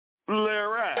Let's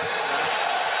ride.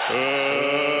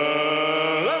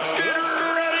 Let's get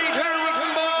ready to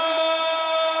rumble.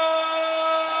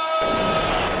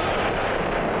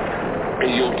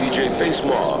 Hey, yo, DJ Face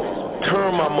Mob,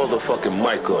 turn my motherfucking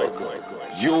mic up.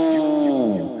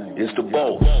 Yo, it's the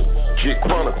boss, Jit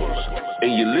Chronicles,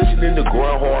 and you're listening to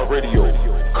GRINDHARD Radio.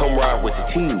 Come ride with the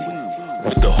team,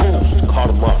 with the host,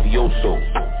 Cata Mafioso,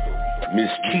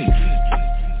 Miss Keith,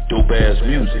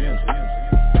 Dopeazzmuzik,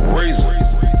 Razor,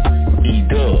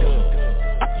 E-Dub,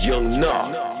 Young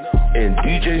Knock, and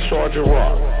DJ Sgt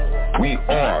Rock. We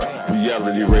are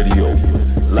Reality Radio,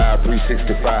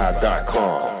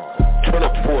 live365.com. Turn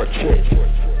up for a check.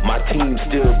 My team's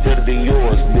still better than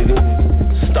yours, nigga.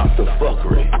 Stop the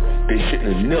fuckery. They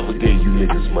shouldn't have never gave you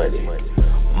niggas money.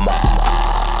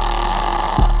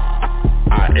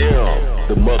 I am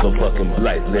the motherfucking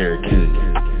Black Larry King.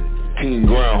 Team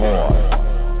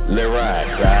GRINDHARD. Let's ride,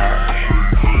 guys.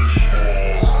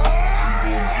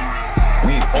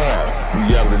 We are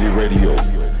Reality Radio,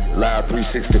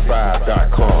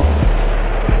 live365.com.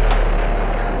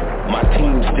 My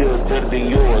team's still better than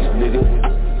yours, nigga.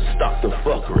 Stop the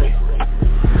fuckery.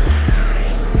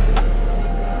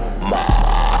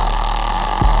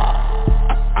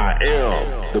 I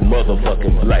am the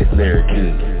motherfucking Black Larry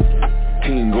King.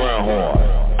 Team GRINDHARD.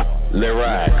 Let's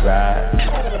ride, Clyde.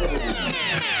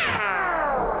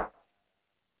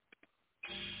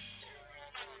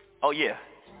 Oh yeah.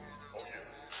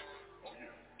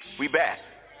 We back.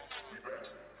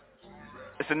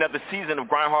 It's another season of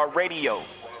GRINDHARD Radio.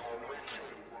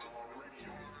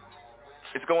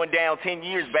 It's going down 10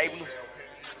 years, baby.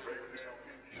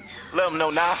 Let them know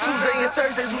now. Tuesday and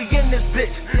Thursdays we in this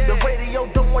bitch. The radio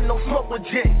don't want no smoke with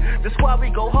Jit. That's why we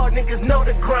go hard, niggas know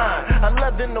the grind.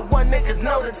 11 to 1, niggas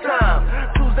know the time.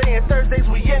 Tuesday and Thursdays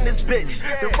we in this bitch.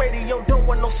 The radio don't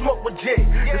want no smoke with Jit.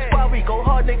 That's why we go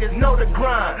hard, niggas know the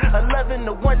grind. 11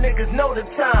 to 1, niggas know the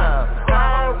time.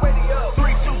 GRINDHARD Radio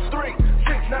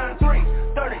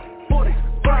 323-693-3040.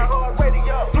 GRINDHARD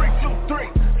Radio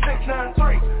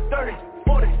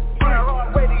 323-693-3040.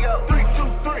 GRINDHARD Radio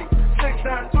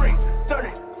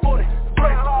 323-693-3040.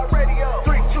 GRINDHARD Radio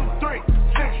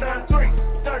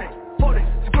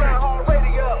 323-693-3040. GRINDHARD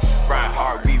Radio.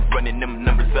 GRINDHARD, we running them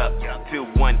numbers up. Till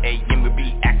 1 a.m. we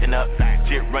be acting up.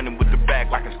 Jit running with the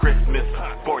bag like it's Christmas.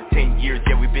 14 years,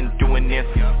 yeah, we've been doing this.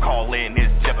 Call in,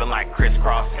 it's jumping like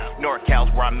crisscross.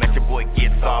 NorCal's where I met your boy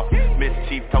gets off. Miss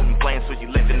Chief toting flames, so you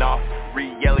lifting off.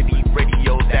 Reality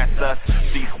Radio, that's us.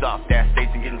 These soft ass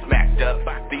station getting smacked up.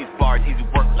 These bars easy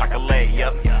work like a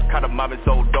layup. Cata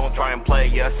Mafioso, don't try and play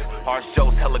us. Our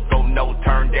shows hella go no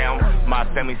turn down. My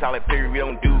family solid period, we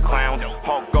don't do clowns.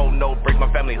 Hawk go no, break my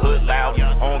family hood loud.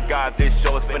 On God, this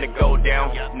show is finna go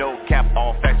down. No cap,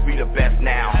 all facts, we the best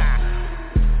now.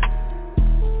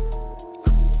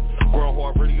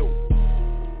 GRINDHARD Radio.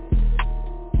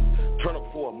 Turn up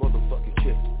for a motherfucking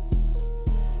chick.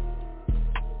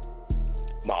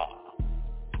 Ma.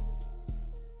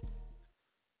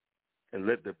 And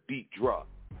let the beat drop.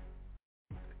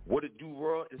 What it do,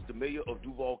 raw? It's the mayor of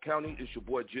Duval County. It's your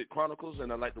boy Jit Chronicles,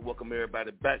 and I'd like to welcome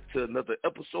everybody back to another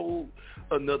episode,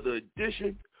 another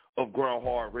edition of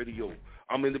GRINDHARD Radio.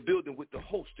 I'm in the building with the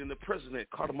host and the president,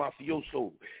 Cata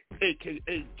Mafioso,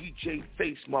 a.k.a. DJ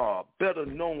Face Mob, better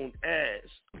known as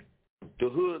the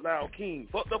Hood Loud King.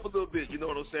 Fucked up a little bit, you know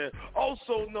what I'm saying?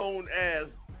 Also known as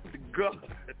the God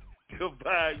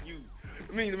Divine You.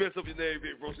 I mean to mess up your name,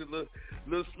 bit, bro.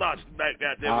 Little slouch tonight,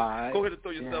 goddamn it. Right. Go ahead and throw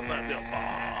yourself out there.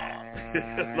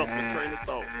 Lost my train of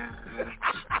thought.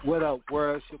 What up,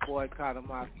 world? It's your boy Cata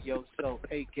Mafioso,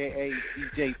 a.k.a.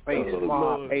 DJ Face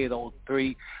Mob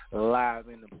 803, live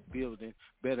in the building,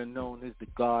 better known as the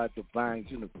God Divine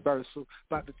Universal.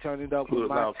 About to turn it up with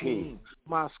my team,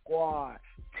 my squad,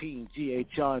 Team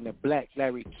GHR and the Black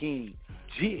Larry King,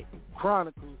 Jit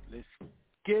Chronicles. Let's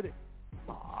get it.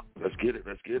 Let's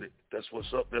get it. That's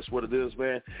what's up. That's what it is,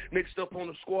 man. Next up on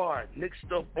the squad, next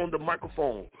up on the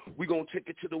microphone, we going to take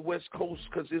it to the West Coast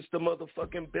because it's the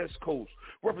motherfucking best coast.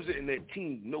 Representing that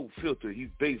team, no filter. He's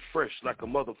bathed fresh like a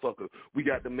motherfucker. We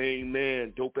got the main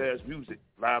man, Dopeazzmuzik,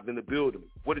 live in the building.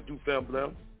 What it do, fam,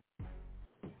 Blam?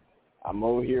 I'm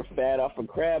over here fat off of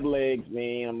crab legs,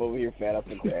 man. I'm going to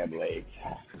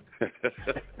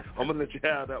let you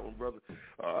have that one, brother.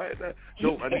 All right,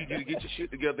 Dope, I need you to get your shit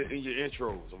together in your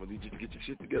intros. I'm going to need you to get your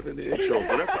shit together in the intros.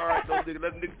 But that's all right, though, nigga.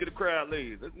 Let niggas get a crowd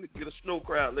laid. Let niggas get a snow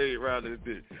crowd laid around this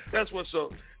bitch. That's what's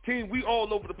up. Team, we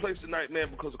all over the place tonight, man,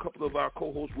 because a couple of our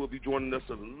co-hosts will be joining us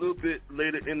a little bit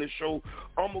later in the show.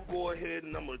 I'm going to go ahead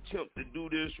and I'm going to attempt to do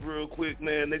this real quick,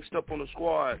 man. Next up on the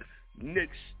squad,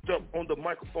 Next up on the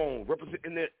microphone,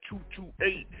 representing that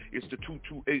 228, it's the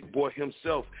 228 boy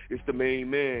himself. It's the main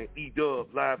man, E-Dub,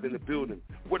 live in the building.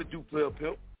 What it do, player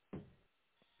pimp?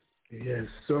 Yes,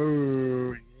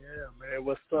 sir. Yeah, man.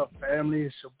 What's up, family?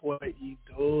 It's your boy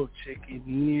E-Dub checking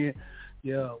in.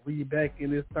 Yeah, we back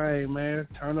in this thing, man.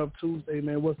 Turn Up Tuesday,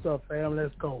 man. What's up, fam?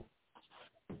 Let's go.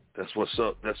 That's what's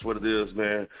up. That's what it is,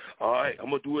 man. All right, I'm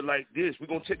going to do it like this. We're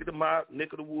going to take it to my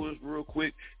neck of the woods real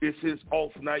quick. It's his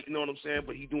off night, you know what I'm saying?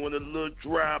 But he doing a little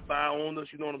drive-by on us,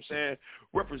 you know what I'm saying?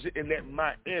 Representing that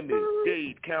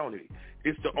Miami-Dade County.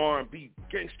 It's the R&B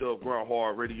gangster of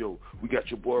GRINDHARD Radio. We got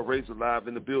your boy Razor live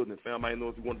in the building, fam. I didn't know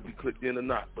if you wanted to be clicked in or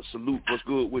not, but salute. What's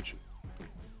good with you?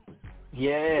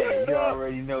 Yeah, you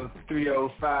already know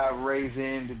 305 Razor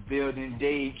in the building,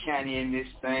 Dade County in this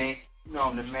thing. You know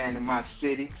I'm the man in my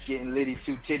city, getting litty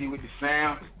too titty with the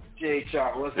fam.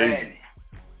 J-Chart, what's happening?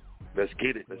 Let's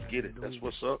get it. Let's get it. That's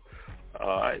what's up.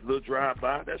 All right, little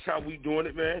drive-by. That's how we doing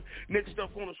it, man. Next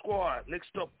up on the squad,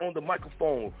 next up on the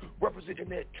microphone, representing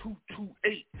that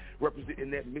 228,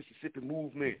 representing that Mississippi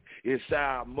movement, is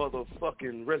our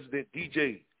motherfucking resident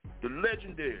DJ, the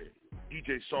legendary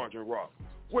DJ Sgt Rock.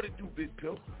 What it do, Big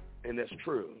Pimp? And that's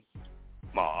true.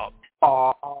 Mob.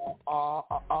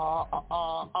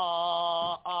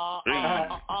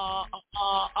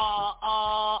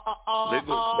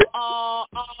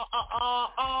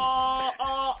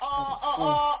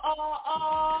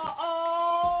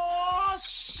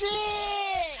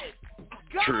 Shit!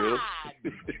 God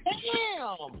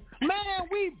damn! Man,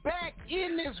 we back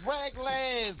in this regular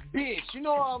ass bitch. You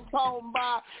know what I'm talking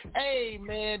about? Hey,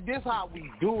 man, this how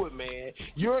we do it, man.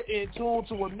 You're in tune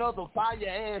to another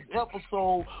fire-ass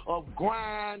episode of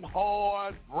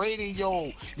GRINDHARD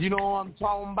Radio. You know what I'm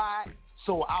talking about?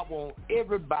 So I want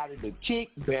everybody to kick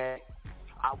back.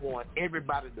 I want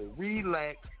everybody to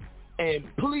relax. And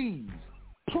please,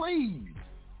 please,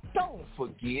 don't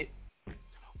forget,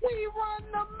 we run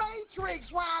the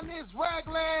Matrix round this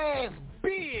regular ass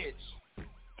bitch.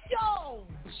 Yo,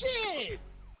 shit.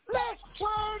 Let's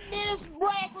turn this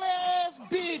regular ass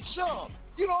bitch up.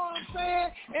 You know what I'm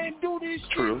saying? And do this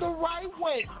shit the right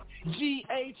way.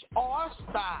 GHR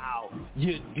style.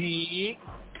 You dig?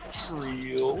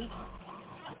 Trill.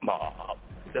 Mob.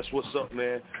 That's what's up,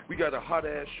 man. We got a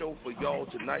hot-ass show for y'all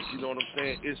tonight, you know what I'm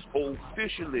saying? It's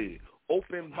officially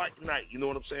open mic night, you know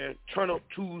what I'm saying? Turn Up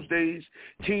Tuesdays.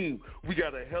 Team, we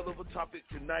got a hell of a topic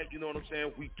tonight, you know what I'm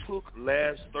saying? We took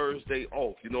last Thursday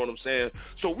off, you know what I'm saying?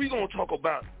 So we're going to talk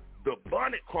about the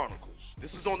Bonnet Chronicles.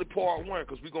 This is only part one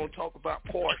because we're going to talk about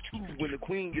part two when the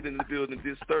Queen get in the building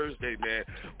this Thursday, man.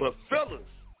 But fellas,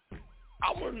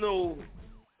 I want to know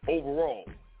overall,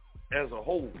 as a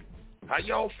whole, how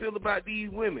y'all feel about these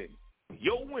women,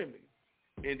 your women,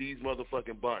 in these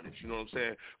motherfucking bonnets, you know what I'm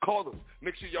saying? Call us.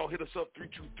 Make sure y'all hit us up,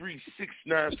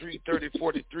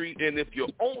 323-693-3043. And if you're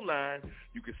online,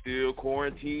 you can still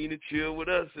quarantine and chill with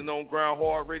us and on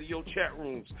GRINDHARD Radio chat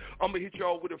rooms. I'm going to hit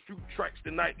y'all with a few tracks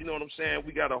tonight, you know what I'm saying?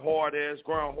 We got a hard-ass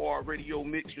GRINDHARD Radio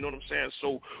mix, you know what I'm saying?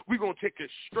 So we're going to take it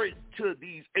straight to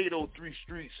these 803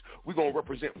 streets. We're going to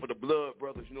represent for the Blood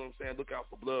Brothers, you know what I'm saying? Look out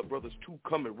for Blood Brothers 2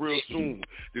 coming real soon.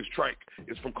 This track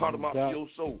is from Cata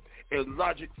Mafioso and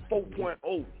Logic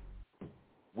 4.0.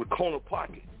 with Corner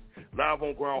Pocket, live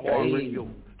on GRINDHARD Radio.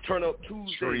 Turn Up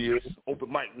Tuesdays,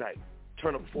 open mic night.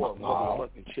 Turn up for a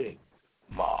motherfucking check.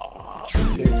 Ma.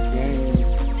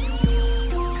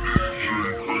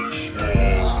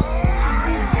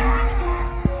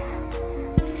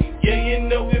 Yeah, you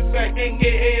know we back and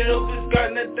get hated up, it's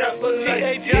gonna die for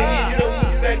life. Yeah, you know we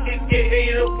back and get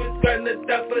hated up, it's gonna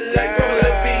die for life. Roll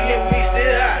up and we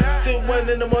still high, till 1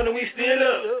 in the morning we still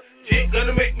up. Shit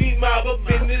gonna make me mob up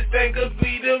in this thing cause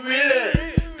we the realest.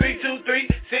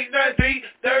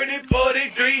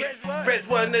 323-693-3043. Press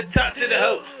 1 to talk to the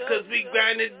host, cause we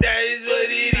grindin', that is what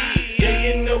it is. Yeah,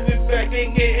 you know we back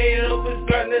and get hated up,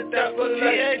 it's gonna die for life.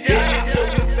 Yeah, you know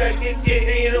we back and get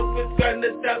hated up, it's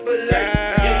gonna die for life.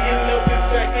 Yeah, you know we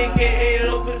back and get hated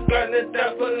up, it's gonna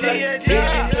die for life. Yeah, you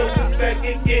know we back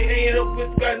and get hated up,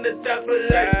 it's gonna die for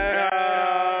life.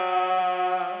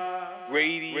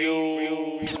 Radio.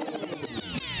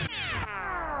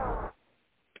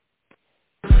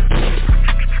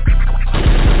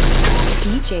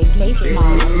 DJ Sgt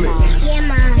Rock. Yeah,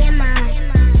 ma. Yeah, ma.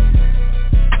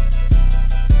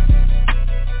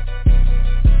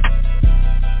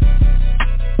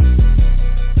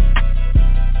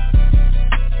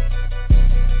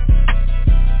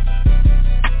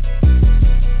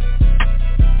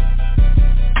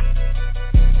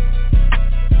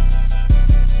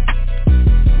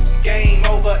 Game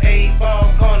over,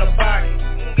 8-ball, corner pocket.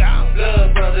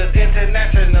 Blood Brothers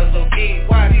International, so keep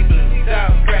watching blue.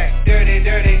 South crack.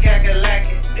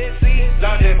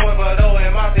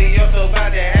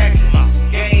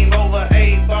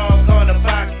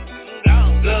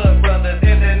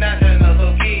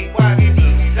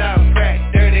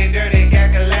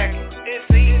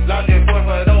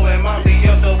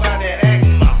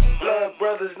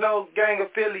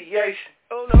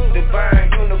 divine,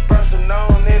 universal,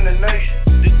 known in the nation.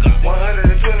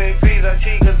 120 degrees, our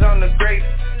chicas on the greatest.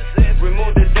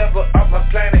 Remove the devil off my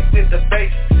planet with the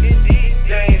base.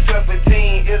 James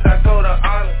 17 is our code of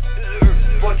honor.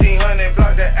 1400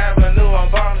 block the avenue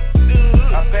on Bonner.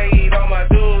 I paid all my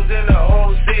dues in the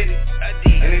whole city.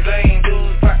 And these lame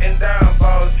dudes plotting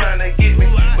downfalls trying to get me.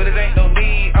 But it ain't no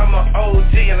need, I'm an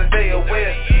OG and I stay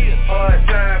aware. Hard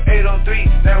time, 803,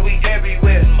 now we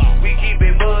everywhere. We keep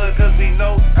it mud cause we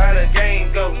know how the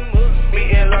game go.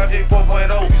 Me and Logic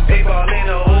 4.0, they ball in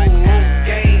the hole.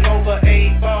 Game over,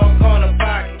 8 ball, corner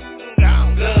pocket.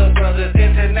 Blood Brothers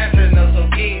International, so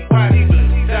keep party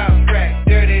blue. South crack,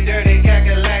 dirty,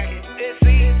 cackalacky.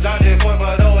 Logic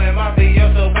 4.0 and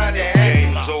Mafioso by the hack.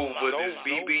 Game's over, this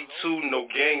BB2, no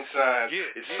gang signs.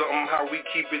 It's something how we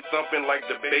keep it thumping like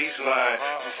the baseline.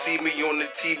 You see me on the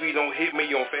TV, don't hit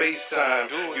me on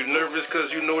FaceTime. You nervous cause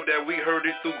you know that we heard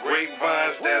it through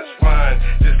grapevines, that's fine.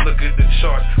 Just look at the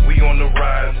chart, we on the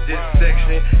rise. This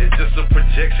section is just a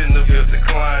projection of your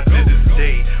decline to this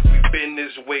day. We've been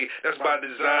this way, that's by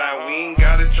design. We ain't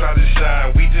gotta try to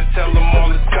shine, we just tell them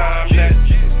all the time that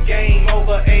game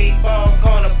over, 8 ball,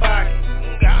 corner pocket.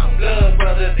 Blood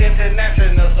Brothers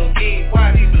International, so keep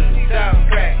party blue. South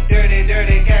crack, dirty,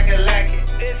 cackalacky.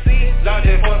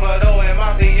 Logic 4.0 and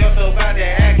Mafioso by the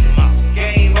action.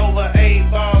 Game over, 8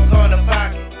 ball, corner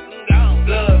pocket.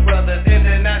 Blood Brothers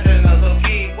International, so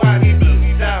keep party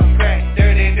blue. South crack,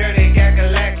 dirty,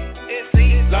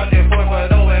 cackalacky. Logic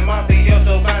 4.0 and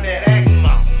Mafioso by the action.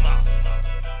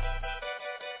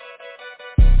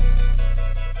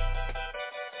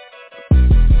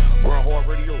 GRINDHARD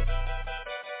Radio.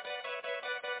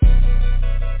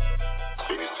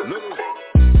 Little.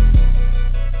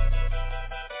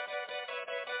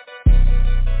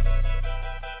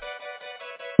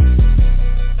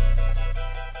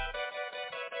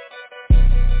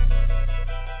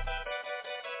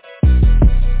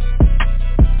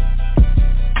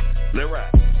 Let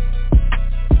ride.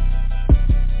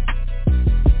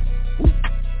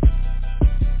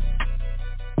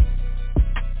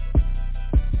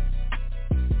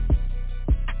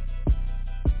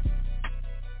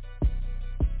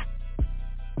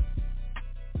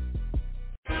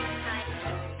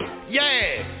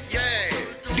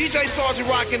 DJ Sgt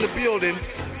Rock in the building,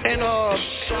 and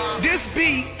this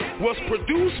beat was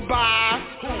produced by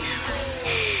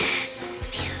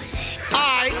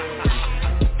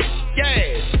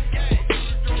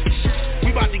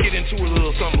we about to get into a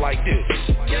little something like this.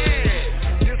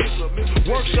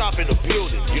 Workshop in the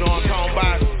building, you know what I'm talking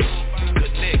about?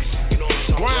 Good next, you know what I'm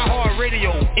talking about? GRINDHARD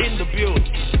Radio in the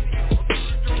building,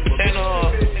 and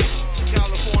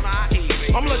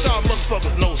I'm gonna let y'all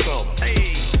motherfuckers know something.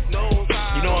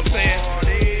 You know what I'm saying?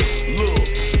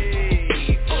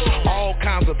 Look, all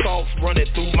kinds of thoughts running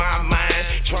through my mind,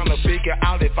 trying to figure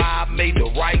out if I made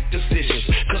the right decisions.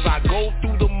 Cause I go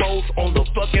through the most on the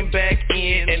fucking back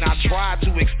end, and I try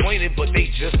to explain it, but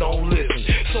they just don't listen.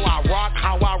 So I rock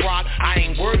how I rock, I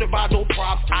ain't worried about no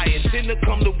props. I intend to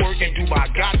come to work and do my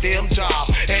goddamn job.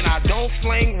 And I don't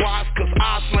slang rocks, cause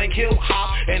I slang hip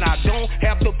hop. And I don't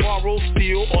have to borrow,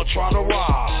 steal, or try to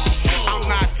rob. I'm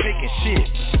not taking shit,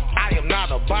 I am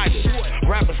not a biter.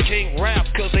 Rappers can't rap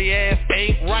cause they ass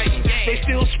ain't writing. They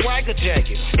still swagger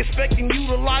jacking, expecting you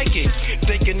to like it,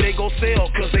 thinking they gon' sell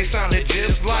cause they sounded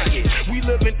just like it. We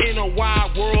living in a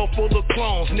wide world full of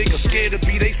clones, niggas scared to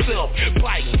be they self,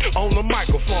 biting on the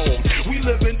microphone. We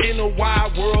living in a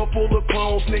wide world full of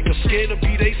clones, niggas scared to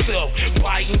be they self,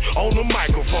 biting on the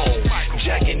microphone.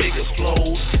 Jacking niggas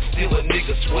flows, stealing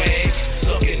niggas swag,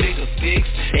 sucking niggas dicks,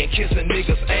 and kissing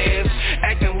niggas ass,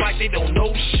 acting like they don't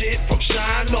know shit from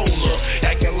Shinola,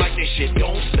 acting like this shit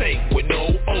don't stink with no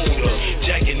odor.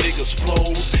 Jacking niggas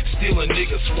flows, stealing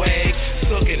niggas swag,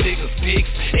 sucking niggas dicks,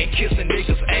 and kissing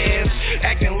niggas ass,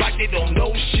 acting like they don't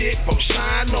know shit from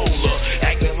Shinola,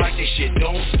 acting like this shit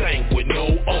don't stink with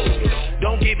no odor.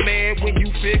 Don't get mad when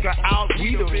you figure out,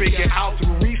 we done figure out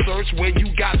through research where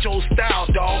you got your style,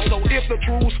 dog. So if the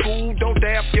true school don't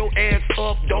dap your ass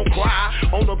up, don't cry,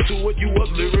 own up to it, you a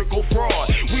lyrical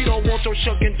fraud. We don't want your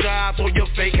shucking jobs or your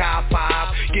fake high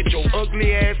five. Get your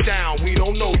ugly ass down, we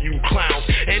don't know you clowns.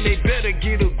 And they better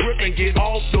get a grip and get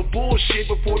off the bullshit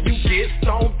before you get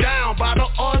stoned down by the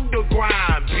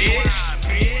underground, bitch.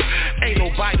 Ain't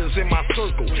no biters in my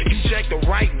circle. You jack the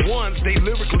right ones, they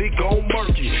lyrically gon'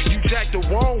 murk you. You jack the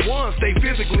wrong ones, they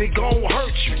physically gon'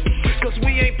 hurt you. Cause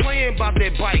we ain't playing about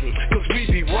that biting, cause we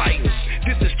be writing.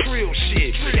 This is trill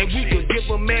shit, and we could give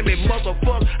a mammy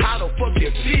motherfucker how the fuck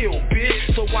you feel,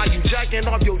 bitch. So while you jacking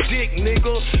off your dick, nigga,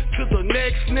 to the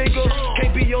next nigga,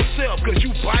 can't be yourself cause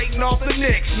you biting off the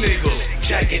next nigga.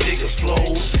 Jacking niggas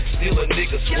flows, stealing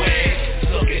niggas' swag,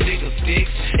 sucking niggas' dicks,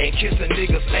 and kissing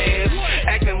niggas' ass.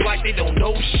 Acting like they don't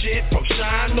know shit from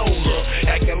Shinola.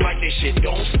 Acting like they shit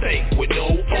don't stink with no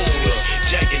odor.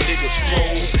 Jacking niggas'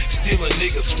 clothes, stealing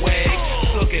niggas' swag,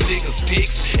 sucking niggas'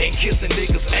 dicks, and kissing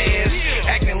niggas' ass.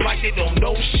 Acting like they don't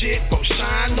know shit from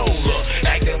Shinola.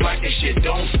 Acting like they shit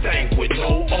don't stink with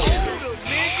no odor.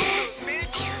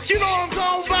 You know what I'm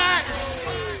talking about?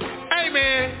 Hey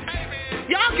man,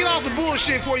 y'all get off the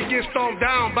bullshit before you get stomped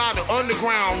down by the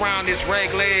underground around this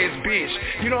regular ass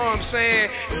bitch. You know what I'm saying?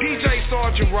 DJ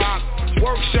Sgt Rock,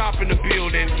 workshop in the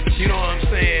building. You know what I'm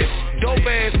saying?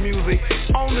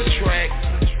 Dopeazzmuzik on the track,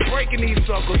 breaking these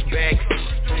suckers back.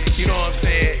 You know what I'm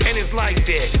saying? And it's like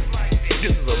that.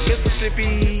 This is a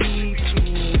Mississippi to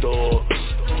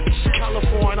the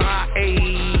California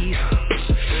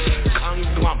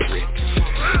conglomerate.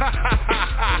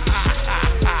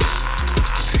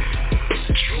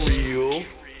 Trio.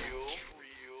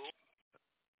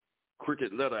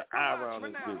 Cricket letter I around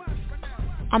this bitch.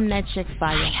 I'm that chick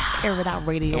fire. Air It Out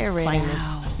Radio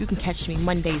fire. You can catch me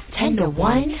Mondays 10 to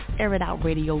 1.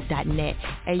 airitoutradio.net.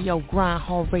 Hey yo,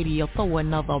 Grindhard Radio, throw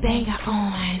another banger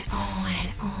on.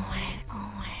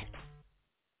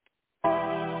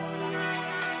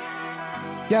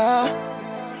 Yeah.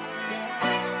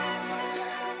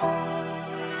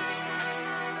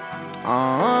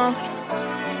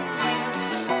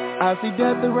 I see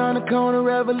death around the corner,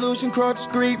 revolution cross the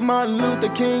street. Martin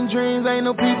Luther King dreams, ain't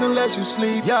no peace unless you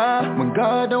sleep. Yeah, when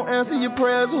God don't answer your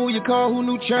prayers, who you call, who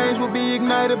knew change will be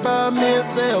ignited by a mere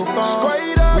cell phone.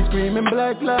 Straight up, we screaming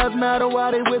Black Lives Matter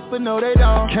while they whisper no they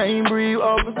don't. Can't breathe,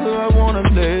 officer, I wanna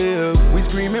live. We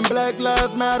screaming Black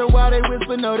Lives Matter while they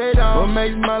whisper no they don't. What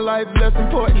makes my life less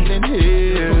important than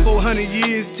his? For 400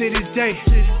 years to this day,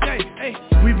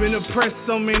 we've been oppressed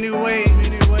so many ways.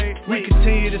 We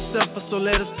continue to suffer, so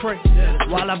let us pray.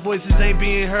 While our voices ain't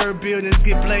being heard, buildings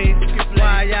get blazed.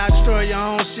 Why y'all destroy your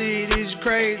own shit is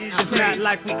crazy. It's not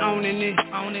like we owning it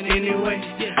anyway.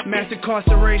 Mass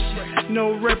incarceration,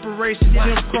 no reparations.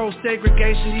 Jim Crow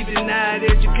segregation, he denied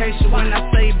education. When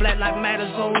I say Black Lives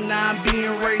Matter, oh now I'm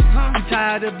being racist. We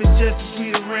tired of injustice,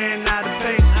 we done ran out of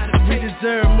pace. We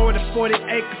deserve more than 40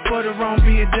 acres for the wrong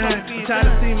being done. I'm tired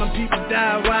of seeing my people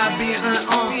die while being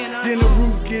unarmed. Then the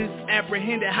root gets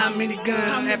apprehended, how many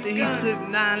guns? After he took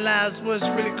 9 lives, what's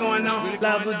really going on?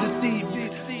 Lives are deceived.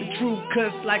 The truth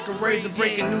cuts like a razor.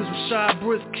 Breaking news with Shaw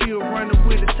Brooks killed, running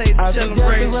with a taser, tell him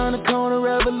raise. Around the corner,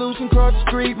 revolution cross the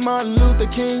street. Martin Luther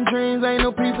King dreams, ain't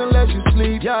no peace unless you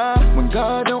sleep. Yeah, when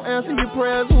God don't answer your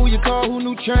prayers, who you call, who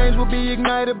knew change will be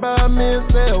ignited by a mere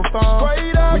cell phone.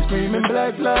 Straight up, we screaming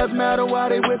Black Lives Matter while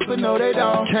they whisper no they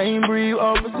don't. Can't breathe,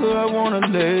 officer, I wanna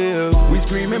live. We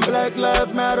screaming Black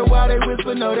Lives Matter while they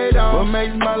whisper no they don't. What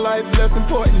makes my life less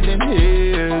important than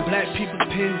his? Black people's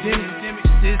pandemic,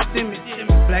 systemic.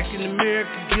 Black in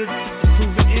America, guilty to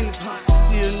proven innocent.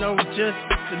 Still no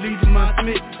justice, the leader must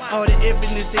admit. All the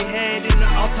evidence they had in the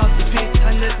autopsy pit,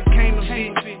 how nothing came of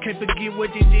it. Can't forget what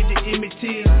they did to Emmett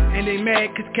Till. And they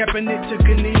mad cause Kaepernick took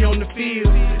a knee on the field.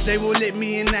 They won't let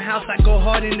me in the house, I go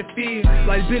hard in the field.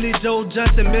 Like Billy Joe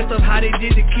Johnson messed up how they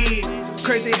did the kid.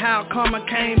 Crazy how karma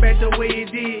came back the way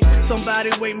it did.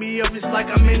 Somebody wake me up, it's like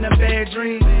I'm in a bad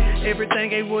dream.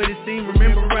 Everything ain't what it seemed,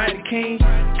 remember Rodney King?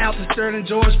 Alton Sterling,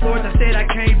 George Floyd, I said I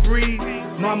can't breathe.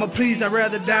 Mama please, I'd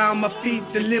rather die on my feet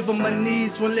than live on my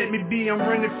knees. Won't let me be, I'm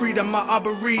running free to my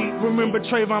Aubrey. Remember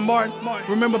Trayvon Martin,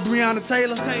 remember Breonna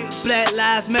Taylor? Black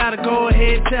Lives Matter, go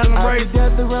ahead, tell them race.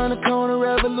 Death around the corner,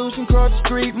 revolution cross the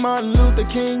street. Martin Luther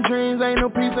King dreams, ain't no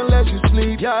peace unless you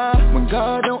sleep. Yeah, when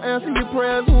God don't answer your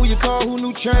prayers, who you call, who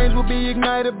knew change will be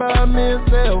ignited by a mere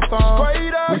cell phone.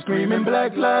 Straight up, we screaming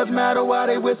Black Lives Matter while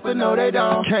they whisper no they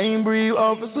don't. Can't breathe,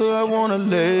 officer, I wanna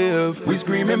live. We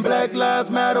screaming Black Lives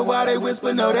Matter while they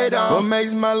whisper no they don't. What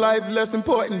makes my life less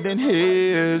important than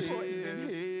his?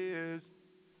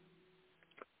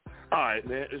 Alright,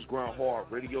 man, it's Grindhard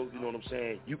Radio, you know what I'm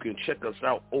saying? You can check us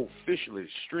out officially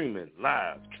streaming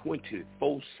live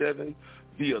 24/7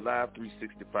 via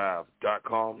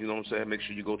live365.com, you know what I'm saying? Make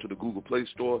sure you go to the Google Play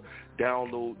Store,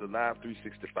 download the Live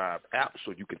 365 app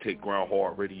so you can take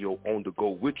Grindhard Radio on the go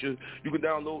with you. You can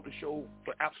download the show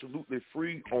for absolutely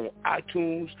free on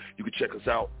iTunes. You can check us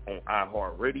out on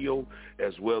iHeartRadio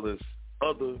as well as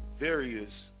other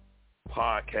various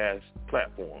podcast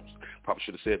platforms. Probably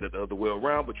should have said that the other way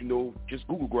around, but just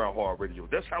Google Grindhard Radio.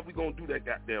 That's how we gonna do that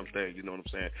goddamn thing, you know what I'm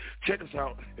saying? Check us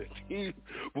out.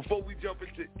 Before we jump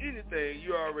into anything,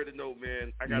 you already know,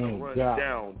 man, I gotta run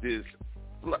down this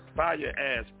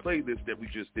fire-ass playlist that we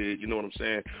just did, you know what I'm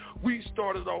saying? We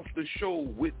started off the show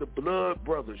with the Blood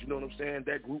Brothers, you know what I'm saying?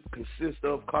 That group consists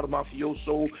of Cata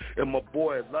Mafioso and my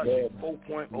boy Logic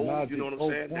 4.0, you know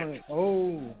what I'm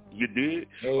saying? You did?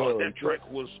 That track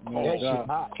was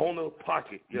called Corner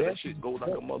Pocket. Yeah, that shit goes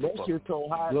like a motherfucker. That shit so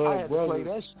high, I had to play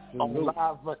that shit on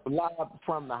live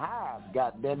from the Hive.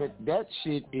 God damn it, that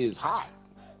shit is hot.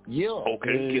 Yeah.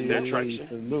 Okay, getting that traction.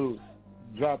 Salute.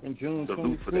 Dropping June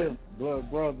 25th.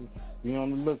 Blood Brothers. Be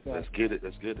on the lookout. Let's get it.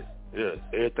 Yeah,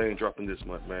 everything dropping this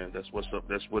month, man. That's what's up.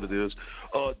 That's what it is.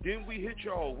 Then we hit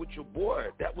y'all with your boy.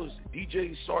 That was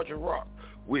DJ Sgt Rock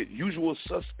with Usual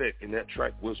Suspect, and that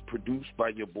track was produced by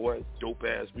your boy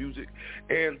Dopeazzmuzik.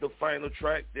 And the final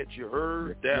track that you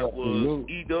heard, that was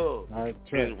E-Dub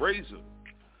and Razor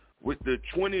with the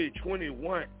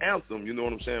 2021 anthem. You know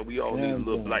what I'm saying? We all need a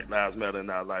little Black Lives Matter in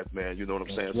our life, man. You know what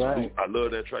I'm saying? Right. So I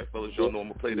love that track, fellas. Y'all know I'm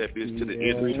going to play that bitch to the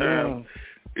end of time.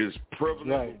 Is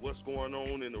prevalent of what's going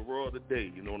on in the world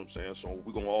today, you know what I'm saying? So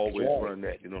we're going to always run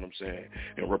that, you know what I'm saying,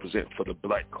 and represent for the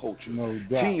black culture.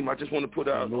 Team, I just want to put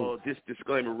out this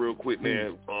disclaimer real quick,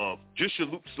 man. Just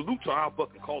salute to our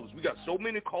fucking callers. We got so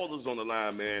many callers on the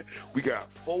line, man. We got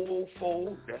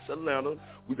 404, that's Atlanta.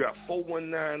 We got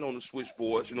 419 on the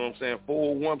switchboards, you know what I'm saying?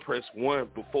 401, press 1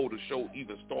 before the show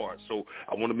even starts. So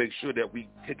I want to make sure that we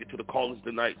take it to the callers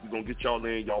tonight. We're going to get y'all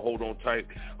in. Y'all hold on tight.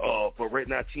 But right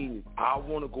now, team, I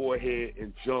want to go ahead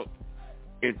and jump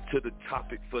into the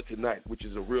topic for tonight, which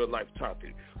is a real life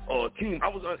topic. Team, I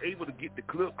was unable to get the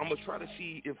clip. I'm going to try to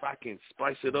see if I can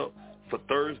spice it up for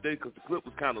Thursday because the clip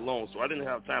was kind of long, so I didn't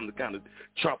have time to kind of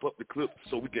chop up the clip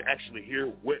so we can actually hear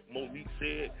what Monique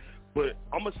said. But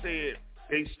I'm going to say it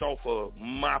based off of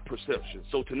my perception.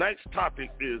 So tonight's topic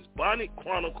is Bonnet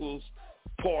Chronicles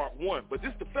Part 1, but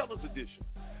this is the fellas edition.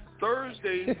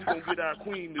 Thursday, we're going to get our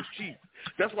queen, Miss Chief.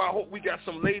 That's why I hope we got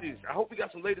some ladies. I hope we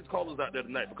got some ladies callers out there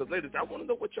tonight because, ladies, I want to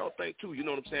know what y'all think, too. You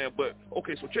know what I'm saying? But,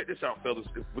 okay, so check this out, fellas,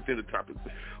 within the topic.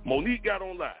 Monique got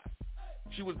on live.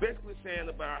 She was basically saying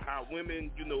about how women,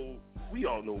 you know, we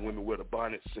all know women wear the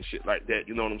bonnets and shit like that.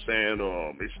 You know what I'm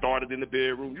saying? It started in the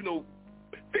bedroom. You know,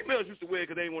 females used to wear it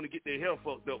because they didn't want to get their hair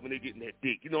fucked up when they getting that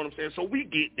dick. You know what I'm saying? So we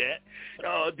get that.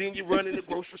 Then you run in the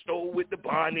grocery store with the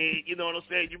bonnet. You know what I'm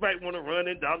saying? You might want to run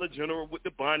in Dollar General with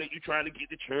the bonnet. You trying to get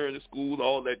the children to school,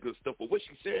 all that good stuff. But what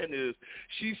she's saying is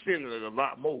she's seeing it a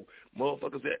lot more.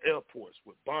 Motherfuckers at airports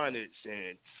with bonnets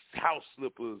and house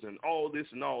slippers and all this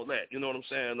and all that. You know what I'm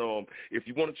saying? If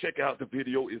you want to check out the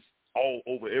video, it's all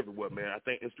over everywhere, man. I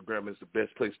think Instagram is the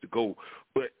best place to go.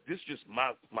 But this is just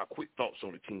my quick thoughts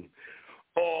on the team.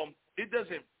 It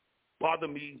doesn't bother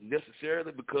me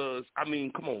necessarily because, I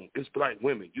mean, come on, it's black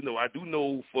women. You know, I do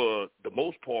know for the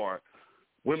most part,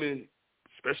 women,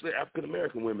 especially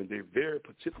African-American women, they're very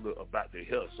particular about their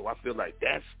health. So I feel like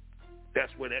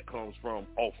that's where that comes from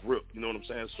off rip. You know what I'm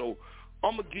saying? So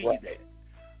I'm going to give you that.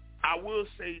 I will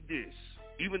say this.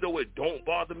 Even though it don't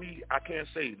bother me, I can't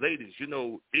say, ladies, you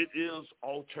know, it is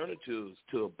alternatives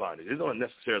to a bonnet. It don't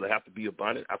necessarily have to be a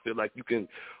bonnet. I feel like you can,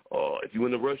 if you're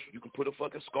in a rush, you can put a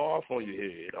fucking scarf on your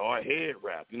head or a head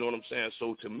wrap. You know what I'm saying?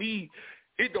 So to me,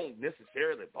 it don't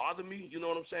necessarily bother me. You know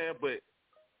what I'm saying? But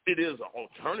it is an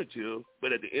alternative.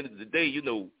 But at the end of the day, you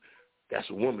know, that's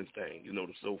a woman's thing. You know,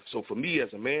 so for me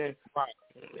as a man,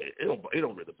 it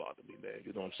don't really bother me, man.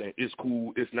 You know what I'm saying? It's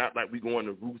cool. It's not like we going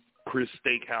to Ruth Chris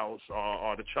Steakhouse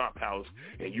or the Chop House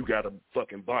and you got a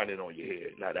fucking bonnet on your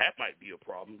head. Now that might be a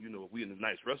problem. You know, if we in a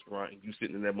nice restaurant and you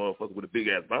sitting in that motherfucker with a big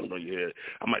ass bonnet on your head,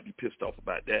 I might be pissed off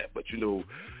about that. But you know,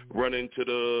 running to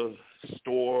the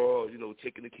store, you know,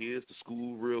 taking the kids to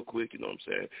school real quick, you know what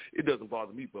I'm saying? It doesn't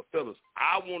bother me. But fellas,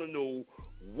 I want to know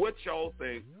what y'all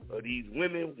think of these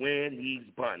women wearing these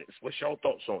bonnets. What's y'all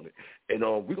thoughts on it? And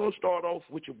we're gonna start off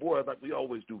with your boy like we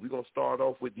always do. We're gonna start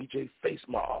off with DJ Face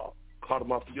Mob, Cata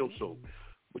Mafioso.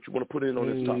 What you want to put in on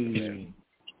this topic, man?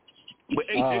 But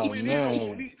hey, they went in on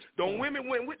Monique. Don't women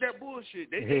went with that bullshit.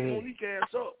 They hit Monique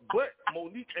ass up, but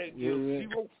Monique ain't give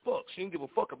zero fucks. She didn't give a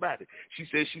fuck about it. She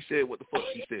said what the fuck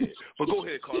she said. But go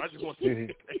ahead, Carl. I just want to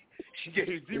say she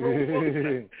gave zero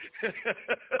fucks.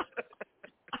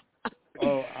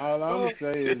 All I'm gonna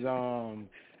say is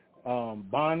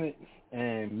bonnets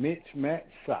and mismatched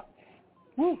socks.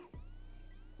 Woo.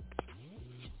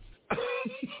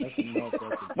 That's enough.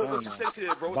 What you say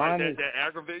to it, bro? Bonnet, that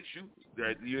aggravates you?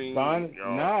 That you ain't bonnet?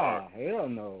 Nah, hell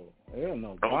no.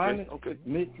 Bonnet,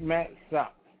 mismatched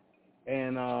socks,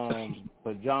 and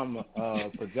pajama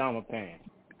pants.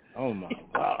 Oh my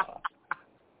God.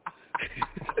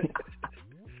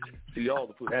 See all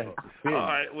the pussy. All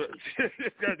right, well,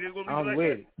 I'm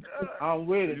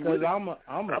with it because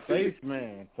I'm a face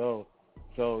man. So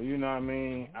So, you know what I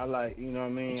mean? I like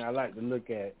to look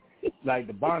at, like,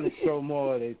 the bonnets show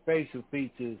more of their facial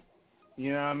features,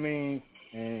 you know what I mean?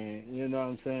 And, you know what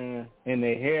I'm saying? And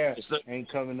their hair ain't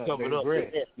coming up their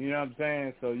breast, you know what I'm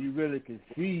saying? So you really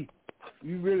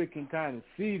can kind of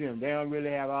see them. They don't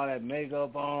really have all that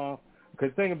makeup on.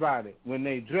 Because think about it. When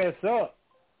they dress up,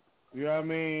 you know what I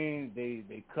mean?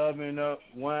 They covering up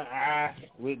one eye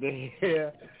with their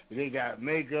hair. They got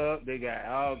makeup. They got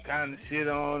all kind of shit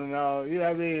on and all. You know what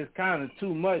I mean? It's kind of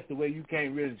too much the way you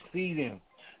can't really see them.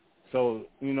 So,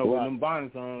 you know, with them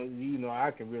bonnets on, you know,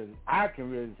 I can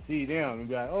really see them and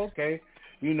be like, okay,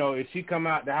 you know, if she come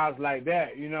out the house like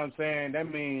that, you know what I'm saying?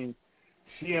 That means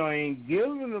she ain't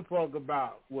giving a fuck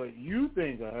about what you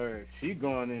think of her. She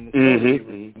going in the store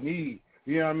with me.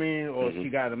 You know what I mean? Or she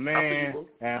got a man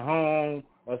at home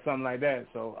or something like that.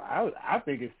 So I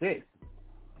think it's sick.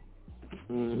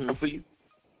 I feel you.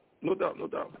 No doubt.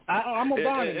 I'm a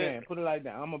bonnet man. Put it like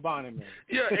that. I'm a bonnet man.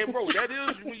 Yeah, and bro, that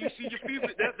is when you see your female.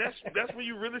 That's when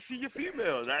you really see your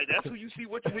female. Right? That's when you see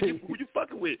who you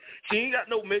fucking with. She ain't got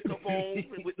no makeup on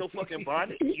with no fucking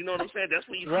bonnet. You know what I'm saying? That's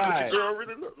when you see what your girl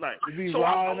really look like. So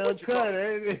I'm with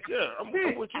you. Yeah, I'm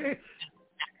with you.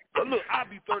 Look, I'll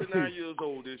be 39 years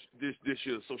old this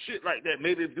year, so shit like that.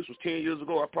 Maybe if this was 10 years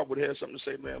ago, I probably would have something to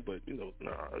say, man. But you know,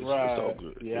 it's all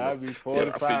good. Yeah, I'll be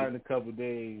 45 in a couple of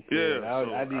days. Yeah,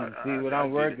 I need to see what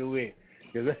I'm working with.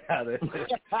 Well,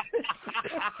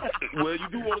 you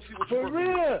do want to see what you're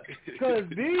working with. Because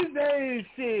these days,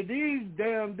 shit, these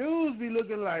damn dudes be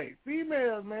looking like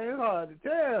females, man. It's hard to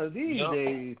tell these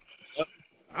days.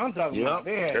 I'm talking about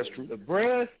they have the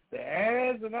breast, the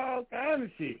ass, and all kind of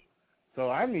shit. So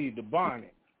I need the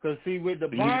bonnet. Because, see, with the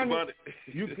bonnet,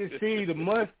 you can see the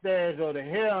mustache or the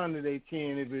hair under their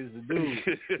chin if it's a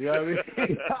dude. You know what I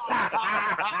mean?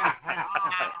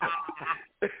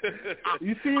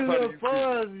 You see a little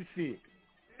fuzz and shit.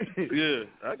 Yeah,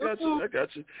 I got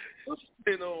you.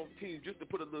 And, team, just to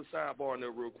put a little sidebar in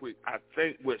there real quick, I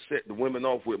think what set the women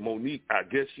off with Monique, I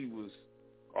guess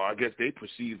they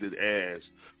perceived it as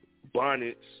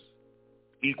bonnets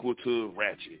equal to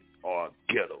ratchet or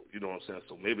ghetto, you know what I'm saying?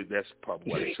 So maybe that's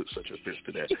probably why they took such offense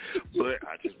to that. But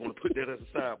I just want to put that as a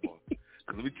sidebar.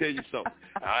 Because let me tell you something.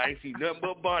 I ain't seen nothing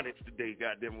but bonnets today,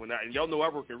 goddamn. And y'all know I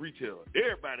work in retail.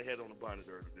 Everybody had on a bonnet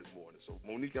earlier this morning. So,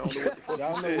 Monique, I don't know what the fuck you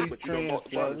said, but you done bought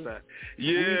the bonnets out.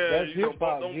 Yeah, you done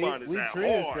bought them bonnets out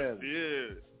hard.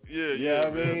 Yeah. I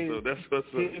mean, so that's what's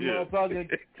up.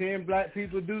 10 black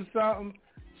people do something.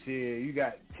 Shit, you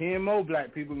got 10 more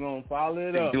black people gonna follow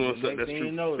it up. Doing something. That's true.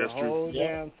 You know, the whole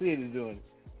damn city's doing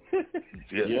it.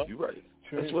 Yeah, you're right.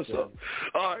 That's what's up.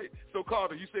 All right. So,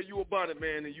 Carter, you said you a bonnet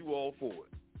man and you all for it.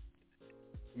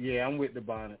 Yeah, I'm with the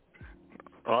bonnet.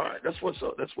 All right. That's what's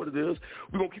up. That's what it is.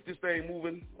 We're going to keep this thing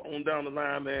moving on down the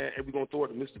line, man, and we're going to throw it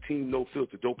to Mr. Team No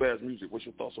Filter, Dopeazzmuzik. What's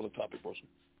your thoughts on the topic, bro?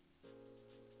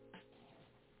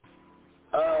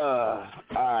 All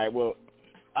right. Well,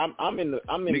 I'm in.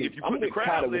 Nigga, if you put the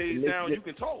crowd legs down, you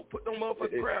can talk. Put them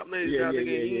motherfucking crowd legs down,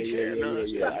 nigga.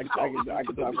 Yeah. I can talk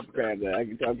with the crowd leg. I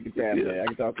can talk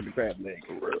with the crowd leg.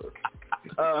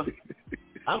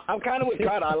 I'm kind of with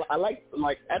Cata. I like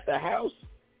at the house.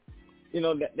 You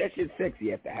know that shit's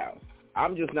sexy at the house.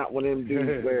 I'm just not one of them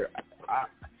dudes where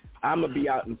I'm gonna be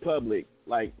out in public.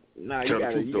 Like, nah,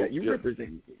 you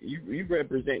represent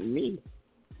me.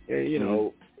 And, you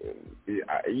know,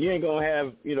 you ain't gonna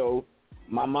have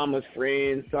my mama's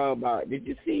friends talk about, did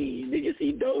you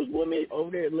see those women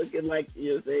over there looking like,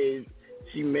 saying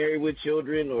she married with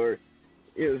children, or,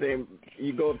 saying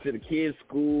you go up to the kids'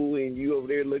 school and you over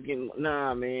there looking,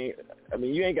 nah, man. I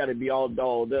mean, you ain't got to be all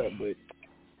dolled up, but,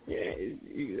 yeah,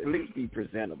 you at least be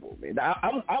presentable, man.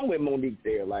 I'm with Monique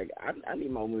there. Like, I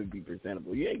need my woman to be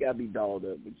presentable. You ain't got to be dolled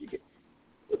up, but you can.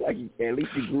 Like at least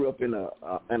you grew up in a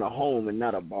home and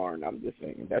not a barn. I'm just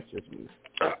saying, that's just me.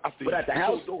 But at the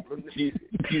house, she's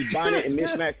bonnet and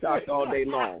mismatched socks all day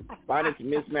long. Bonnets and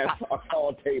mismatched socks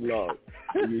all day long.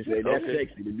 And you say that's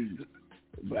sexy to me.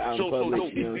 But I'm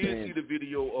public, you did see the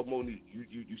video of Monique.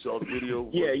 You saw the video?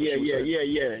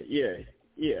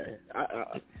 Yeah.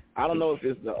 I don't know if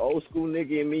it's the old school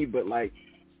nigga in me, but like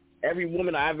every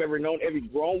woman I've ever known, every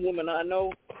grown woman I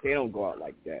know, they don't go out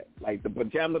like that. Like the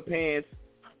pajama pants.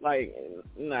 Like,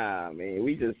 nah, man,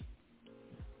 we just,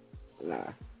 nah.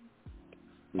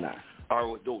 All right,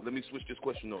 well, Dope, let me switch this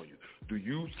question on you. Do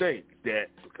you think that,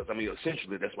 because, I mean,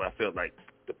 essentially that's what I felt like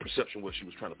the perception was she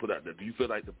was trying to put out there. Do you feel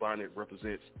like the bonnet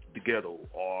represents the ghetto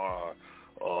or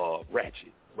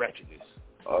ratchetness?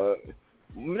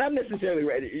 Not necessarily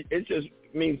ratchet. It just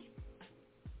means,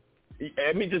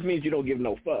 just means you don't give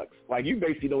no fucks. Like, you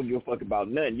basically don't give a fuck about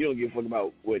nothing. You don't give a fuck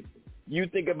about what you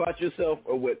think about yourself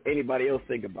or what anybody else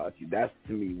think about you. That's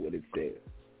to me what it says.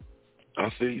 I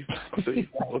see you.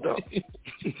 No doubt.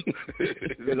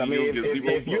 Because I mean,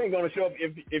 if you ain't gonna show up,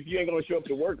 if you ain't gonna show up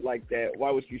to work like that,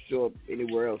 why would you show up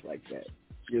anywhere else like that?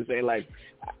 You're saying like,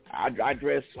 I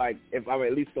dress like if I'm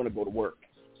at least gonna go to work.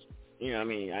 You know what I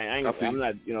mean? I'm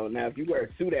not. You know, now if you wear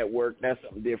a suit at work, that's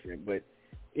something different. But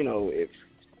you know, if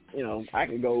you know, I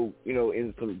can go, you know,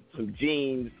 in some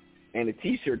jeans and a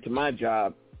T-shirt to my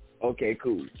job. Okay,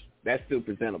 cool. That's still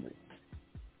presentable.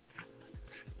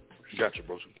 Gotcha,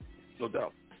 bro. No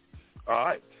doubt.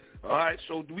 All right.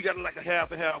 So we got like a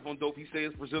half and half on Dope. He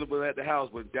says it's presentable at the house,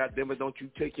 but goddamn it, don't you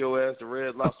take your ass to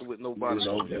Red Lobster with no bonnet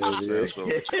on. You know what I'm saying? So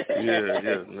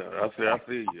yeah. No, I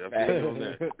feel you. I feel you on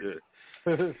that. Yeah.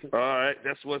 All right,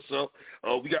 that's what's up.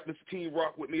 We got Mr. King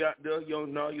Rock with me out there,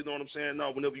 young. Now you know what I'm saying.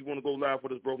 Now, whenever you want to go live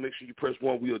with us, bro, make sure you press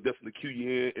 1. We'll definitely cue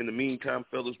you in. In the meantime,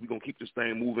 fellas, we're gonna keep this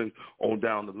thing moving on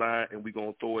down the line, and we're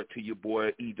gonna throw it to your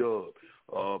boy E-Dub.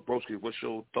 Broski, what's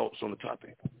your thoughts on the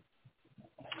topic?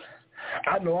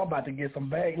 I know I'm about to get some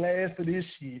backlash for this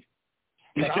shit,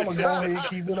 but I'm gonna go ahead and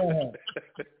keep it on.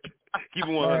 Keep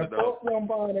it 100, dog. Fuck them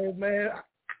bonnets, man.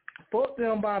 Fuck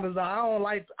them bonnets. I don't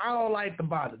like the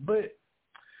bonnets, but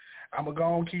I'm gonna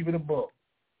go and keep it a buck.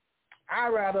 I'd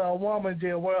rather a woman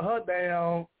just wear her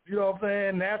damn, you know what I'm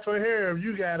saying, natural hair. If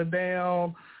you got a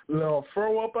damn little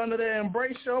fro up under there,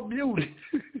 embrace your beauty.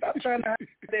 I'm trying to hide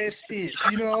that shit.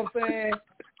 You know what I'm saying?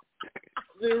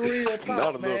 The real talk,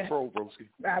 not a man. little fro, broski.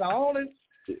 Now the only,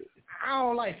 I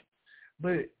don't like it,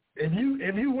 but if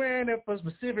you wearing it for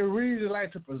specific reasons,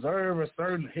 like to preserve a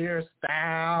certain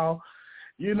hairstyle,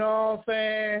 you know what I'm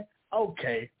saying?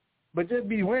 Okay, but just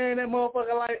be wearing that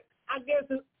motherfucker like, I guess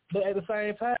it, but at the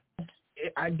same time,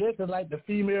 I guess it's like the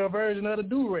female version of the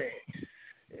do-rag.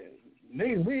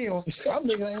 Niggas, some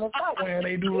niggas ain't gonna stop wearing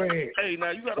they do-rag. Hey,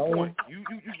 now you got a point. You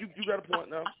got a point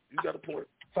now. You got a point.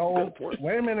 So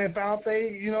women and found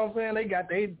they, you know what I'm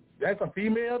saying, that's a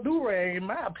female do-rag, in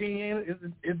my opinion,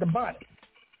 is the bonnet.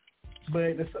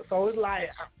 But so it's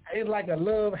like a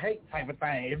love-hate type of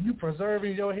thing. If you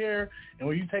preserving your hair and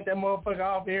when you take that motherfucker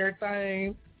off,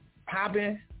 everything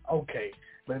popping, okay.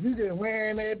 But if you just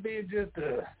wearing that bitch just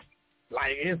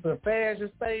like it's a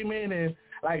fashion statement and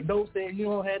like Dope said, you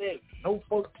don't have that no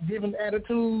folks giving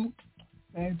attitude,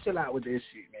 man, chill out with this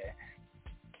shit, man.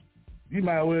 You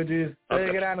might as well just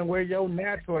take it out and wear your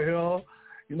natural hair.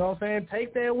 You know what I'm saying?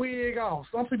 Take that wig off.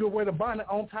 Some people wear the bonnet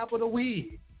on top of the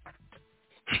wig.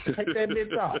 Take that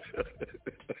bitch off.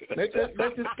 Let your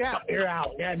scalp hair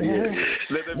out. Goddamn.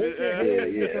 Let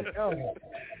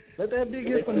that bitch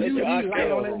get some UV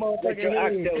light on that motherfucking Let your head.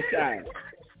 oxtail shine.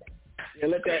 Yeah,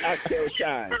 let that oxtail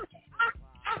shine.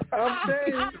 I'm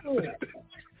saying,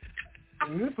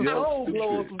 this is soul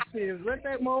glow or some shit. Let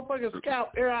that motherfucking scalp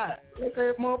air out. Let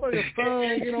that motherfucking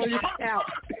sun get on your scalp.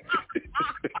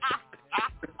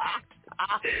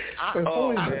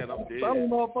 Oh, man, I'm dead. Some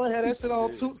motherfuckers had that shit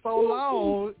on so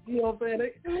long, you know what I'm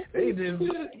saying? They just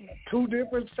two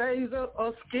different shades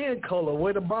of skin color,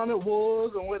 where the bonnet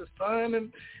was and where the sun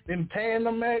and then tan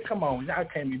them at. Come on, y'all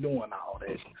can't be doing all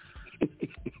that.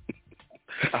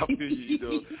 I feel you,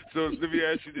 though. So let me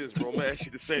ask you this, bro. I'm going to ask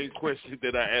you the same question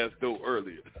that I asked, though,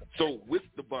 earlier. So with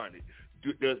the bonnet,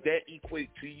 does that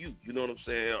equate to you? You know what I'm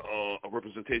saying? A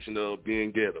representation of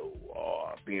being ghetto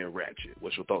or being ratchet.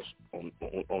 What's your thoughts on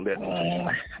that?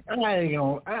 I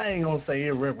ain't gonna say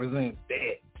it represents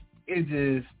that.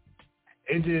 It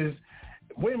just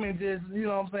women just, you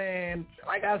know what I'm saying?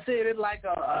 Like I said, it's like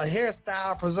a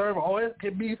hairstyle preserver, or it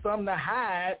could be something to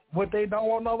hide what they don't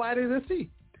want nobody to see.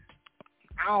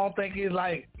 I don't think it's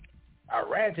like a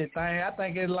ratchet thing. I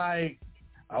think it's like,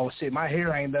 oh shit, my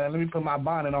hair ain't done. Let me put my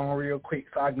bonnet on real quick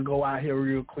so I can go out here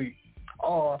real quick.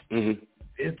 Or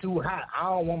it's too hot. I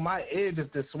don't want my edges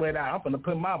to sweat out. I'm gonna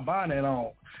put my bonnet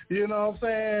on. You know what I'm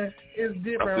saying? It's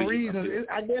different reasons.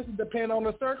 I guess it depends on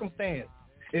the circumstance.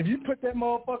 If you put that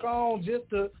motherfucker on just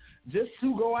to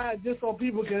go out, just so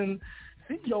people can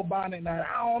see your bonnet, now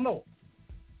I don't know.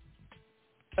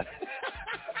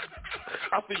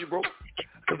 I feel you, bro.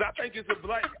 Because I think it's a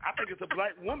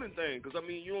black woman thing. Because I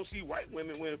mean, you don't see white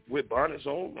women with bonnets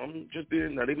on. I'm just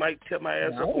being. Now they might tell my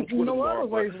ass up on Twitter tomorrow.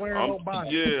 Wearing no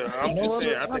bonnet. Yeah, I'm just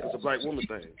saying. I think it's a black woman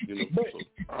thing. You know. So,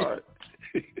 all right.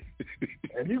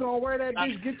 If you gonna wear that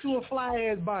bitch, get you a fly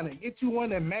ass bonnet. Get you one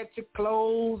that match your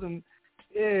clothes and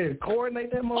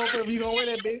coordinate that motherfucker. If you gonna wear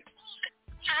that bitch.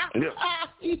 Yeah.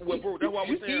 Well, bro, that's why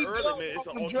we saying earlier, man. It's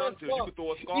an alternative. You could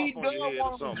throw a scarf on your head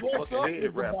or something. Fucking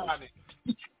head wrap.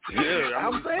 Yeah,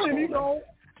 I'm saying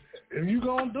if you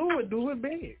gonna do it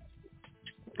big.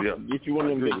 Yeah. Get you one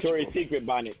of them Victoria's Secret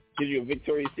bonnets. Give you a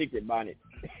Victoria's Secret bonnet.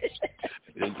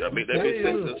 I mean, that makes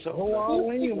sense. Go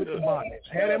all in with the bonnet.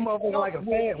 Have that motherfucker like a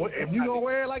fashion. If you gonna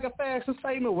wear it like a fashion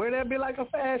statement, wear that bit like a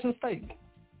fashion statement.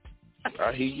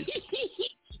 I hear you.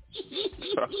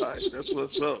 All right, that's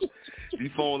what's up.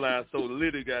 These phone lines so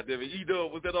litty, goddamn it.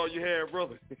 E-Dub, was that all you had,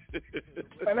 brother?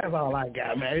 Man, that's all I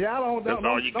got, man. Y'all don't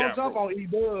jump on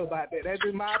E-Dub about that. That's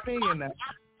just my opinion now.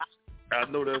 I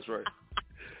know that's right.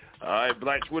 All right,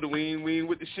 Black Twitter, we ain't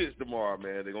with the shits tomorrow,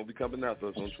 man. They're going to be coming after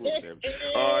us on Twitter, man.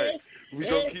 All right, we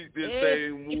going to keep this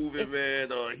thing moving,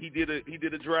 man. He did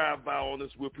a drive-by on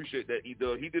us. We appreciate that,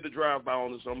 E-Dub. He did a drive-by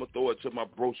on us. I'm going to throw it to my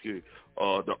broski,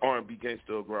 the R&B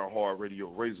gangster of GRINDHARD Radio,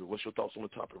 Razor. What's your thoughts on the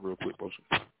topic real quick, broski?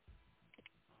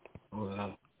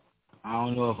 Well, I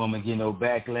don't know if I'm going to get no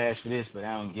backlash for this, but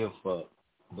I don't give a fuck.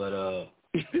 But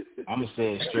I'm going to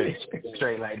say it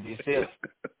straight like this here.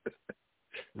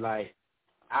 Like,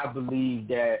 I believe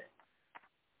that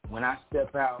when I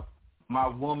step out, my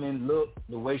woman look,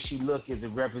 the way she look is a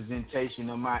representation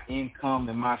of my income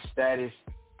and my status.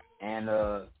 And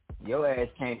your ass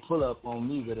can't pull up on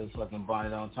me with a fucking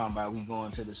bonnet on talking about we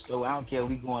going to the store. I don't care if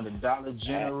we going to Dollar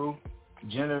General,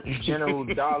 General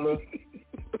Dollar,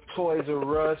 Toys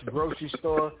R Us, grocery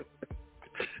store.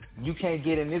 You can't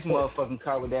get in this motherfucking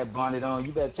car with that bonnet on.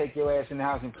 You better take your ass in the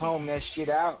house and comb that shit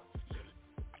out.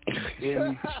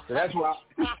 So that's why.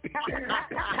 So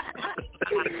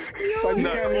you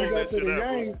can't even go to the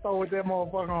game store with that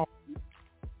motherfucker on.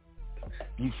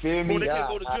 You feel me? Well, they can't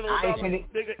go to General Dollar.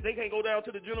 They can't go down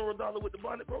to the General Dollar with the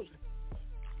bonnet, bro.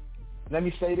 Let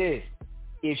me say this.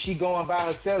 If she going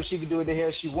by herself, she can do what the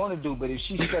hell she want to do. But if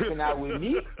she's stepping out with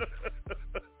me,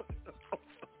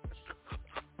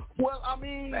 well, I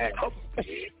mean, I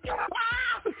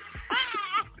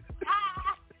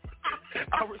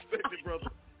respect it, brother.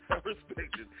 I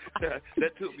respect it.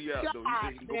 That took me out, though.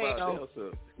 You can go by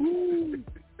herself.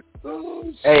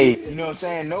 Hey, you know what I'm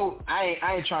saying? No, I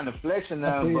ain't trying to flex or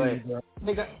nothing, but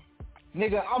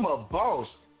nigga, I'm a boss,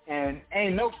 and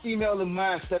ain't no female of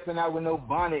mine stepping out with no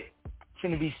bonnet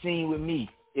finna be seen with me.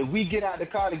 If we get out the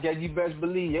car together, you best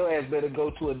believe your ass better go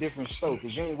to a different store,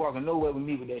 because you ain't walking nowhere with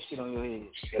me with that shit on your head.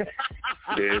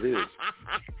 There it is.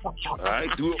 All right,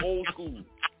 do it old school.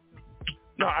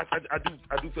 No, I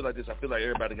do feel like this. I feel like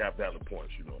everybody got valid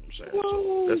points, you know what I'm saying?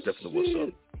 So that's definitely what's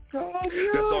up.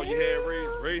 That's all you had,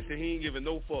 Ray said he ain't giving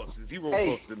no fucks. Zero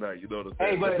fucks tonight, you know what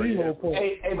I'm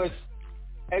saying?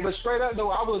 But straight up though,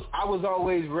 I was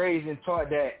always raised and taught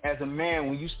that as a man,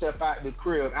 when you step out the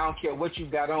crib, I don't care what you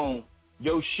got on,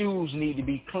 your shoes need to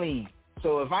be clean.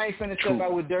 So if I ain't finna step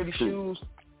out with dirty shoes,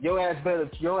 your ass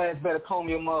better comb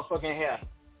your motherfucking hair.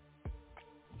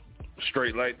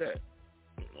 Straight like that.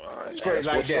 All right, straight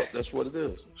like that. That's what it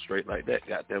is. Straight like that.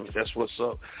 Goddamn it, that's what's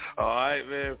up. All right,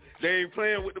 man. They ain't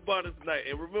playing with the bonnet tonight.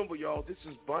 And remember, y'all, this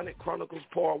is Bonnet Chronicles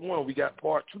Part 1. We got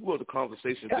Part 2 of the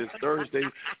conversation this Thursday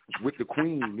with the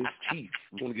Queen, Miss Chief.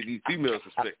 We're going to get these females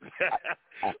respect.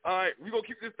 All right, we're going to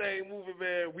keep this thing moving,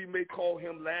 man. We may call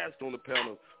him last on the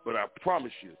panel, but I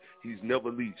promise you, he's never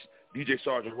least. DJ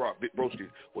Sgt Rock, Big Broski,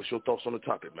 what's your thoughts on the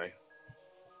topic, man?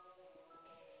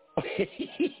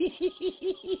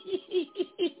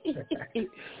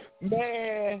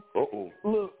 Man,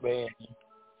 look, man.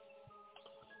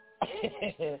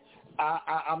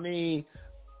 I mean,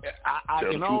 I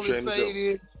can only say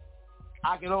this.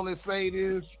 I can only say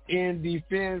this in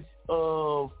defense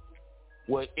of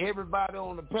what everybody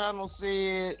on the panel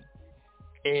said,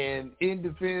 and in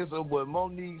defense of what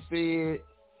Monique said.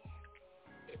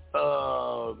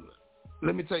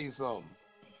 Let me tell you something.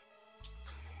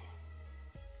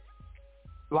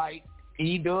 Like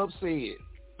E-Dub said,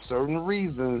 certain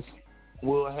reasons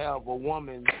will have a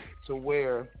woman to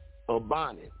wear a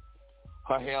bonnet.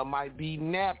 Her hair might be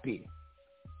nappy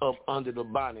up under the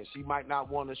bonnet. She might not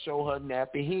want to show her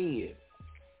nappy head.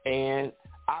 And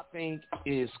I think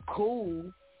it's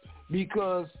cool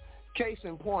because, case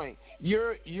in point,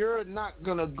 you're not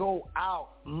going to go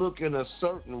out looking a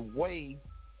certain way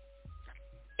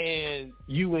and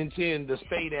you intend to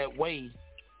stay that way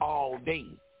all day.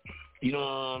 You know what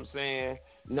I'm saying?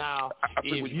 Now,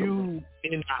 if you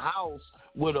in the house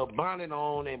with a bonnet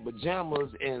on and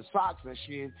pajamas and socks and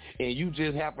shit, and you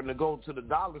just happen to go to the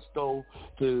dollar store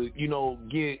to, you know,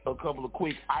 get a couple of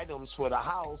quick items for the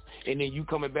house, and then you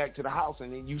coming back to the house,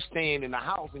 and then you staying in the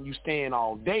house and you staying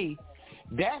all day,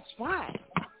 that's fine.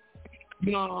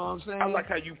 You know what I'm saying? I like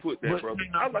how you put that, brother.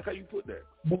 I like how you put that.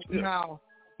 But now,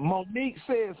 Monique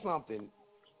said something.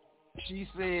 She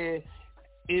said,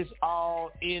 it's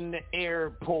all in the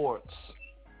airports.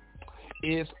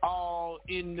 It's all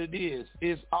into this.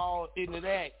 It's all into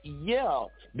that. Yeah,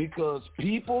 because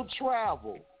people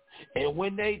travel. And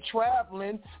when they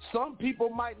traveling, some people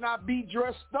might not be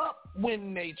dressed up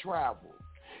when they travel.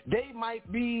 They might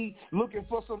be looking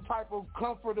for some type of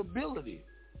comfortability.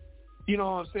 You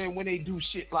know what I'm saying? When they do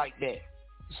shit like that.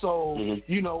 So,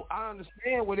 you know, I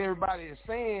understand what everybody is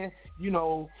saying. You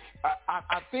know,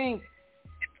 I think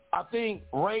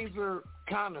Razor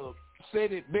kind of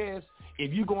said it best.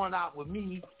 If you going out with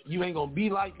me, you ain't gonna be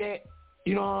like that.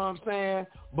 You know what I'm saying?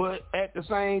 But at the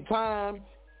same time,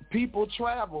 people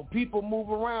travel, people move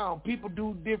around, people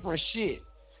do different shit.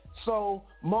 So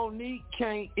Monique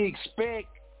can't expect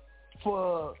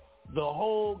for the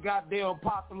whole goddamn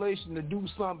population to do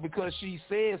something because she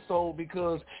said so,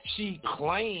 because she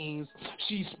claims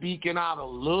she's speaking out of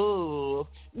love.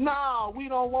 No, we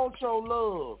don't want your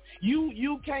love.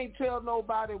 You can't tell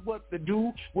nobody what to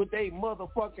do with they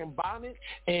motherfucking bonnet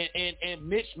and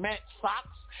mismatched socks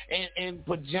and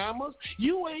pajamas.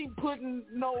 You ain't putting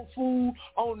no food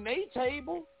on their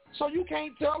table, so you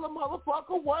can't tell a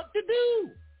motherfucker what to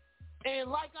do.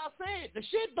 And like I said, the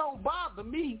shit don't bother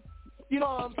me. You know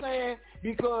what I'm saying?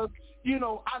 Because, you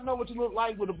know, I know what you look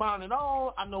like with a bonnet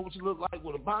on. I know what you look like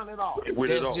with a bonnet off. I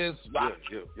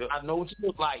know what you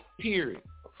look like, period.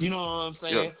 You know what I'm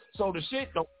saying? Yeah. So the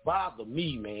shit don't bother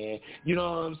me, man. You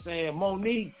know what I'm saying?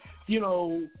 Monique, you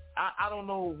know, I don't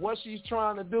know what she's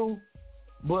trying to do,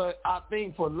 but I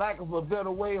think, for lack of a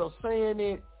better way of saying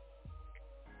it,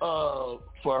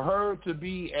 for her to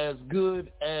be as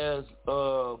good as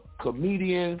a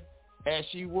comedian as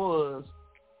she was,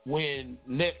 when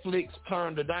Netflix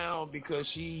turned her down because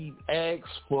she asked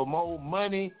for more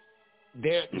money,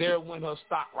 there went her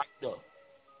stock right up.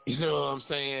 You know what I'm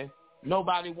saying?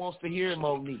 Nobody wants to hear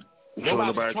Monique.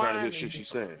 Nobody trying to hear shit she's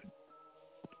saying.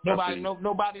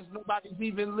 Nobody's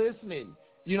even listening.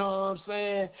 You know what I'm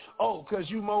saying? Oh,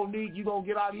 because you Monique, you gonna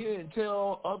get out here and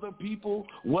tell other people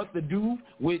what to do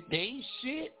with they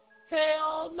shit?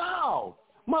 Hell no.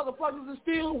 Motherfuckers are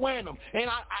still wearing them. And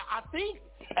I think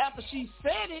after she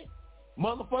said it,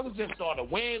 motherfuckers just started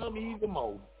wearing them even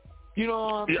more. You know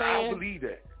what I'm saying?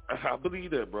 I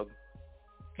believe that, brother.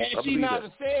 And she not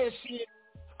have said shit.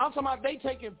 I'm talking about they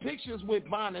taking pictures with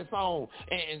bonnets on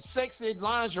and sexy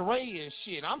lingerie and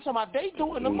shit. I'm talking about they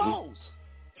doing the most.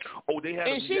 Oh, they have.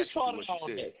 And she started all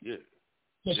that. Yeah.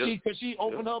 Because she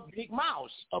opened up big mouth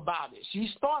about it.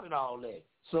 She started all that.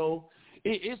 So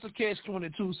it's a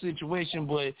catch-22 situation,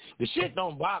 but the shit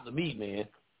don't bother me, man.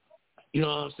 You know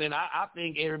what I'm saying? I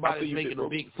think everybody's making a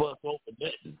big fuss over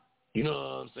nothing. You know what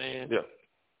I'm saying? Yeah.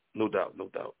 No doubt.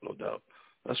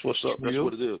 That's what's up. That's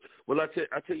what it is. Well, I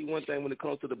tell you one thing when it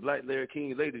comes to the Black Larry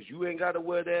King ladies, you ain't got to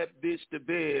wear that bitch to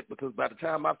bed, because by the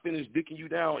time I finish dicking you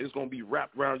down, it's going to be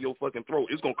wrapped around your fucking throat.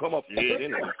 It's going to come off your head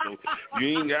anyway, so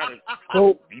you ain't got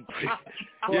to.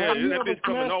 That bitch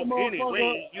coming off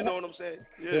anyway. You know what I'm saying?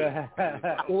 Yeah.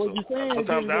 So what you saying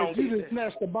is you just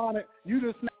snatched the bonnet. You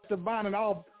just snatched the bonnet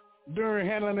off during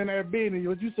handling that business.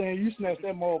 What you saying? You snatched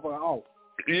that motherfucker off.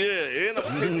 Yeah, and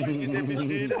I'm going to get that bitch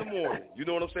dead in the morning. You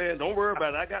know what I'm saying? Don't worry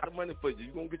about it. I got the money for you.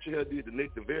 You're going to get your hair did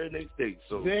the very next day.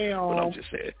 So, damn. But I'm just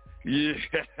saying. Yeah.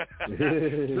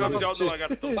 Y'all know I got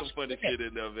to throw some funny shit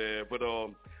in there, man. But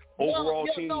overall,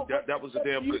 team, that was a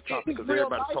damn good topic because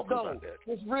everybody's talking about that.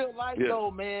 It's real life,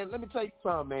 though, man. Let me tell you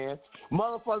something, man.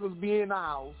 Motherfuckers be in the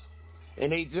house,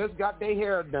 and they just got their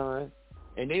hair done,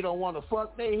 and they don't want to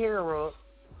fuck their hair up,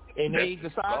 and they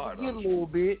decide to get a little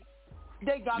bit.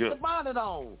 They got the bonnet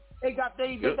on. They got their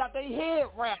head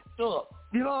wrapped up.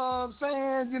 You know what I'm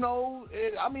saying? You know,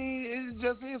 it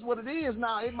just is what it is.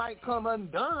 Now, it might come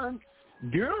undone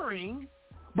during,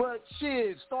 but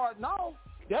shit, starting off,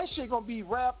 that shit gonna be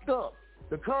wrapped up.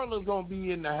 The curler's gonna be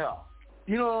in the house.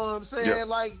 You know what I'm saying? Yeah.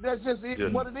 Like, that's just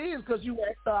what it is, because you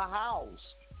at the house.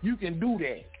 You can do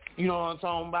that. You know what I'm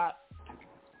talking about?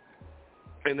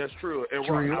 And that's true. And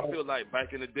Rock, I feel like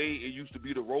back in the day, it used to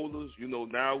be the rollers. You know,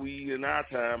 now in our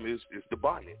time, it's the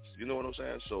bonnets. You know what I'm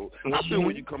saying? So I feel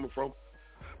where you're coming from.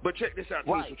 But check this out,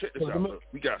 right. So check this out.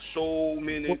 We got so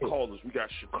many callers. We got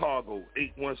Chicago,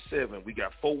 817. We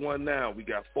got 419. We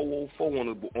got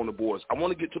 404 on the boards. I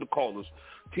want to get to the callers.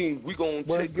 Team, we're going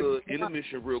to take an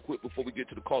intermission real quick before we get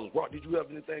to the callers. Rock, did you have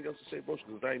anything else to say, bro?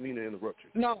 Because I didn't mean to interrupt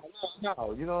you. No.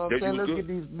 You know what I'm saying? Let's get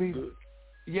these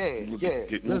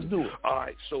let's do it. All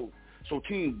right, so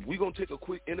team, we're going to take a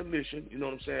quick intermission, you know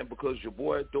what I'm saying, because your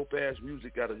boy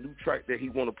Dopeazzmuzik got a new track that he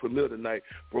want to premiere tonight.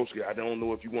 Broski, I don't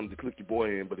know if you wanted to click your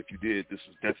boy in, but if you did, this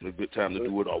is definitely a good time to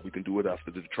do it, or we can do it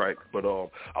after the track. But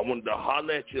I wanted to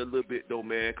holler at you a little bit, though,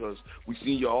 man, because we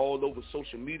seen you all over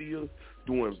social media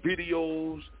doing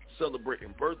videos,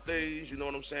 celebrating birthdays, you know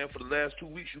what I'm saying? For the last 2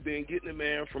 weeks, you've been getting it,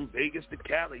 man, from Vegas to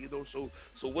Cali, you know. So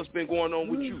what's been going on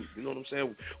with you? You know what I'm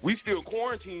saying? We still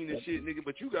quarantined and shit, nigga,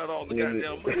 but you got all the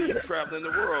goddamn money. You traveling the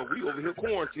world. We over here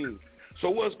quarantined. So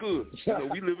what's good? You know,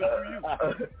 we living through you.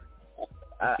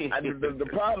 The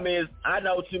problem is I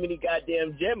know too many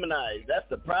goddamn Geminis. That's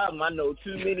the problem. I know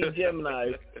too many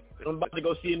Geminis. I'm about to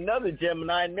go see another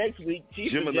Gemini next week.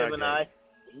 She's a Gemini.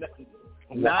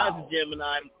 Nas a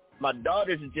Gemini. My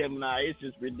daughter's a Gemini. It's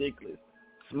just ridiculous.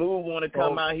 Smooth want to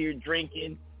come out here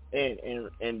drinking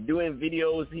and doing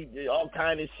videos. He did all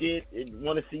kind of shit.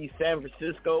 Want to see San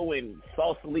Francisco and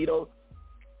Sausalito.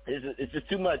 It's just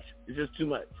too much. It's just too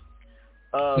much.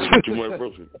 Too much,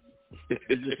 bro.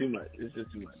 It's just too much. It's just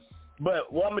too much.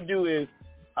 But what I'm gonna do is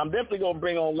I'm definitely gonna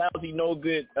bring on Lousy No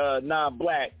Good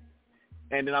Non-Black,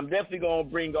 and then I'm definitely gonna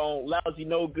bring on Lousy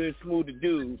No Good Smooth the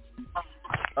Dude.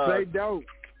 Say dope.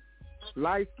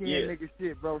 Light skin nigga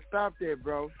shit, bro. Stop that,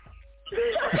 bro.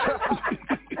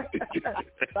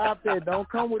 Stop that. Don't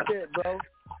come with that, bro.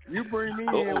 You bring me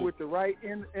in with the right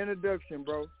introduction,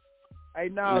 bro. Hey,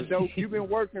 now, dope. You been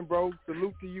working, bro.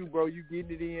 Salute to you, bro. You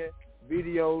getting it in.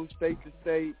 Videos, state to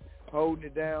state, holding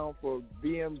it down for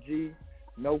BMG,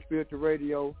 No Filter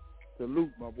Radio.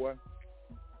 Salute, my boy.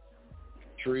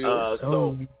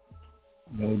 So,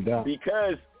 no doubt.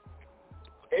 Because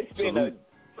it's been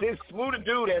since Smooth the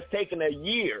Dude has taken a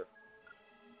year.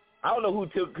 I don't know who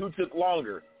took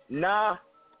longer, Nah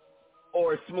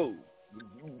or Smooth.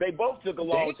 They both took a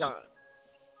long time.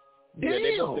 Damn. Yeah,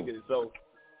 they both took it. So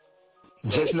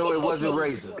just know it wasn't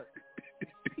Razor.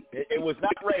 It was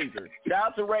not Razor. Shout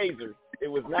out to Razor. It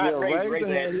was not Razor.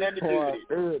 Razor had nothing to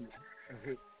do with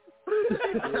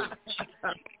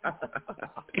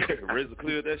it. Razor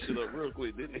cleared that shit up real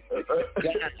quick, didn't he?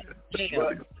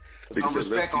 Some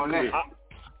respect on that.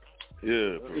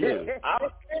 Yeah.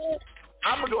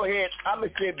 I'm going to go ahead. I'm going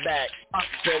to sit back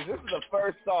because this is the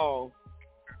first song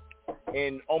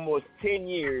in almost 10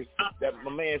 years that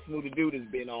my man Smooth the Dude has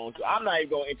been on. So I'm not even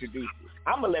going to introduce it.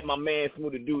 I'm going to let my man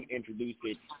Smooth the Dude introduce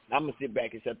it. I'm going to sit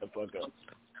back and shut the fuck up.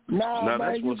 Nah,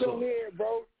 man, you go ahead,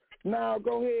 bro. Nah,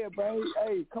 go ahead, bro.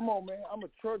 Hey, come on, man. I'm a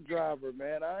truck driver,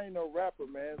 man. I ain't no rapper,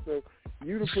 man. So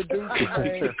you the producer,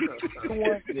 man.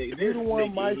 You the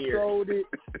one maestroed it.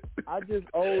 I just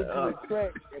owed you the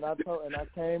track, and I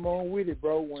came on with it,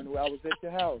 bro, when I was at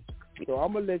your house. So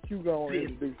I'm going to let you go and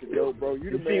introduce it, though, bro.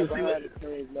 You the man behind the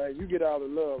scenes, man. You get all the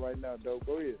love right now, though.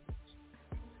 Go ahead.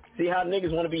 See how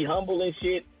niggas want to be humble and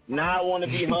shit? Now I want to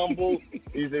be humble.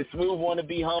 Is it Smooth want to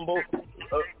be humble?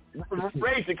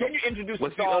 Razor, can you introduce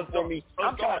the song for me?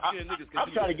 I'm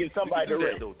trying to get somebody to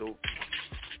rap.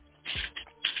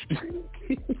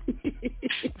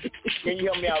 Can you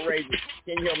help me out,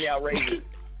 Razor?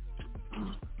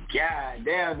 God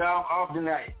damn, dog, off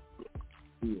tonight.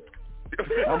 No,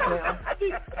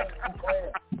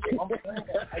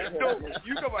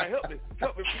 you come on, help me,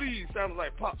 please. Sounded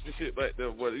like Pops and shit back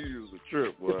there, boy. You was a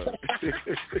trip, boy.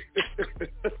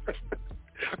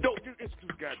 Don't do this too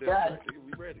goddamn.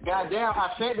 We ready? Goddamn,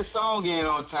 I sent the song in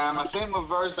on time. I sent my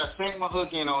verse. I sent my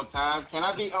hook in on time. Can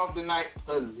I be off tonight,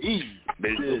 please?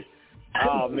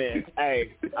 Oh man,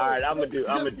 hey, all right, I'm gonna do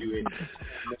it.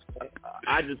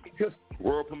 I just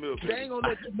world premiere. They ain't gonna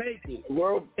let you make it.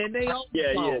 World, and they on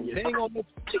yeah. They ain't gonna let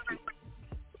you make it.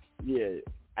 Yeah.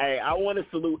 Hey, I want to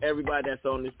salute everybody that's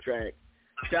on this track.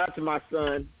 Shout out to my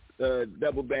son,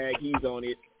 Double Bag. He's on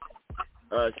it.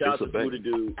 Shout out to Buddha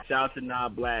Dude. Shout out to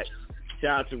Non-Black.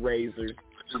 Shout out to Razor.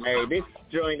 Hey, this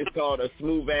joint is called A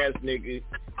Smooth Ass Nigga.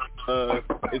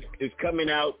 It's coming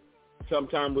out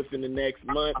sometime within the next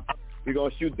month. We're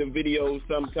gonna shoot the video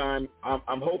sometime.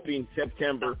 I'm hoping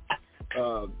September.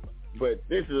 But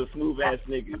this is A Smooth Ass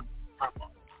Nigga.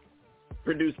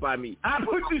 Produced by me. I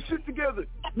put this shit together.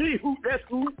 Me, who? That's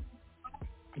who.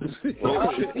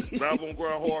 Oh shit! Live on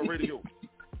GRINDHARD Radio.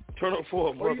 Turn up for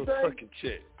a motherfucking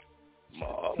check.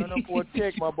 Mom. Turn up for a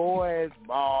check, my boys.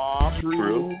 Mom.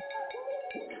 Real.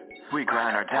 We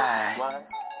grind or die. What?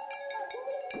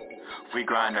 We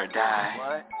grind or die.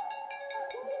 What?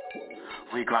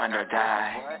 We grind or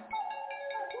die. What?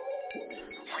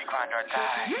 Grind or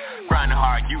die. Grinding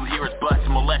hard, you hear us busting,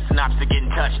 molesting ops to getting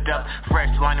touched up.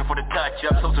 Fresh lining for the touch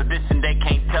up, social distance they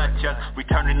can't touch us. We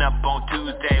turning up on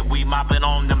Tuesday, we mopping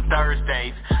on them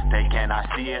Thursdays. They cannot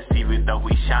see us even though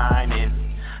we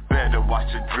shining. Better watch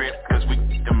the drip cause we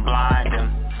keep them blinding.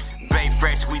 Bay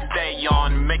fresh, we stay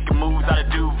on, making moves out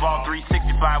of Duval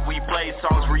 365, we play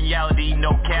songs, reality,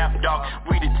 no cap, dog.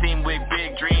 We the team with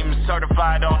big dreams,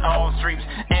 certified on all streams.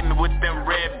 Aiming with them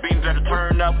red beams that'll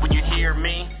turn up when you hear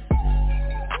me.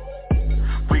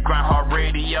 We GRINDHARD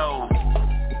Radio.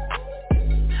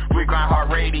 We grind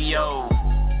hard radio.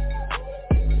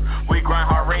 We grind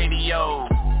hard radio.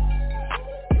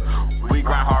 We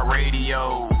grind hard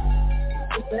radio.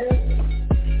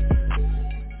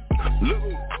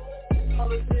 Little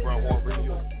grind hard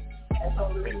radio.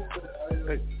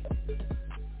 Hey.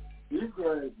 You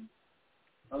crazy.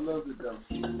 I love it though.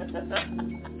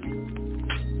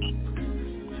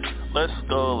 Let's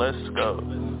go, let's go.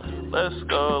 Let's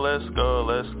go, let's go,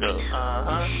 let's go.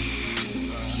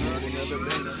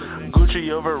 Gucci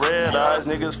over red eyes,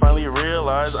 niggas finally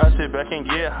realize I sit back and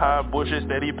get high, bullshit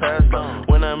steady pass by.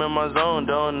 When I'm in my zone,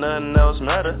 don't nothing else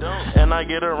matter. And I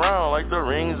get around like the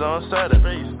rings on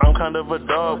Saturn. I'm kind of a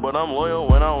dog, but I'm loyal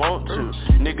when I want to.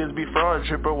 Niggas be fraud,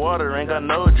 trippin' water, ain't got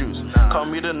no juice. Call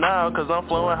me the Nile, cause I'm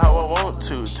flowing how I want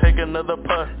to. Take another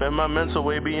puff, and my mental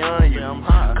way beyond you.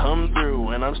 Come through,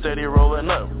 and I'm steady rolling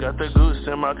up. Got the goose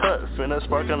in my cut, finna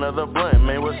spark another blunt,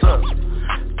 man, what's up?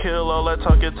 Kill all that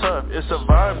talking tough, it's a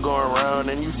vibe going round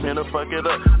and you finna fuck it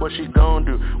up. What she gon'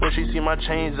 do when she see my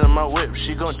chains and my whip?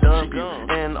 She gon' dump you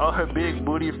and all her big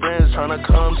booty friends tryna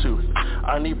come to.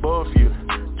 I need both you.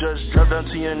 Just drop down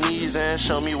to your knees and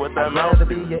show me what that mouth do.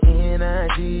 I'd rather be your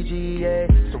N-I-G-G-A,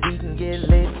 so we can get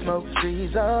lit, smoke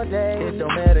trees all day. It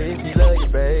don't matter if you love your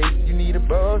babe. You need a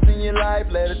boss in your life,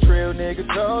 let a trail nigga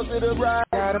toss it a ride.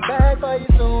 Got a bag for you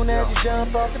soon as you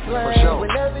jump off the plane. Sure.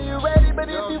 Whenever you ready, but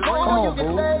if you want, you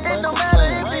can stay. It don't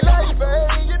matter if you love your babe.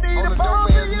 You need a boss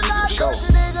in your life, cause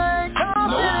your nigga ain't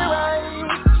coming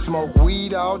right. Smoke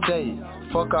weed all day,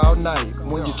 fuck all night.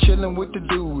 When you're chillin' with the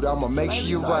dude, I'ma make sure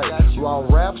you're right. Raw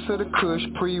raps of the kush,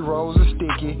 pre-rolls are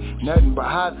sticky. Nothing but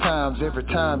hot times every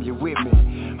time you're with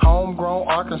me. Homegrown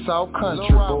Arkansas country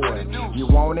boy. You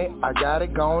want it? I got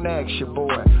it, gon' ask your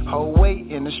boy. Whole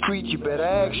weight in the street, you better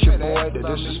ask your boy. The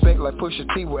disrespect like Pusha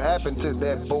T, what happened to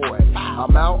that boy?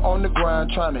 I'm out on the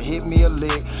grind trying to hit me a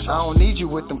lick. I don't need you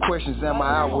with them questions, am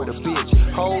I out with a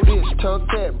bitch? Hold this, tuck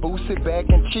that, boost it back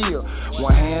and chill.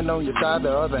 One hand on your thigh,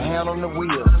 the other hand on the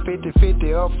wheel.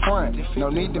 50-50 up front, no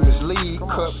need to mislead.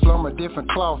 Cut from a different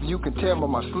cloth, you can tell by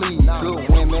my sleeve. Good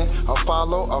women, I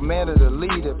follow, a man of the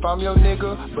lead. If I'm your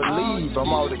nigga, believe I'm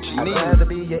all that you need. I'd rather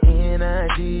be your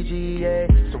N-I-G-G-A,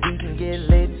 so we can get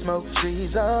lit, smoke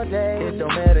trees all day. It don't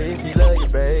matter if you love your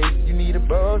babe. You need a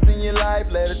boss in your life,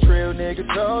 let a trail nigga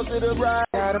toss it a ride.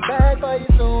 Got a bag for you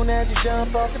soon as you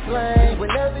jump off the plane.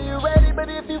 Whenever you ready, but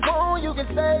if you want, you can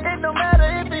stay. It don't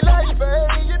matter if you love your babe.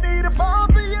 You need a boss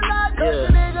in your life, cause your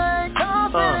nigga ain't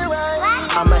coming right.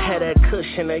 I'ma have that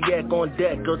cushion, a yak on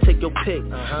deck, girl take your pick.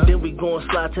 Then we gon'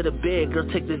 slide to the bed, girl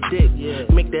take this dick.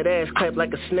 Make that ass clap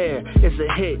like a snare, it's a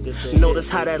hit. Notice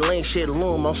how that lame shit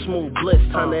loom, I'm smooth bliss.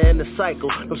 Time to end the cycle,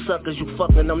 them suckers you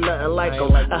fucking, I'm nothing like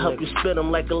them. I help you spin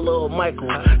them like a little Michael.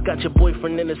 Got your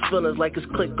boyfriend in his feelings like his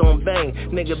click on bang.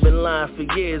 Nigga been lying for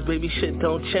years, baby shit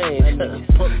don't change.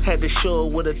 Had to show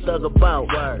what a thug about.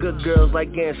 Good girls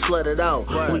like getting slutted out.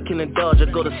 We can indulge or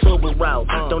go the sober route.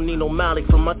 Don't need no Malik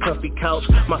for my comfy couch.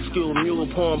 My skilled mule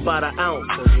pouring by the ounce.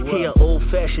 He an old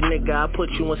fashioned nigga, I put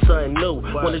you in something new.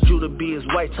 Wanted you to be his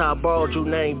white tie, borrowed you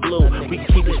name blue. We can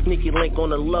keep a sneaky link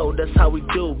on the low, that's how we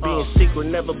do. Being secret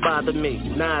never bother me,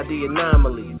 nah the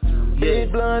anomaly.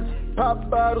 Big blunts, pop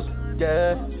bottles,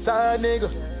 yeah. Side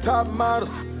niggas, top models,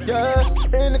 yeah.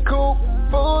 In the coupe,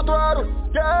 full throttle,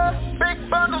 yeah. Big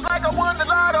bundles like I won the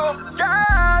lotto,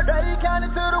 yeah. They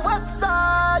counted to the west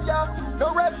side, yeah.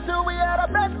 No reps till we at our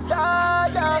best,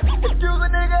 yeah. Excuse a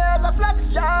nigga as I flex,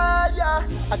 yeah.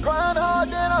 I grind hard,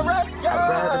 then I rest, yeah. I'd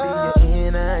rather be your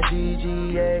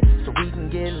N-I-G-G-A, so we can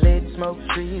get lit, smoke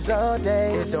trees all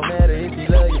day. It don't matter if you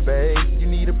love your babe. You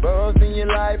need a boss in your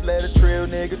life, let a trail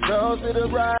nigga toss it a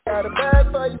ride. Got a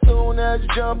bag for you soon as you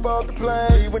jump off the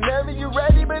plane. Whenever you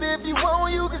ready, but if you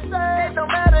want, you can stay. It don't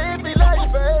matter if you love your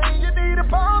babe. You need a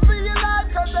boss in your life,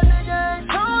 cause that nigga ain't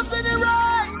tossing it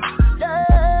right,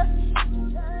 yeah.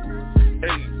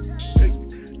 Hey,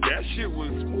 that shit was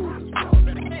smooth.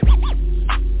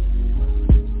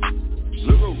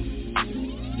 Look,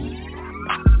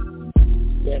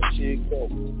 that shit go.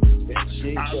 That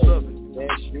shit I go. love it.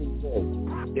 That shit go.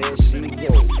 That shit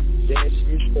go. That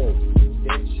shit go.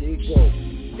 That shit go.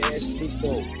 That shit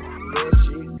go. That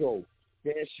shit go.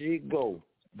 That shit go.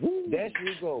 That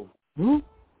shit go.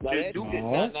 Now it do.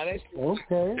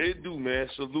 Okay. It do, man.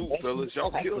 Salute, fellas.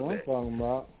 Y'all killed that.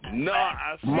 About. Nah,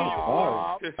 I see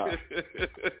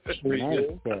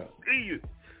you. See you.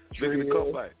 Making the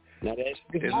comeback. Now that's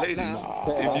and ladies,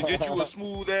 if you get you a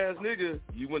smooth ass nigga,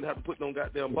 you wouldn't have to put no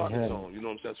goddamn bonnets on. You know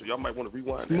what I'm saying? So y'all might want to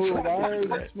rewind that. Smooth, I heard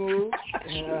that. Smooth.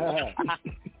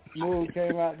 Smooth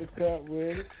came out the cut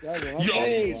with it. Yo,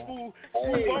 Smooth,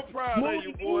 I'm proud of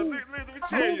you, boy. Let me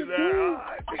tell you that.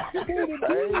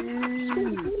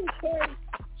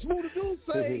 Smooth Dude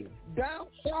say down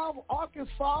south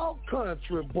Arkansas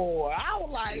country boy. I was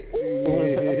like,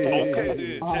 okay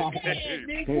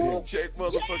then. Check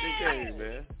motherfucking game,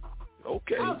 man.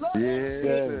 Okay. I love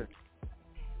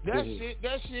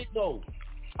that shit though.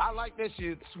 I like that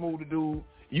shit, Smooth Dude.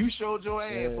 You showed your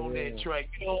ass on that track.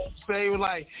 You know what I'm saying?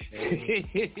 Like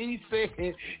he said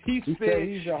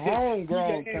he's a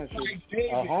homegrown country,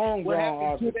 a homegrown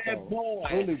artist.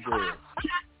 Really good.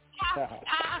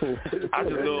 I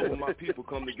just love when my people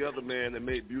come together, man, and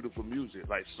make beautiful music.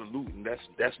 Like saluting,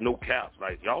 that's no cap.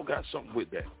 Like y'all got something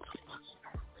with that.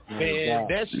 Man,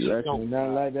 that shit nothing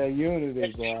like that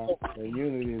unity, bro. The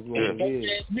unity is what it is.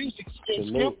 That music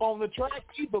skip on the track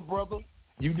either, brother.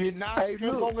 You did not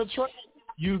skip on the track.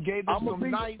 You gave us some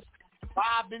nice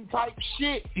vibing type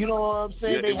shit. You know what I'm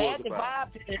saying? They had the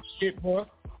vibe to that shit, bro.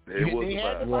 It was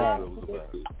a vibe.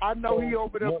 I know he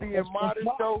over there being modest,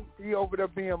 though. He over there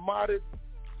being modest.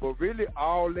 But really,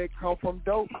 all that come from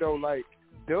Dope, though. Like,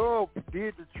 Dub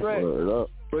did the track.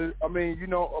 But,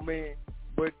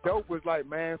 but Dope was like,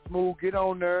 man, Smooth, get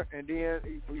on there. And then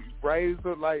he raised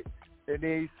her, like, and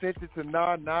then he sent it to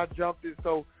Nah jumped it.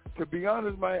 So, to be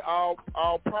honest, man, all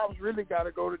props really got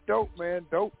to go to Dope, man.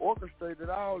 Dope orchestrated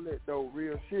all that, though,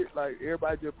 real shit. Like,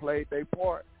 everybody just played their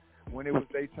part when it was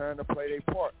their turn to play their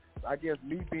part. I guess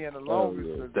me being the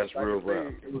longest, that's like real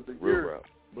rap. It was a real year, rap.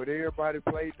 But everybody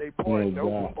played their part. Yeah,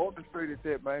 Dope orchestrated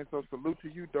that, man. So salute to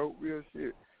you, Dope, real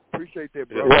shit. Appreciate that,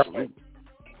 bro. Man,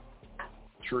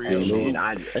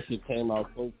 that shit came out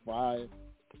so fire.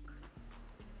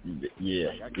 Yeah,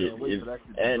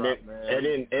 and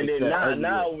then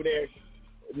now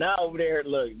over there,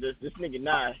 look, this nigga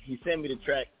Nah, he sent me the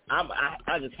track.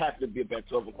 I just happen to be up at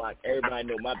 12 o'clock. Everybody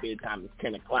know my bedtime is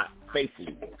 10 o'clock.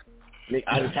 Basically,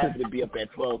 I just happen to be up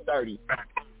at 12:30.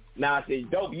 Now I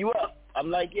said, Dope, you up? I'm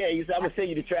like, yeah. He said, I'm gonna send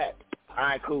you the track. All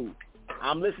right, cool.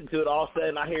 I'm listening to it. All of a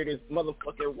sudden, I hear this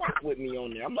motherfucker rock with me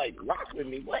on there. I'm like, rock with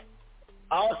me? What?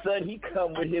 All of a sudden, he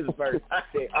come with his verse. I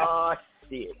said, oh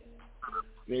shit.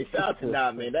 Man, shout out to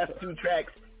Nah, man. That's two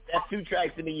tracks. That's 2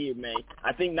 tracks in a year, man.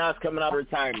 I think Nas coming out of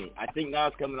retirement.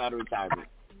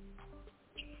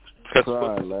 That's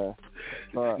right, man.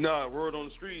 Nah, word on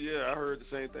the street, yeah, I heard the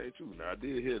same thing too. Now I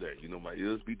did hear that. You know, my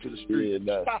ears beat to the street.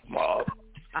 Yeah, Mob.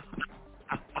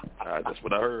 That's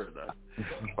what I heard.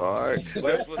 All right.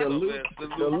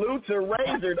 Salute to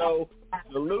Razor, though.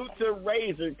 Salute to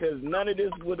Razor, because none of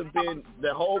this would have been,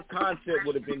 the whole concept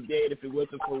would have been dead if it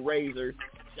wasn't for Razor.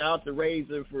 Shout out to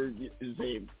Razor for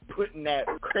putting that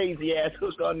crazy ass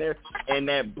hook on there and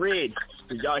that bridge.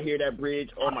 Did y'all hear that bridge?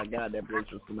 Oh my God, that bridge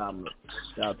was phenomenal.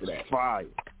 Shout out to that. Fire.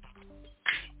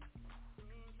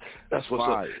 That's what's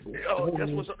up. Oh,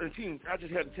 that's what's up. And team, I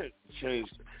just had to change.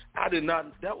 I did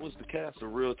not. That was the cast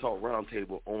of Real Talk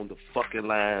Roundtable on the fucking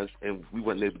lines, and we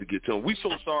wasn't able to get to them. We so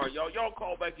sorry, y'all. Y'all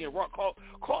call back in. Rock,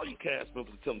 call your cast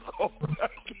members and tell them to call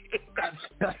back in.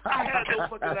 I had no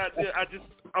fucking idea.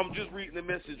 I'm just reading the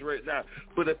message right now.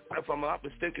 But if I'm not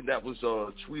mistaken, that was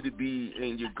Tweety B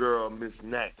and your girl Miss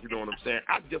Knack. You know what I'm saying?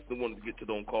 I definitely wanted to get to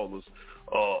them callers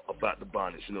about the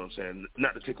bonnets. You know what I'm saying?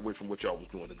 Not to take away from what y'all was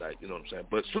doing tonight. You know what I'm saying?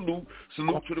 But salute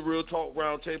to the Real Talk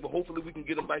Roundtable. Hopefully we can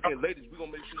get them back in, ladies. We're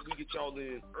gonna make sure we get y'all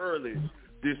in early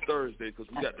this Thursday because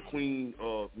we got the Queen,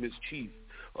 Miss Chief.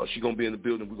 She's going to be in the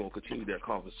building. We're going to continue that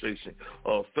conversation.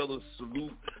 Fellas,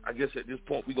 salute. I guess at this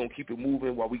point we're going to keep it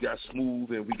moving while we got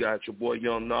Smooth and we got your boy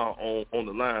Young Nah on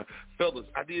the line. Fellas,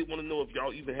 I did want to know if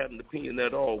y'all even had an opinion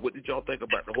at all. What did y'all think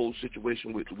about the whole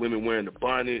situation with the women wearing the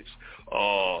bonnets,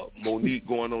 Monique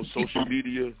going on social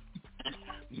media,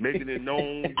 making it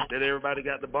known that everybody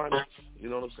got the bonnets? You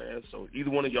know what I'm saying? So either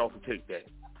one of y'all can take that.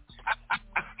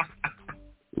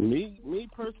 Me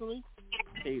personally,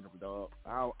 hate them, dog.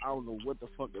 I don't know what the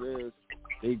fuck it is.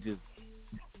 They just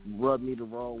rub me the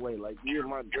wrong way. Like me and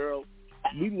my girl,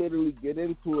 we literally get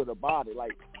into it about it.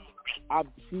 Like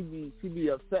she be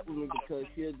upset with me because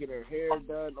she'll get her hair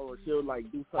done or she'll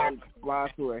like do something to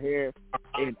fly to her hair,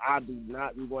 and I do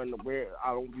not be wanting to wear.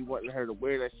 I don't be wanting her to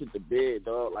wear that shit to bed,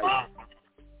 dog. Like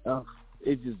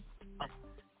it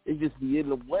just be in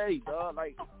the way, dog.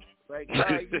 Like,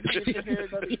 nah, you can get your hair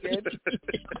done again.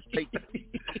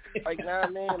 Like, nah,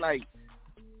 man, like,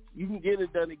 you can get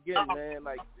it done again, man.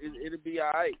 Like, it'll be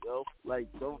all right, yo. Like,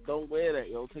 don't wear that,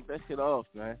 yo. Take that shit off,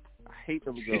 man. I hate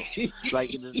them girls.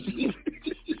 Like,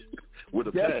 with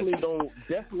a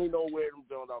definitely don't wear them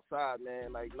girls outside,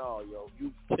 man. Like, no, yo,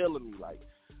 you killing me. Like,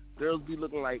 girls be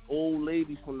looking like old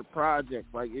ladies from the project.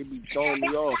 Like, it be throwing me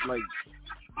off. Like,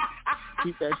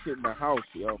 keep that shit in the house,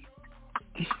 yo.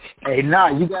 Hey, nah,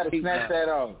 you gotta snatch that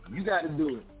off. You gotta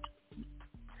do it.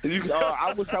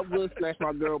 I wish I would snatch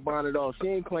my girl bonnet off. She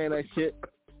ain't playing that shit.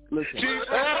 Listen.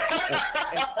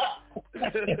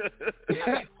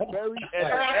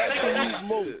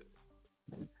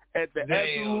 At the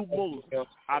absolute most,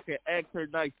 I can ask her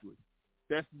nicely.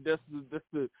 That's the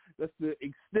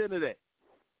extent of that.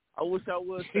 I wish I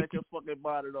would set your fucking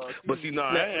body off. But see, no,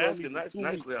 I ain't asking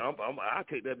nicely. I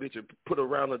take that bitch and put her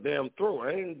around her damn throat.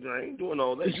 I ain't doing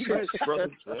all that. You nice, brother.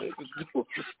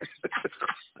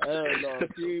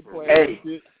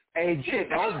 Hey, Jit,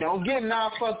 don't get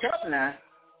all fucked up now.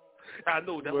 I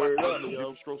know that might be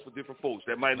different strokes for different folks.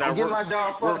 That might not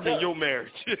work in your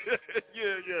marriage.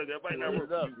 yeah, that might not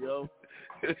work up, yo.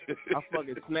 I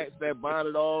fucking snatched that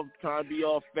bonnet off, trying to be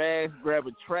all fast, grab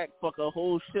a track, fuck a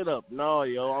whole shit up. No,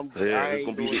 yo, I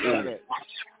ain't doing that.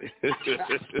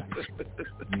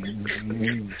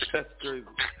 That's crazy.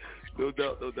 No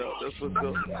doubt. That's what's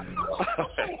up.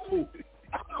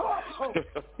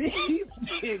 He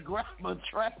did grab a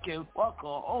track and fuck a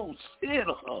whole shit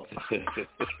up.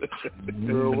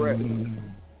 Real rap.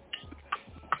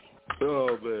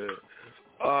 Oh, man.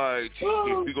 All right,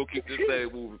 we gonna keep this thing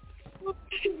moving.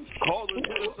 Call us,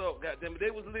 hit us up, goddammit.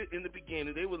 They was lit in the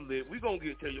beginning. They was lit. We gonna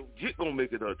get to you. Jit gonna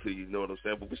make it up to you. You know what I'm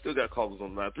saying? But we still got callers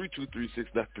on the line.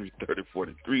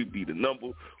 323-693-3043 be the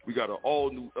number. We got an all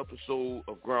new episode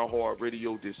of GRINDHARD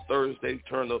Radio this Thursday.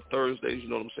 Turn Up Thursdays. You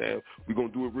know what I'm saying? We gonna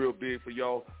do it real big for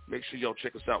y'all. Make sure y'all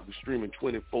check us out. We're streaming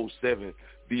 24/7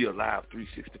 via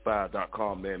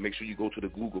live365.com, man. Make sure you go to the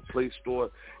Google Play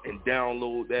Store and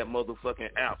download that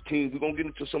motherfucking app. King, we're going to get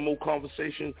into some more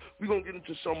conversation. We're going to get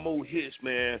into some more hits,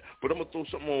 man. But I'm going to throw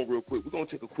something on real quick. We're going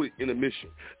to take a quick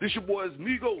intermission. This your boys,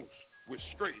 Migos, with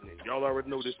Straightening. Y'all already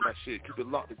know this my shit. Keep it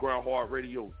locked to GRINDHARD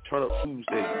Radio. Turn Up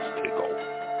Tuesdays. Take off.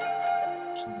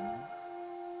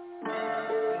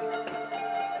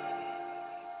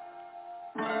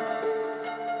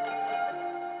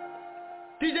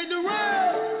 DJ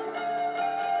Durant!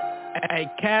 Hey,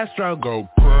 Castro, go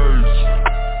crazy.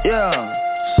 Yeah,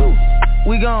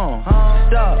 we gone.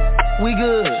 Stop, we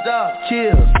good. Stop,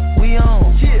 chill, we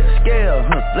on. Scale,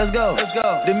 let's go.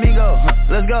 Domingo,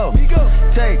 let's go.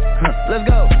 Take, let's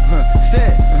go.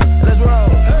 Set, let's roll.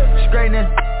 Straightening.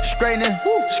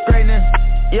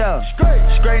 Yeah,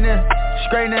 straightening.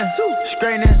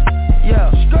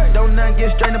 Yeah, don't nothing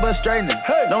get straightening but straightening.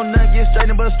 Don't nothing get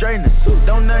straightening but straightening.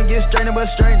 Don't nothing get straightening but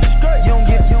straightening. You don't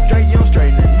get straight, you don't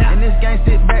straightening. In this game,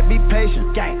 sit back, be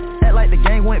patient. Act like the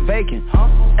game went vacant.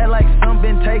 Act like some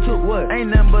been taken. What? Ain't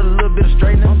nothing but a little bit of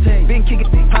straightening. Been kicking,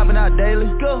 popping out daily.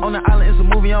 On the island, it's a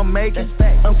movie I'm making.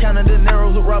 I'm counting the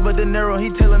Neros with Robert De Niro.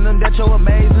 He telling them that you're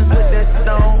amazing. Put that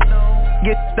stone.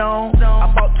 Get stoned.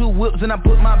 I bought 2 whips and I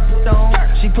put my on.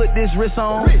 She put this wrist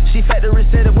on. She factory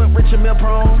said it went rich and meal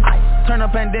prone. Turn a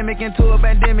pandemic into a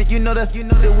pandemic. You know that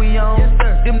we on.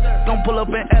 Them gon' pull up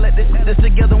and L at this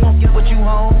together won't get what you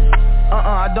home.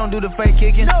 I don't do the fake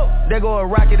kicking. There go a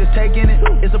rocket is taking it.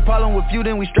 It's a problem with you,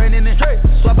 then we straightening it.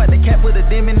 Swap out the cap with a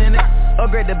demon in it.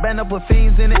 Upgrade the band up with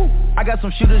fiends in it. I got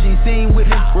some shooters you ain't seen with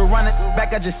me. We're running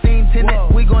back, I just seen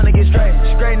tenant. We gonna get straightening.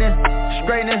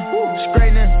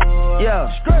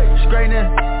 Yeah, straightening.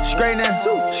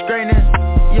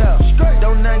 Yeah,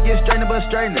 don't nothing get straightening but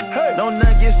straightening. Don't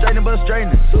nothing get straightening but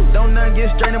straightening. Don't nothing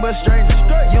get straightening but straightening.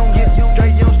 You don't get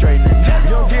straight, you don't straighten it.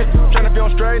 You don't get strained if you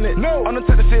don't straighten it. No, I'm gonna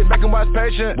take the shit back and watch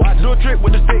patient. Do a trick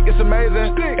with the stick, it's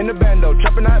amazing. In the bando,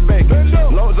 chopping out bacon.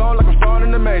 Low zone like I'm starring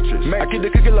in the Matrix. I keep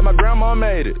the cookie like my grandma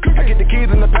made it. I get the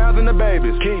keys and the pounds and the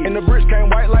babies. And the bricks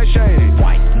came white like shady.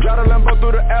 Drive the Lambo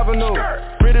through the avenue.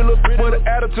 Pretty little with an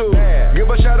attitude. Give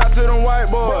a shout out to them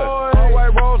white boys. All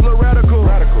white rolls look radical.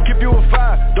 Keep you a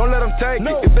 5, don't let them take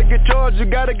it. If they get charged, you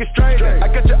gotta get straight. I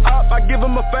got your op, I give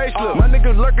them a facelift. My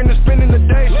niggas lurking and spending the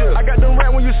day shift. I got them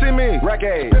rat when you see me.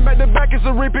 Spin back to back, it's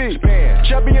a repeat.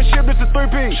 Championship, it's a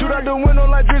 3-piece. Shoot out the window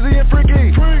like Drizzy and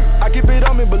Freaky. I keep it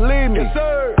on me, believe me.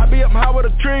 I be up high where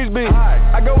the trees be.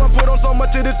 I go and put on so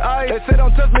much of this ice. They say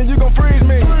don't touch me, you gon' freeze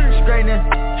me. Straightening.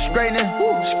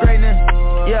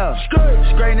 Yeah,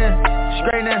 straightening.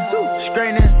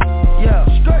 Yeah,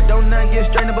 don't nothing get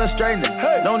straightening but straightening.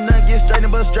 Don't nothing get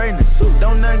straightening but straightening.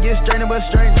 Don't nothing get straightening but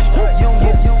straightening. You don't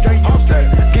get straight, you don't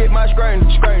straighten. Get my straightening.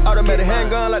 Automatic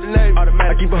handgun like the Navy.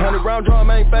 I keep 100 round drum,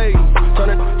 ain't fading.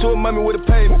 Turn it to a mummy with a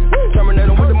pavement.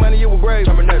 Terminate with the money, it was grave.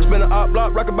 Spin an op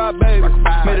block, rockin' by baby.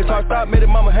 Made it car stop, made it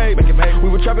mama hate. We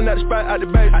were trapping at the spot, out the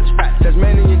base.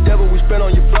 Tasmanian devil, we spin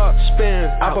on your block. Spin.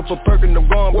 I pop a perk and I'm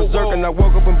going berserk. And I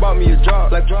woke up and bought me a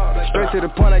job. Straight to the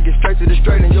point, I get straight to the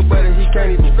straight. And your buddy, he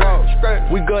can't even walk.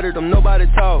 We gutted them, nobody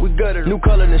talk. We gutted new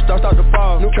color, then start to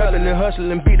fall. New trapping and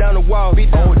hustling, beat down the wall.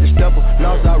 On with the stepper,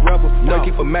 northside rebel. Boy,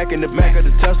 keep a Mac in the back of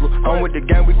the Tesla. I'm with the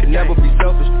gang, we can never be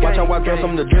selfish. Watch how I dress,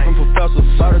 I'm the different professor.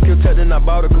 Bought a kill tech, then I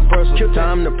bought a compressor.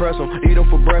 Time to press them, eat them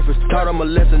for breakfast. Taught them a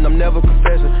lesson, I'm never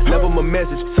confessing. Never my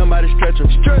message, somebody stretch them.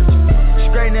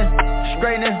 Straightening,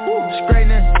 straightening,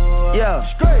 straightening. Yeah,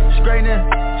 straightening,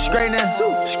 straightening,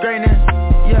 straightening.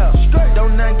 Yeah,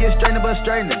 don't nothing get straightening but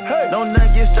straightening. Don't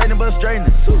nothing get straightening but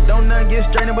straightening. Don't nothing get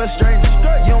straightening but straightening.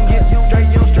 You don't get straight,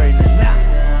 you don't straighten it.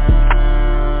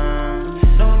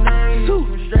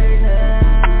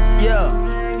 Yeah,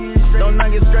 don't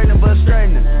nothing get straightening but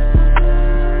straightening.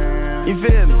 You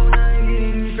feel me?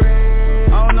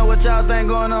 I don't know what y'all think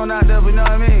going on out there, but you know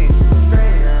what I mean?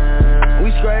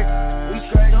 We straight, we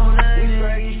straight, we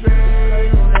straight, we straight.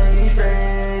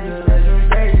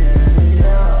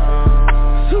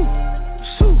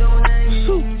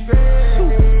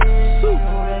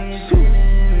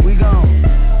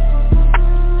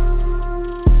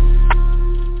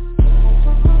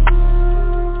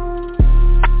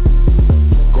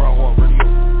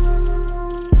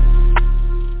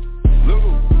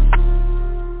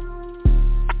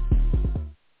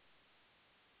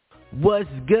 What's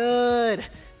good?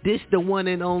 This the one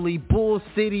and only Bull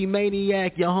City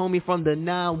Maniac, your homie from the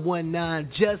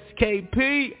 919, Just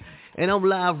KP. And I'm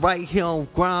live right here on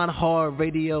GRINDHARD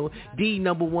Radio, the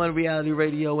 #1 reality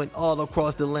radio and all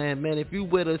across the land. Man, if you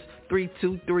with us,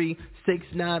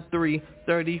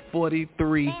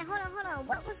 323-693-3043. Hey, hold on.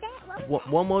 What was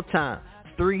that? One more time.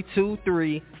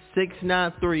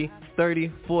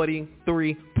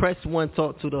 323-693-3043. Press 1,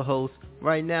 talk to the host.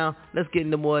 Right now, let's get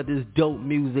into more of this dope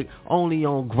music only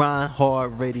on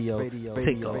GRINDHARD Radio.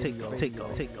 Take off.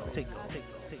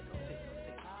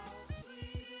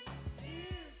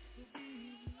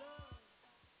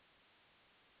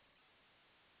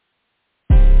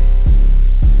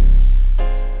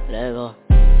 Let it go.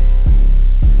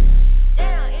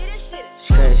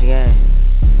 Scratch gang.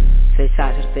 Say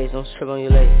shot to the face, don't strip on your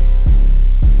leg.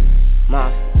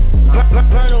 Mouse.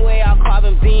 Burn away all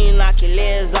carbon beam, knock your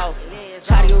legs off.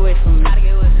 Try to get away from me.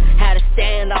 Had to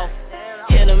stand off.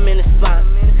 Hit him in the spine.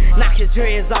 Knock his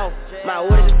dreads off. My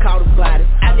orders is called a body.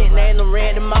 I didn't name them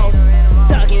random off.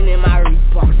 Tugging in my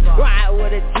Reeboks. Ride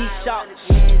with a D-Shock.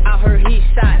 I heard he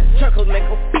shot. Circles make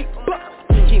a beat.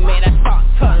 He made that start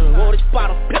tugging. Wore this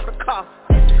bottle, pep the car.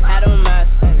 I don't mind.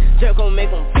 Jerk gon' make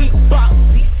him beatbox.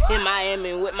 In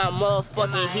Miami with my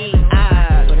motherfucking heat.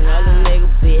 With another nigga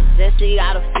bitch. That she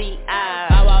got her feet.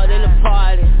 I walked in the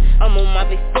party. I'm on my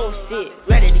big full shit,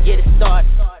 ready to get it started.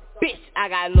 Bitch, I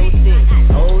got no shit.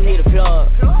 Oh, hit the plug.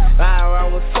 Ride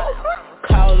around with folk.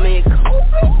 Call me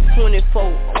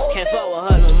 24. Can't fuck with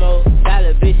her no more. That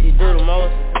little bitch, she do the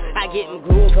most. I get my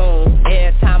groove on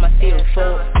every time I see them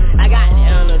folk. I got the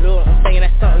antidote. I'm thinking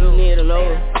that's something you need to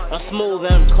know. I'm smooth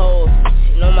and I'm cold.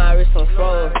 She know my wrist on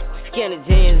froze. Skinny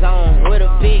jeans on with a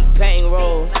big bang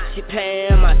roll. She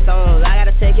paying my songs, I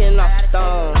gotta take it off the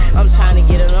stone. I'm trying to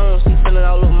get it on, she feeling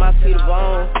all over my feet of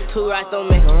bone. Two rights don't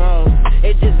make her wrong,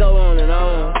 it just go on and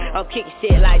on. I'm kicking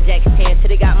shit like Jackie Chan till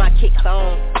they got my kicks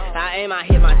on. I aim, I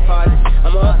hit my target,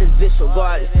 I'ma up this bitch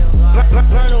regardless.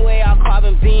 Burn away all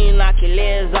carbon beam, knock your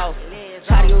legs off.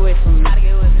 Try to get away from me,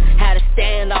 had to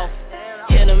stand off.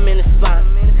 Hit him in the spine,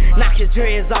 knock his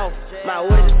dreads off. My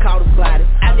orders is called a body.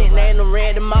 I didn't name them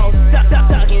random off.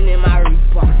 Tugging in my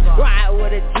Reeboks. Ride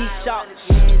with a D-Shock.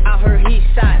 I heard he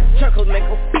shot. Circles make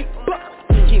a beat.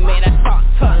 He made that start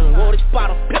tugging. Wore this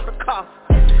bottle, pep the car.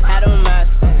 I don't mind.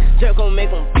 Jerk gon' make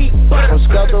him beat. I'm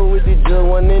scuffed up with the jug,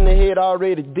 one in the head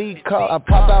already decocked. I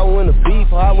pop out when the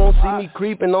beef, I won't see me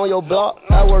creeping on your block.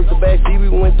 I worked the back seat, we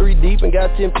went 3 deep and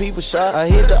got 10 people shot. I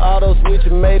hit the auto switch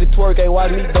and made it twerk, hey,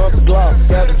 watch me dump the Glock.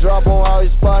 Got the drop on all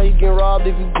his spot, he getting robbed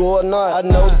if you go or not. I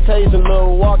know the taste, a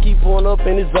little walk, he pulling up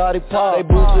in his exotic pop. They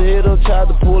boots the hit up, tried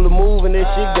to pull a move and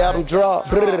that shit got him dropped.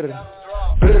 Brr,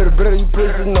 you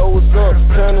pussies know what's up.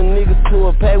 Turn the niggas to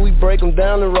a pack, we break them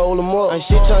down and roll them up. Ain't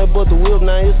shit trying but the whip,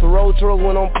 now it's the road truck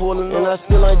when I'm pulling. And I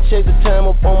still ain't check the time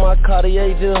up on my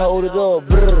Cartier, just hold it up.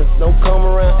 Brr, don't come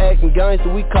around acting gangster,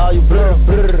 we call you brr.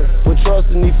 When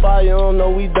trusting the fire, don't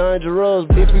know we dangerous.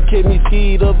 If you keep me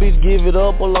skied up, bitch, give it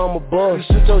up or I'm a bust.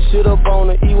 You shoot your shit up on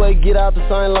the E-way, get out the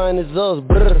same line as us.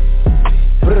 Brr.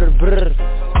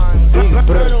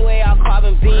 Burn away all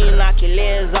carbon beam, knock your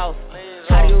legs off.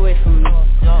 Try to get away from me,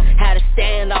 had to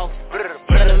stand off.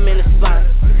 Hit him in the spine,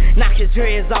 knock his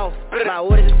dreads off. My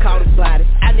orders is called a body.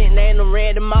 I didn't name them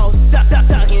random off.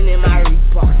 Tugging in my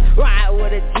Reeboks. Ride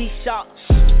with a D-Shock.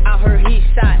 I heard he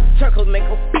shot. Circles make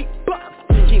a beat.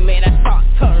 He made that start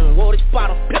tugging. Wore this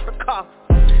bottle, pep the car.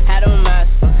 Had on my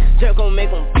jerk gon' make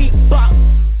him beat.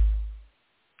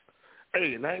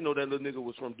 Hey, and I didn't know that little nigga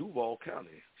was from Duval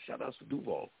County. Shout outs to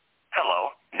Duval. Hello,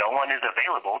 no one is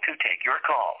available to take your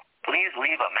call. Please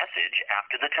leave a message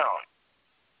after the tone.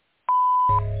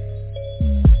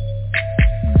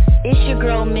 It's your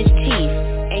girl, Miss Chief,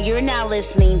 and you're now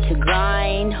listening to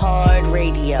Grind Hard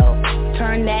Radio.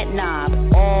 Turn that knob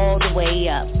all the way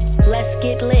up. Let's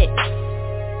get lit.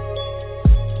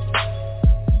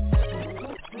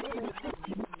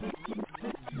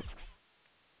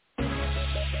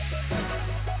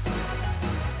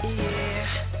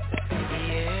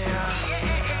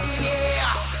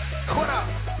 What up,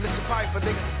 Mr. Piper,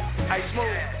 nigga? How you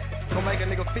smooth? Gonna make a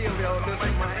nigga feel real good, man.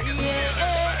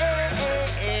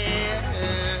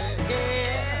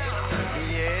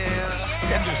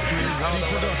 Industry Ready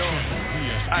Production.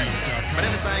 But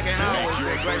everything ain't always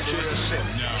that great real shit.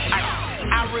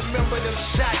 I remember them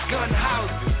shotgun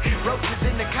houses, roaches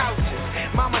in the couches,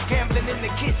 mama gambling in the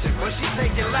kitchen when she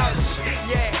taking losses.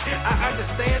 Yeah, I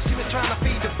understand she was trying to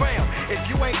feed the fam. If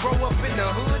you ain't grow up in the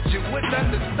hood, you wouldn't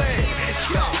understand.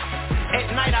 Yo, at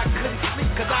night I couldn't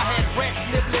sleep cause I had rats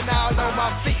nibbling all on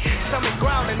my feet. Stomach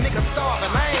growling, nigga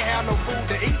starving, I ain't have no food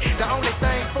to eat. The only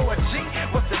thing for a G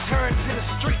was to turn to the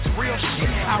streets, real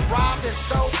shit. I robbed and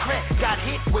stole crack, got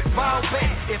hit with ball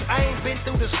bats. If I ain't been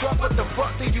through the struggle, what the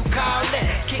fuck do you call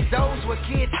that? Kick those where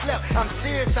kids slept, I'm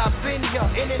serious, I've been here.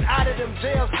 In and out of them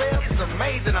jail cells, it's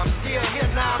amazing, I'm still here.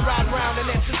 Now I'm riding around in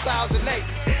that 2008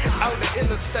 on the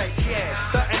interstate, yeah,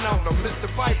 stunting on them.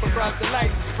 Mr. Piper across the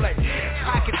license plate.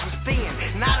 Pockets was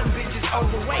thin, now them bitches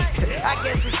overweight. I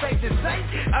guess it's safe to say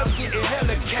I'm getting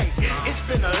hella cake. It's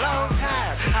been a long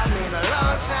time, I mean a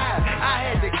long time.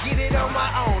 I had to get it on my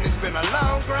own. It's been a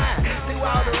long grind. Through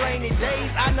all the rainy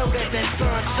days, I know that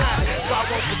sun shine. So I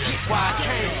won't forget where I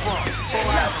came from.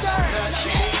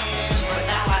 But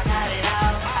now I got it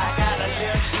out. I got a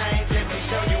little change. Let me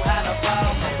show you how to ball.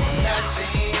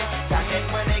 Nothing. Got that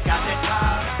money, got that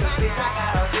car. Cause bitch, I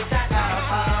got a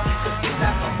ball. Cause bitch,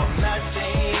 I come from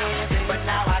nothing. But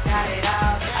now I got it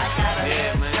out. I got a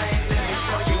little change. Let me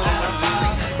show you how to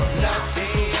ball.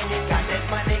 Nothing. Got that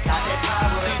money, got that power.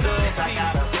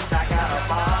 Bitch, I got a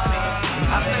ball.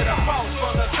 I made a boss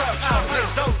from the trap house.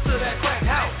 Let's go to that crack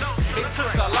house. It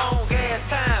took a long ass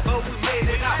time, but we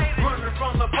made it out. Running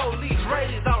from the police,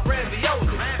 raised on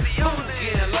ravioli. Food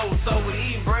getting low, so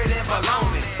we eating bread and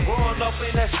bologna. Growing up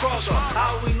in that struggle,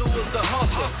 all we knew was the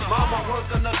hustle. Mama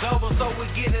working the double, so we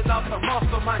get it off the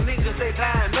muscle. My niggas, they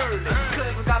dying early.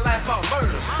 Cousin got life on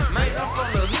murder. Man, I'm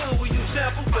from the hood where you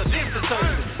sample for this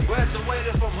detergent.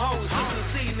 Graduated from home,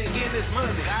 succeeding and getting this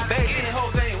money. Back then,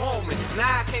 hoes ain't want me.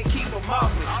 Now I can't keep them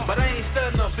off me. But I ain't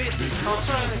studying no business. I'm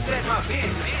trying to set my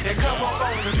business. And come up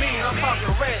on to me, I'm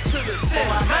talking rat to the city.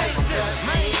 But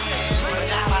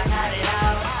now I got it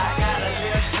out. I got a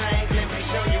little strength. Let me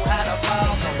show you how to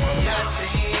ball.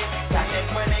 Nothing. Got that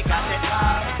money, got that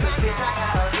car. Cause bitch, I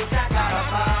got a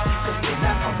ball. Cause bitch,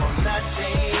 I come from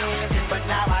nothing. But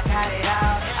now I got it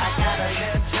out. I got a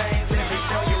little strength. Let me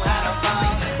show you how to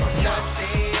ball.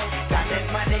 Nothing. Got that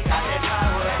money, got that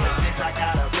power. Cause bitch, I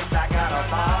got a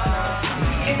ball.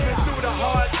 Even through the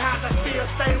hard times, I still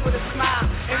stay with a smile.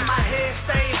 And my head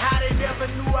stay high, they never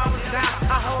knew I was down.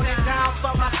 I hold it down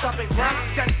for my stomach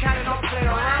ground. Got counted on, play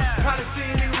around. Probably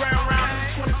see me round.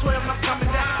 2012, I'm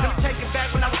coming down. Let me take it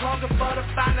back when I was looking for the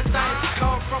finer things.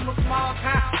 Come from a small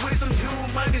town with some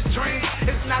humongous dreams.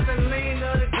 It's not the lean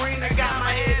or the green. I got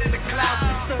my head in the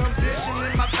clouds. Some ambition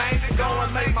in my veins to go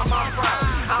and make my mom proud.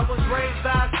 I was raised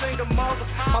by a single mother.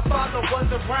 My father was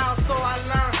around, so I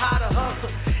learned how to hustle.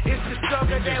 It's the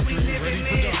struggle that we living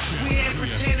in. We ain't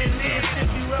pretending this. If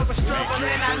you ever struggle,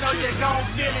 then I know you're gon'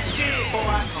 feel it shit. Boy,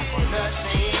 I come from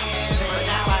nothing, but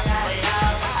now I got it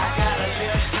out. I got a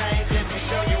little strength. Let me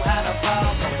show you how to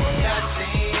ball. Come from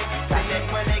nothing. Got that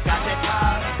money, got that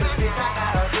power. Cause bitch, I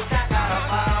got a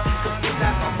ball. Cause bitch,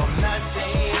 I come from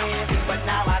nothing, but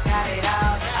now I got it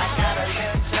out. I got a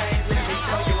little strength. Let me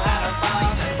show you how to ball.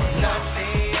 Come from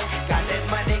nothing. Got that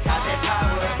money, got that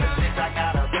power. Cause bitch, I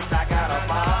got a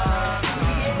ball.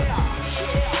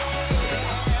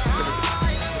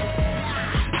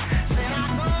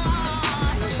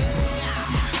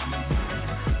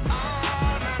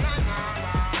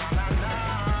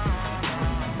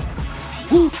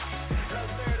 Woo.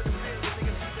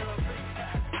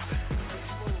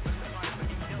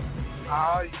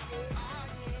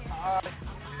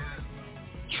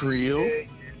 Trill.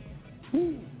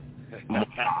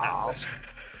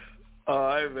 All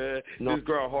right, man. This is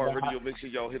Grind Hard Radio. Make sure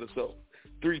y'all hit us up.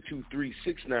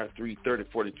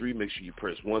 323-693-3043. Make sure you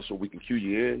press 1 so we can cue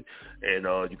you in. And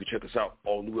you can check us out.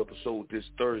 All new episode this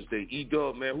Thursday.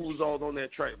 E-Dub, man. Who was all on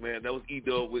that track, man? That was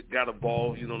E-Dub with Got a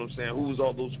Ball. You know what I'm saying? Who was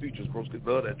all those features, bro?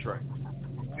 Love that track.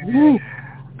 Woo.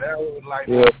 That was like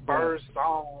the first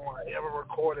song I ever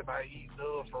recorded by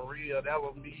E-Dub, for real. That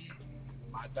was me,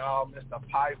 my dog, Mr.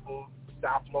 Piper,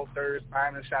 South Flow Third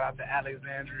Finest. Shout out to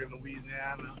Alexandria,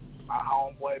 Louisiana. My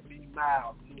homeboy B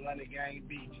Miles, 200 Gang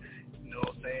Beach. You know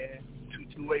what I'm saying?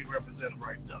 228 representative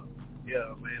right there.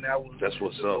 Yeah, man, that's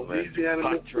what's up, man. Louisiana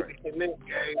Mississippi Connect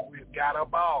game. We got a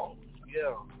ball.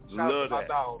 Yeah. Love that.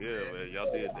 Dog, yeah, man,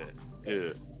 y'all did that.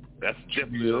 Yeah. That's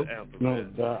definitely an anthem,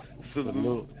 man.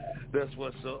 Salute. That's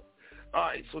what's up. All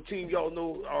right, so team, y'all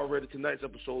know already tonight's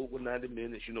episode was 90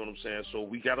 minutes, you know what I'm saying? So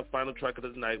we got a final track of the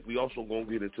night. We also going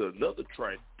to get into another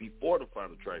track before the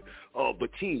final track. But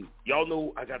team, y'all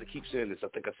know I got to keep saying this. I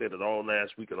think I said it all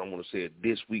last week, and I'm going to say it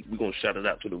this week. We're going to shout it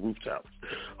out to the rooftops.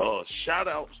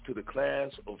 Shout-outs to the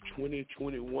class of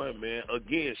 2021, man.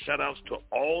 Again, shout-outs to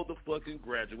all the fucking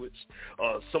graduates.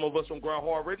 Some of us on Grind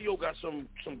Hard Radio got some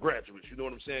graduates, you know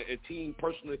what I'm saying? And team,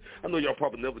 personally, I know y'all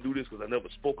probably never do this because I never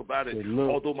spoke about it,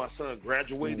 although my son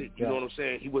graduated, you know what I'm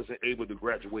saying, he wasn't able to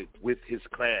graduate with his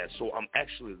class, so I'm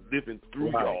actually living through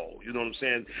y'all, you know what I'm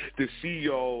saying, to see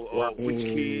y'all with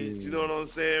kids, you know what I'm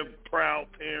saying, proud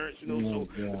parents, you know,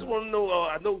 so I just want to know,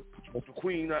 I know the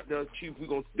Queen out there, Chief, we're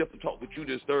going to definitely talk with you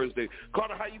this Thursday.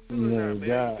 Carter, how you feeling now,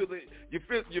 man? You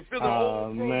feeling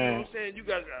old, bro, man. You know what I'm saying?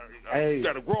 You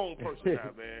got a grown person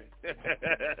now, man.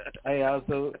 Hey,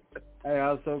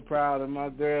 I'm so proud of my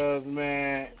girls,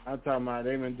 man. I'm talking about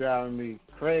they've been driving me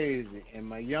crazy. And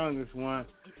my youngest one,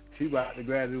 she about to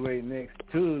graduate next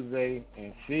Tuesday,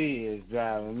 and she is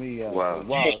driving me up. Wow.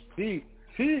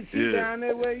 She down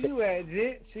there where you at,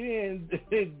 Jit. She in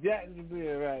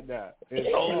Jacksonville right now.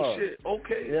 Shit.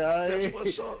 Okay. Yeah, that's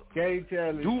what's up. Can't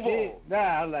tell her shit. Nah,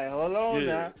 I'm like, hold on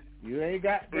now. You ain't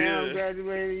got down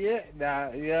graduated yet.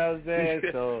 Nah, you know what I'm saying?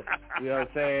 So, you know what I'm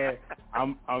saying?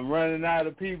 I'm running out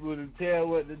of people to tell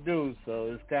what to do,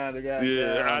 so it's kind of got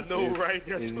I know, right?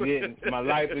 My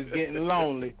life is getting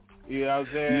lonely. You know what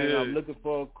I'm saying? Yeah. I'm looking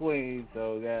for a queen,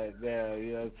 so you know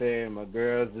what I'm saying? My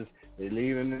girls they're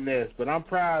leaving the nest, but I'm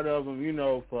proud of them, you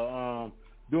know, for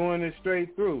doing it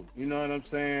straight through. You know what I'm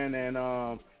saying? And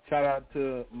shout out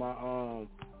to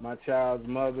my child's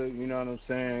mother, you know what I'm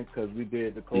saying, because we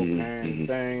did the co-parent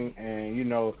thing, and, you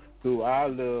know, through our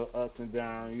little ups and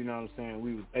downs, you know what I'm saying,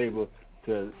 we was able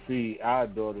to see our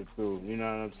daughter through, you know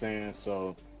what I'm saying.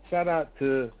 So shout out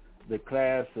to the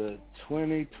class of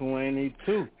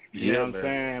 2022, you know what I'm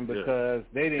saying, because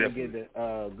they didn't get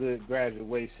a good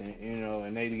graduation, you know,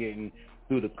 and they getting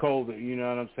through the COVID, you know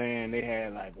what I'm saying. They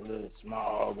had like a little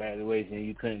small graduation.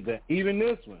 You couldn't get, even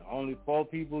this one, only 4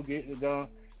 people getting it done,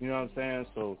 you know what I'm saying.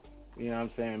 So, you know what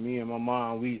I'm saying, me and my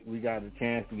mom, we got a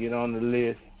chance to get on the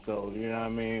list. So, you know what I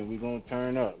mean, we're going to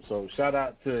turn up. So, shout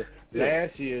out to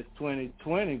last year's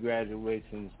 2020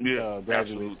 graduations,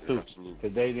 graduates too,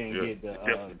 because they didn't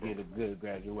get a good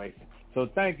graduation. So,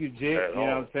 thank you, Jit, you know what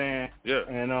I'm saying? Yeah.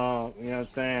 And, you know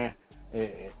what I'm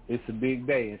saying, it's a big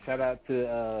day. And shout out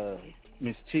to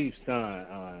Miss Chief's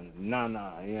son,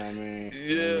 Nana, you know what I mean?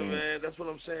 Yeah, man, that's what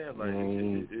I'm saying. Like,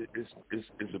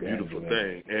 it's a beautiful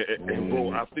thing. And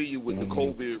bro, I feel you with the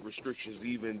COVID restrictions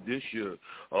even this year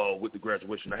with the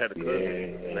graduation. I had a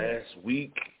cousin last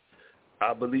week.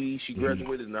 I believe she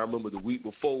graduated, and I remember the week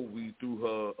before we threw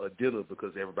her a dinner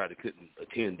because everybody couldn't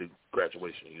attend the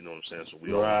graduation, you know what I'm saying? So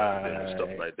we all had dinner and stuff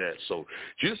like that. So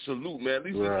just salute, man. At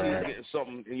least these kids getting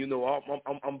something, and, you know,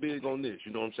 I'm big on this,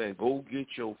 you know what I'm saying? Go get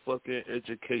your fucking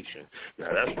education.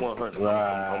 Now, that's 100.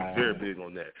 I'm very big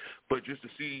on that. But just to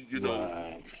see, you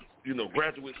know,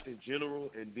 graduates in general,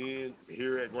 and then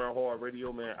here at Grind Hard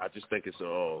Radio, man, I just think it's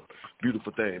a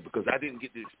beautiful thing because I didn't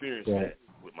get to experience that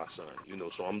with my son, you know,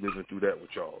 so I'm living through that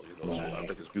with y'all, you know, so I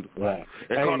think it's beautiful. And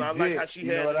Carter, I like how she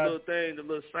had the little thing, the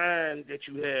little sign that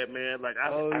you had, man. Like,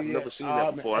 I've never seen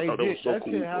that before. I thought that was so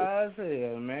cool. That's high as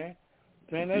hell, man.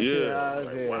 Man, that's high as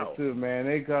hell, too, man.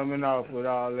 They coming off with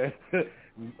all that. That's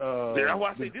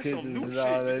why I say this some new shit. You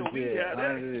know, we got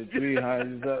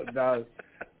that. $300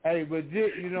 Hey, but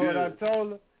Jit, you know what I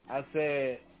told her? I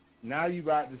said, now you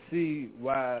about to see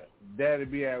why Daddy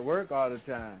be at work all the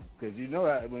time. Because you know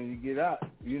that when you get out,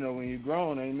 you know, when you're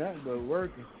grown, ain't nothing but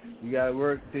working. You got to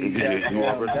work till you got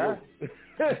to die.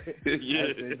 I said,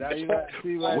 now you about to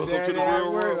see why Daddy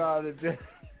at work all the time.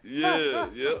 Yeah.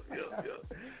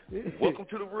 Welcome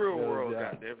to the real world,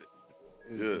 goddammit.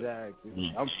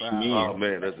 Exactly. I'm proud. Oh,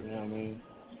 man, that's, you know what I mean?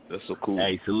 That's so cool.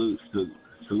 Hey, salute,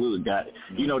 God.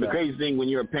 You know, the crazy thing, when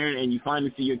you're a parent and you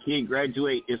finally see your kid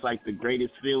graduate, it's like the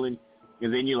greatest feeling.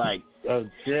 And then you're like,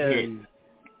 shit.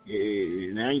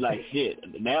 Yeah, now you're like, shit.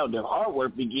 Now the hard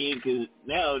work begins because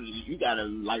now you gotta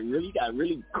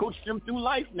really coach them through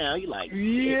life. Now you're like,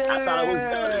 I thought I was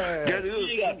done.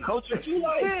 You gotta coach them through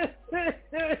life.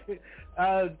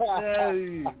 I tell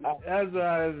you, that's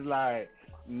why it's like,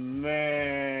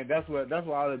 man, that's why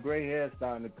all the gray hair's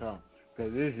starting to come.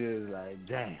 Because this is like,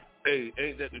 damn. Hey,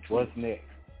 ain't that the truth? What's next?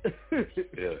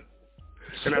 Yeah.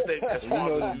 And I think that's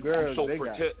why you're so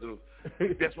protective.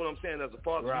 That's what I'm saying as a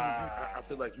father. Right. I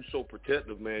feel like you're so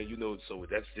protective, man. You know, so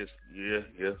that's just,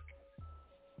 yeah.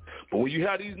 But when you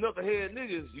have these knucklehead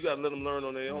niggas, you got to let them learn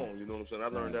on their own. You know what I'm saying? I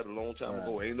learned that a long time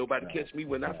ago. Ain't nobody catch me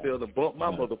when I fail to bump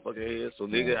my motherfucking head, so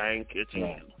nigga, I ain't catching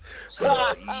you.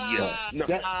 No,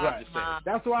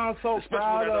 That's why I'm so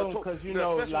proud of them, because, you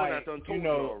know, like,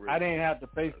 I didn't have to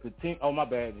face the team. Oh, my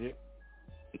bad, Jit.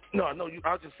 No, I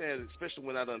was just saying, especially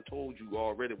when I done told you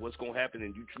already what's going to happen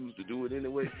and you choose to do it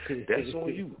anyway, that's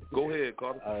on you. Go ahead,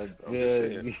 Carter.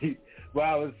 Well,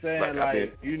 I was saying,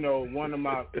 like you know, one of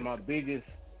my biggest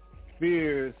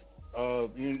fears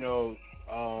of, you know,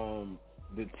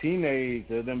 the teenage,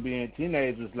 of them being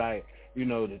teenagers, like, you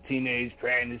know, the teenage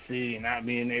pregnancy and not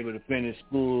being able to finish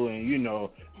school. And, you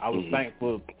know, I was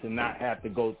thankful to not have to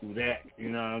go through that. You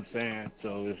know what I'm saying?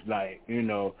 So it's like, you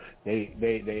know, they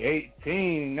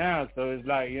 18 now. So it's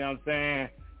like, you know what I'm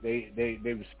saying? They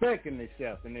respecting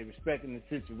themselves and they respecting the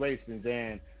situations.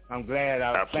 And I'm glad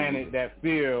I planted that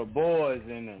fear of boys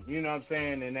in them. You know what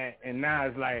I'm saying? And now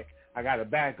it's like I got to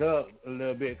back up a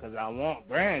little bit because I want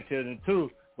grandchildren too,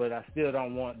 but I still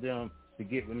don't want them to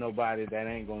get with nobody that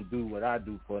ain't gonna do what I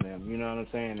do for them. You know what I'm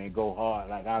saying? And go hard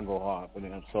like I go hard for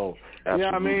them. So, you know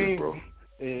what I mean? Bro.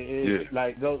 It's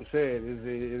like Dope said,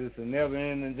 it's a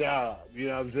never-ending job. You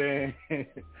know what I'm saying?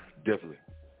 Definitely.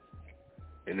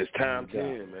 And it's time to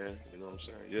end, man. You know what I'm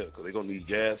saying? Yeah, because they're going to need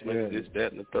gas, man, this,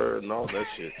 that, and the third, and all that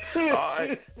shit. All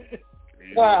right.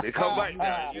 You know, they come back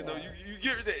now. You know, you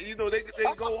get that. You know, they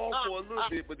go off for a little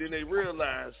bit, but then they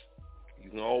realize you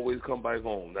can always come back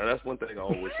home. Now, that's one thing I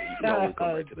always say. You can always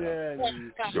come back to that.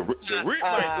 The rent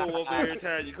might go up every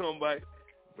time you come back,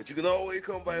 but you can always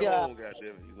come back home,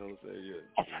 goddammit. You know what I'm saying? Yeah.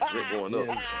 Rent going up.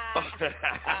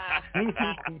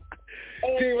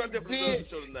 Team, I definitely love the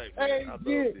show tonight, man. I love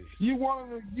this. You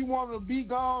want to be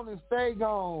gone and stay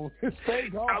gone. Stay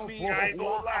gone. I mean, I ain't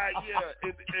gonna lie,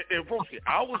 yeah. And Broski,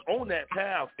 I was on that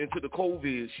path until the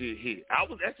COVID shit hit. I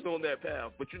was actually on that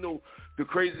path. But, you know, the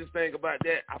craziest thing about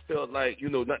that, I felt like, you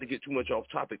know, not to get too much off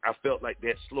topic, I felt like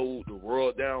that slowed the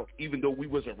world down, even though we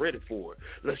wasn't ready for it.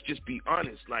 Let's just be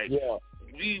honest. Like,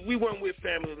 we weren't with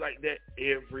family like that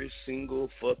every single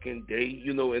fucking day,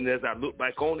 you know, and as I look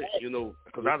back on it, you know,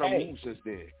 because I done moved since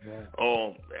then,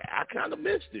 I kind of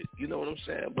missed it, you know what I'm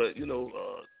saying? But, you know,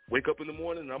 wake up in the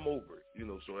morning and I'm over it, you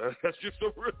know, so that's just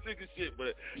some real nigga shit,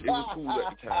 but it was cool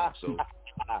at the time, so,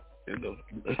 you know.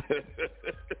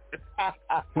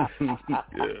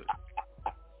 Yeah.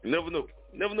 You never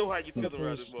know how you feel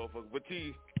around this motherfucker, but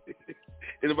T,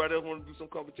 anybody else want to do some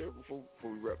commentary before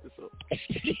we wrap this up?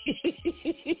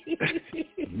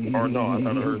 Or no, I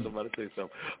thought I heard somebody say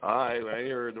something. All right, I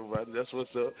ain't heard nobody. That's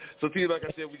what's up. So, T, like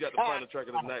I said, we got the final track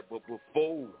of the night, but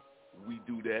before we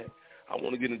do that, I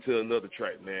want to get into another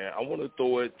track, man. I want to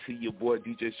throw it to your boy,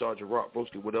 DJ Sgt Rock.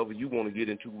 Broski, whatever you want to get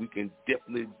into, we can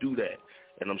definitely do that.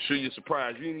 And I'm sure you're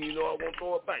surprised. You didn't even know I won't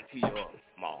throw it back to you.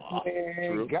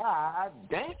 Man, God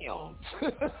damn.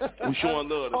 We showing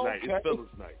love tonight. Okay. It's fellas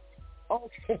night.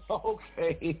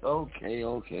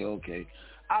 Okay.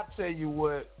 I tell you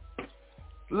what,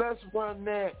 let's run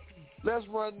that.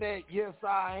 Yes,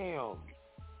 I am.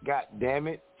 God damn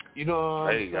it. You know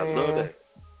what I'm saying?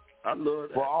 I love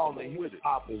that. For all the hip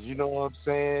hoppers, you know what I'm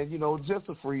saying? You know, just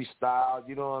a freestyle,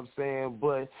 you know what I'm saying?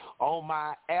 But on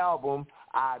my album,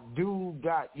 I do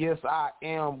got Yes, I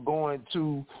Am going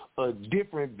to a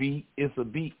different beat. It's a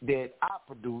beat that I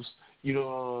produced, you know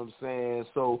what I'm saying?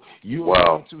 So you're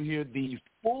going to hear the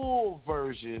full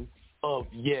version of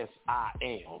Yes, I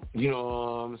Am, you know what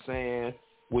I'm saying?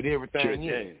 With everything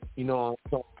in it, you know what I'm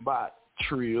talking about?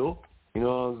 Trill, you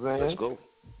know what I'm saying? Let's go.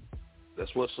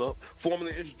 That's what's up.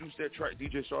 Formally introduce that track,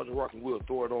 DJ Sgt Rock, and we'll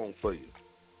throw it on for you.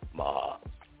 All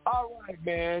right,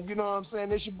 man. You know what I'm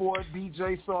saying? It's your boy,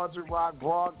 DJ Sgt Rock,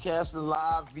 broadcasting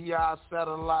live via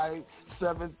satellite,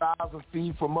 7,000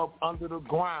 feet from up under the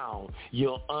ground.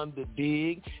 You're under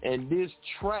dig. And this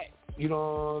track, you know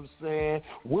what I'm saying,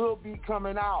 will be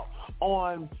coming out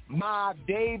on my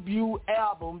debut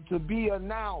album to be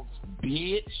announced,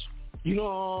 bitch. You know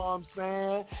what I'm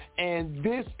saying? And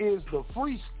this is the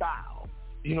freestyle,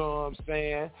 you know what I'm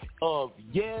saying, of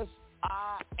Yes,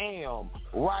 I Am,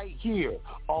 right here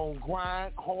on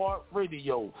Grind Hard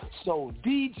Radio. So,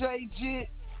 DJ Jit,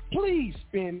 please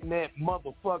spin that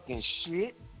motherfucking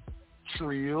shit.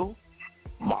 Trill.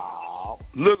 Mob.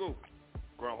 Look,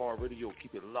 Grind Hard Radio,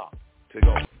 keep it locked. Take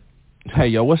off. Hey,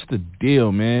 yo, what's the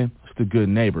deal, man? It's the good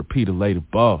neighbor, Peter Lay the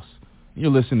Boss. You're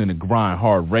listening to Grind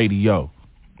Hard Radio.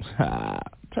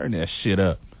 Turn that shit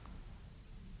up.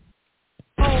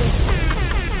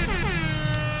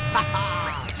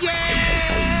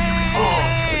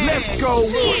 Let's go.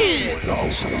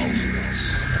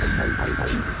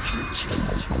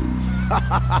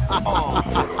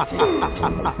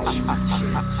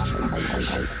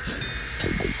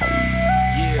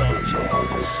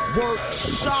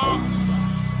 Workshop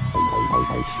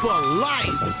for life.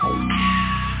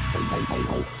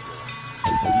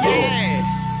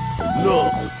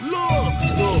 Look.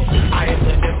 I am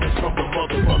the essence from the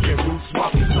motherfucking roots. Why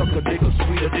we suck a nigga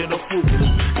sweeter than a fruit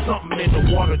loop? Something in the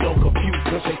water don't compute,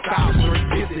 cause they styles very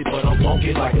busy, but I'm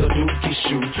funky like a dookie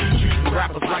shoe. Treating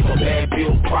rappers like a bad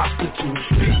bill prostitute.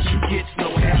 Bitch, you get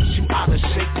no half, you out of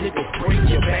shape, nigga. Bring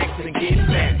your bags and get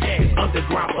back. It's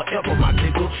underground forever, my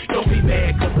nigga. Don't be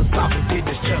mad cause the South is getting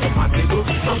this cheddar, my nigga.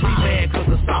 Don't be mad cause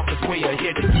the South is way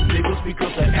ahead of you niggas,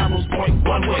 because the arrows point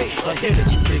one way ahead of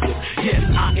you niggas. Yes,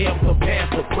 I am the past,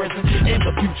 the present, and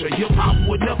the future. Hip-hop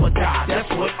would never die, that's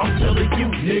what I'm telling you,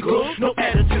 nigga. No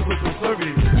additives or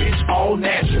preservatives, bitch, all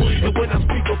natural. And when I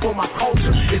speak up for my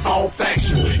culture, it's all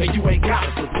factual. And you ain't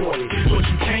gotta support it, but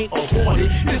you can't avoid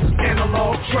it. This is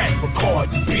analog track record,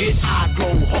 bitch, I go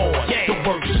hard. The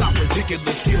workshop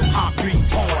ridiculous, hip-hop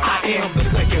retard. I am the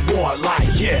second war, like,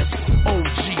 yes,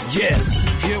 OG, yes,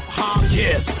 hip-hop,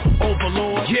 yes,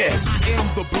 overlord, yes, I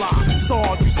am the block.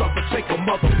 Saw you sucker, take a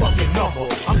motherfucking number.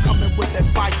 I'm coming with that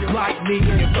fire, lightning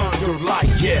and thunder, like,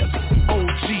 yes,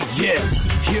 OG, yes,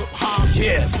 hip-hop,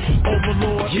 yes,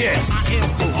 overlord, yes, I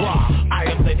am the rock. I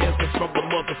am the essence from the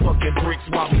motherfucking bricks,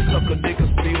 while we sucker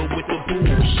niggas deal with the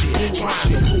bullshit.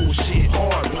 Trying to bullshit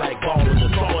hard, black ball in the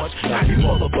large. Now you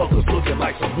motherfuckers looking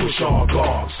like some bush hog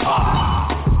dogs.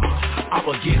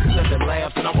 I'ma get 7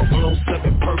 laughs and I'ma blow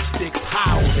 7 perk sticks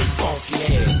high on they funky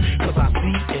ass. Cause I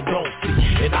see and don't see,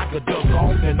 and I could duck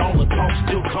off and all the talk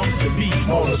still comes to me.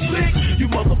 Motor slick, you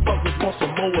motherfuckers want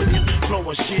some more of this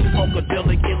flowing shit.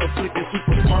 Funkadelic, iller flicking,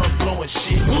 super firm blowing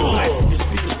shit. Blasting your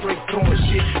speakers straight throwing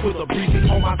shit with a breezy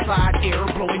on my side, air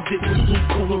blowing dick with blue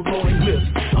cooler rolling lips.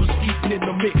 I'm skeeting in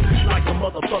the mix like a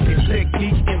motherfucking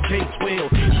technique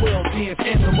MK12, 12 10s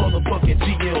and the motherfucking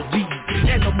GLD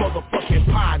and the motherfucking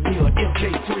Pioneer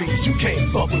MK3. You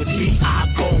can't fuck with me, I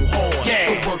go hard.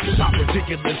 The workshop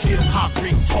ridiculous, hip-hop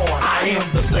retard. I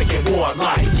am the second war,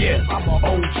 like, yes, I'm a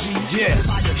OG, yes,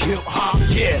 hip-hop,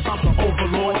 yes, I'm the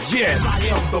overlord, yes, I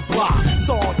am the block.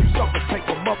 Saw you suckers take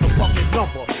a motherfucking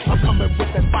number. I'm coming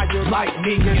with that fire,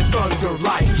 lightning and thunder,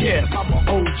 like, yes, I'm a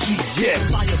OG, yes,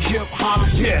 hip-hop,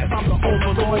 yes, I'm the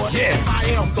overlord, yes, I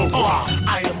am the rock.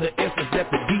 I am the essence that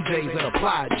the DJs and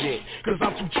apply jet, cause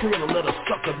I'm too trill to let a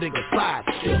sucker nigga side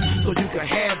step, so you can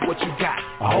have what you got.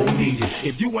 I don't need it.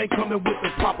 If you ain't coming with the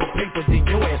proper papers, then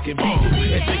your ass can beat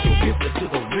it and take your business to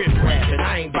the rip rap. And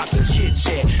I ain't about to chit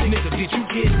chat, nigga. Did you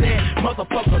get that?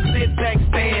 Motherfucker, sit back,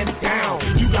 stand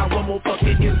down. You got one more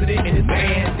fucking incident and it's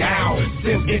man down.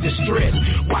 Sim in distress,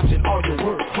 watching all your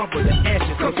work crumble to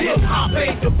ashes. Cause hip hop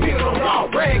ain't dependent on all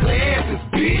regular asses,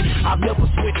 bitch. I've never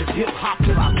switched hip hop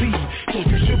till I leave, so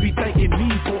you should be thanking me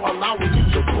for allowing you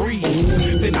to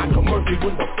breathe. Then I come murky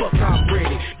when the fuck I'm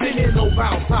ready. Then there's no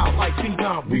bounce out like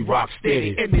Phenom, we rock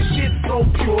steady. And this shit's so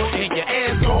pure and your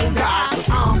ass gon' die, cause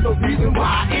I'm the reason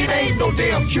why it ain't no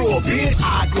damn cure, bitch.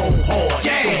 I go hard.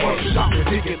 The workshop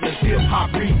ridiculous, hip-hop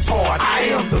retard. I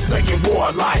am the second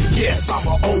war, like, yes, I'm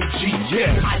a OG,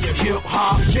 yes, I am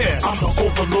hip-hop, yes, I'm the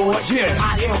overlord, yes,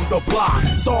 I am the block.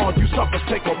 Saw you suckers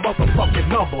take a motherfucking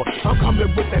number. I'm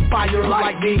coming with that fire,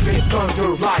 lightning and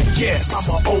thunder, like, yes, I'm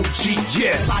a OG,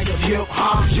 yes, I am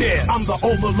hip-hop, yes, I'm the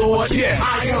overlord, yes,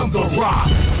 I am the rock.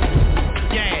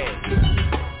 Yeah,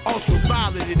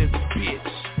 ultraviolet in this bitch.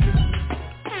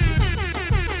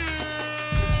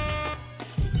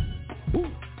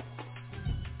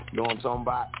 You know what I'm talking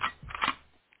about?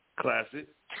 Classic.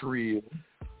 Trill.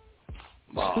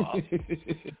 All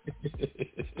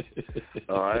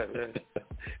right, man.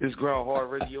 It's Grind Hard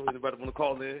Radio. Anybody want to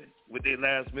call in with their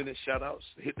last minute shout outs?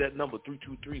 Hit that number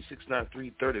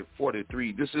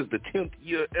 323-693-3043. This is the 10th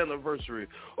year anniversary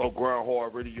of Grind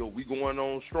Hard Radio. We going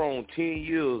on strong, 10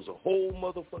 years, a whole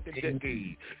motherfucking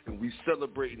decade, and we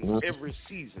celebrating every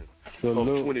season of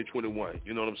 2021.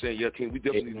 You know what I'm saying? Yeah, King, we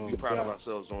definitely need to be proud of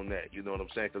ourselves on that. You know what I'm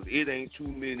saying? Because it ain't too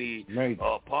many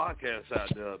podcasts out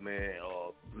there, man,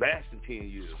 lasting 10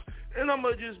 years. And I'm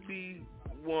going to just be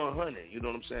 100. You know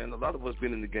what I'm saying? A lot of us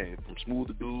been in the game, from Smooth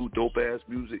the Dude,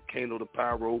 Dopeazzmuzik, Kano the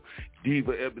Pyro,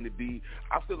 Diva Ebony B.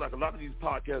 I feel like a lot of these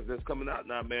podcasts that's coming out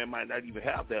now, man, might not even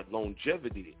have that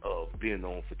longevity of being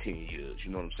on for 10 years.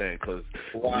 You know what I'm saying? Because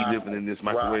we living in this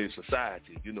microwave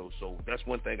society. You know, so that's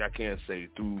one thing I can say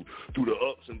through the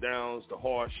ups and downs, the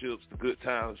hardships, the good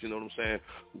times. You know what I'm saying?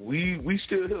 We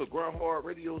still here. Grind Hard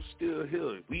Radio's still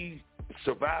here. We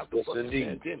survived the fucking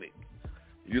pandemic.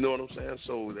 You know what I'm saying?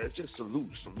 So that's just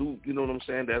salute, you know what I'm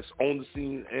saying? That's on the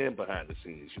scene and behind the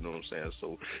scenes, you know what I'm saying?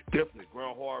 So definitely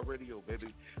Grind Hard Radio,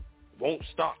 baby. Won't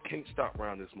stop, can't stop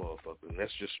around this motherfucker. And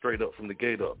that's just straight up from the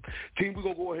gate up. Team, we're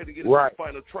going to go ahead and get into the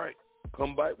final track.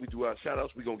 Come back, we do our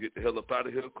shout-outs. We're going to get the hell up out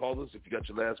of here. Call us if you got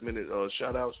your last-minute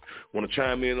shout-outs. Want to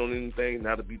chime in on anything,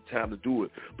 now'd be the time to do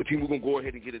it. But, team, we're going to go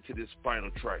ahead and get into this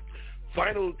final track.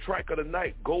 Final track of the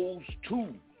night goes to,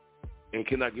 and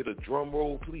can I get a drum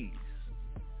roll, please?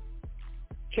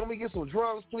 Can we get some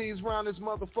drums, please, around this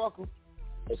motherfucker?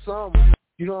 Or something.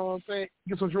 You know what I'm saying?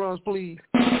 Get some drums, please.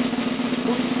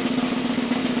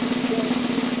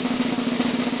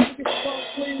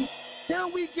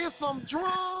 Can we get some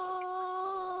drums?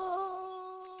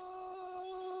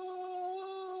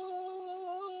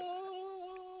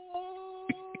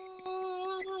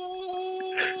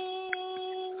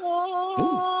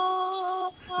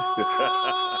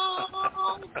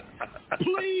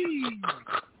 Please.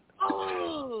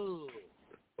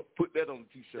 Put that on the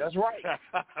t-shirt. That's right.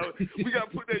 We got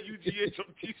to put that UGH on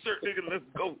the t-shirt, nigga. Let's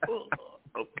go.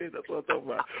 Okay, that's what I'm talking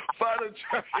about. Final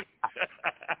track.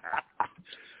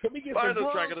 Can we get final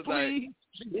some track drums, of the night.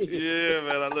 Yeah,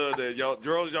 man, I love that. Y'all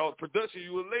drums, y'all production,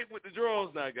 you were late with the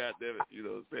drums now, goddammit. You know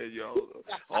what I'm saying? Y'all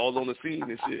all on the scene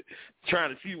and shit.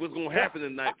 Trying to see what's going to happen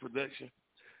tonight, production.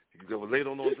 You were late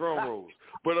on those drum rolls.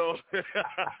 But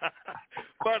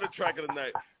final track of the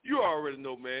night. You already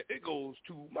know, man. It goes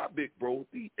to my big bro,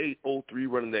 the 803,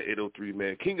 running that 803,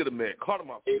 man. King of the man, Cata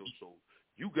Mafioso.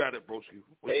 You got it, broski.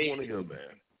 What you want to hear,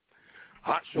 man?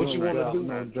 Hot show. What you want to do,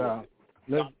 no man? doubt.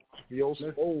 No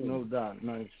doubt.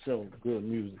 Nice show. Good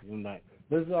music tonight.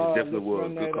 Let's run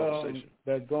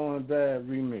that Going Bad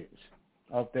remix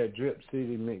off that Drip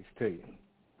City mixtape.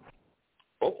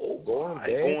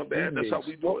 Going bad. That's how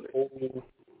we doing it.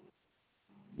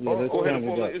 Yeah, go ahead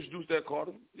and introduce that,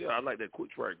 Carter. Yeah, I like that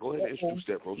quick track. Go ahead and introduce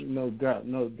that, bro. No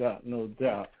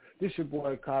doubt. This your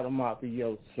boy Cata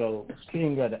Mafioso,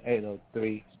 King of the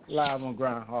 803, live on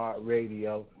Grind Hard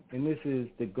Radio, and this is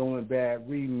the Going Bad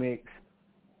remix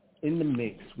in the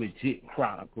mix with Jit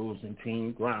Chronicles and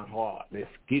Team Grind Hard. Let's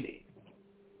get it.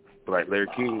 Black Larry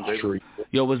King, baby.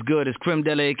 Yo, what's good? It's Crim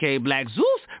Della, a.k.a. Black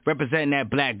Zeus, representing that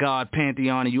Black God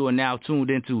Pantheon, and you are now tuned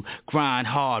into Grind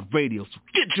Hard Radio, so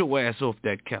get your ass off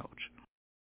that couch.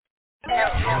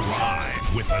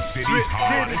 Live with the city's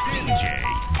hottest DJ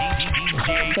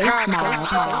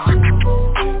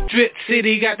Drip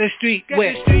City got the street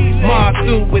wet. Mob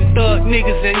through with thug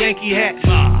niggas and Yankee hats.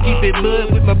 Keep it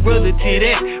mud with my brother to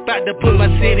that. About to put my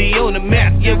city on the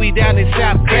map. Yeah, we down in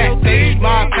South Crack.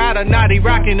 Mob Cata, naughty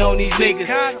rocking on these niggas.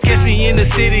 Catch me in the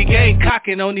city, gang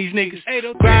cocking on these niggas.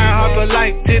 Grind hard for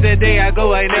life till the day I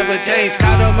go, I never change.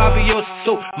 Cata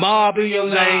Mafioso, mob in your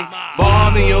lane,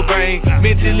 bomb in your brain,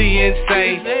 mentally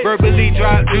insane. Verbally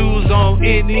drop jewels on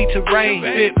any terrain.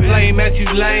 Spit flame at you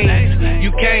lanes.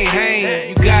 You can't hang.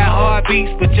 You got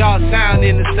heartbeats, but y'all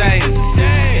sounding the same.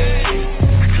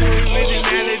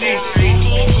 Originality.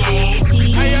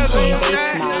 How y'all doing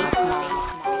tonight?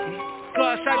 Go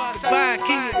outside to the bar,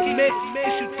 king of the mix.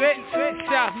 Issue threat,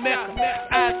 South Mecca.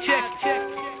 I check.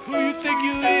 Who you think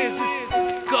you is?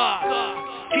 God.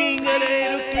 King of the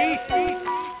 803.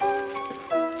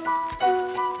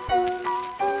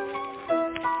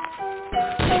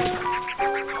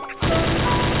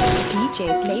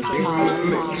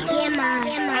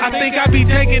 I think I be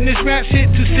taking this rap shit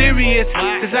too serious,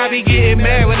 cause I be getting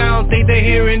mad when I don't think they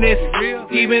hearing this.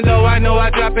 Even though I know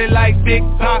I drop it like Big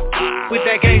Pop, with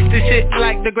that gangsta shit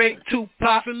like the great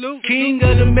Tupac. King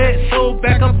of the Met, so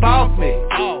back up off me.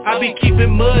 I be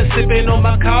keeping mud, sipping on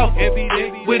my coffee,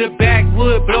 with a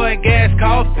backwood blowing gas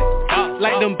coffin,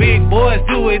 like them big boys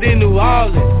do it in New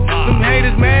Orleans. Them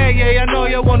haters mad, yeah, I know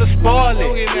y'all wanna spoil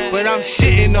it, but I'm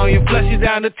shitting on you, flush you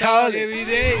down the toilet every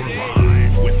day.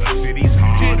 Live with the city's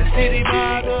hottest City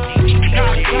model,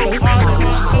 got so hard to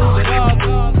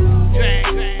my drag,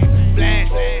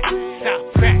 blast, stop,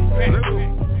 crack,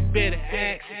 better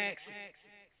act.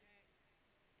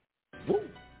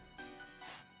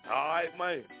 Alright,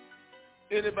 man.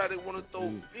 Anybody want to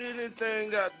throw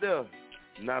anything out there?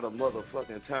 Not a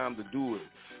motherfucking time to do it.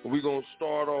 We're going to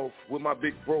start off with my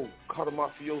big bro, Cata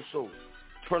Mafioso.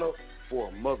 Turn up for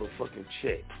a motherfucking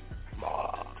check.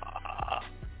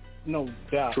 No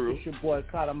doubt. True. It's your boy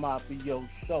Cata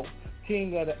Mafioso,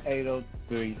 king of the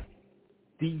 803,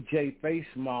 DJ Face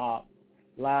Mob,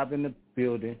 live in the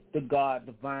building, the God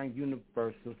Divine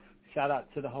Universal. Shout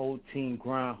out to the whole team,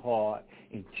 Grind Hard,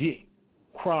 and Jit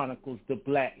Chronicles, the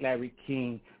Black Larry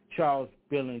King, Charles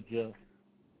Billinger.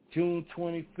 June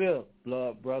 25th,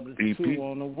 Blood Brothers EP. 2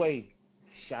 on the way.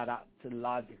 Shout out to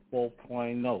Logic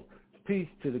 4.0. Peace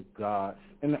to the gods,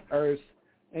 and the earth,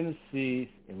 and the seas,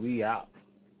 and we out.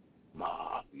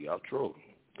 We outro.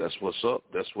 That's what's up.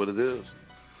 That's what it is.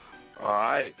 All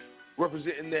right.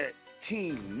 Representing that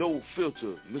team, no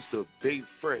filter, Mr. Babe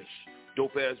Fresh,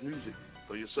 Dopeazzmuzik.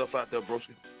 Throw yourself out there,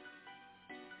 broski.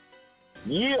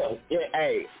 Yeah.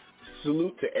 Hey,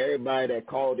 salute to everybody that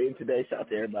called in today. Shout out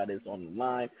to everybody that's on the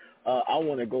line. I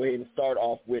want to go ahead and start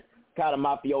off with Cata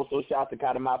Mafioso. Shout out to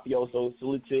Cata Mafioso.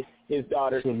 Salute to his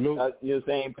daughter. You know what I'm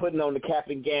saying? Putting on the cap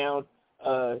and gown.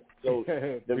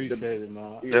 Appreciate it,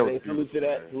 man. Salute to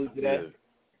that. Salute to that.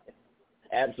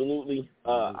 Absolutely.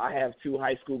 I have 2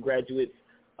 high school graduates.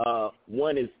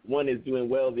 One is doing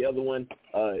well. The other one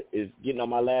is getting on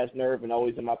my last nerve and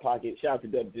always in my pocket. Shout out to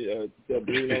Dublino.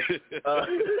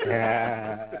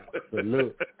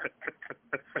 Salute.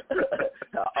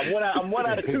 I'm one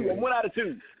out of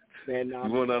two. Man, nah,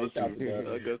 you 1 out of 2. I got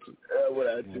you. 1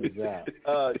 out of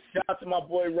 2. Shout out to my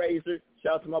boy Razor.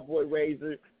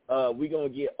 We gonna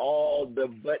get all the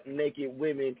butt naked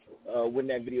women when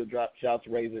that video drops. Shout out to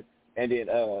Razor. And then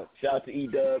shout out to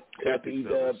E-Dub.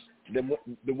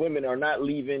 The women are not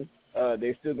leaving.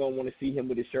 They're still going to want to see him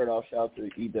with his shirt off. Shout out to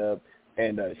E-Dub.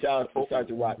 And shout out to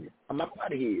Sergeant Rocky. I'm out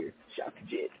of here. Shout out to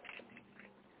Jit.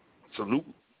 Salute.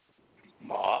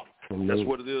 Ma. That's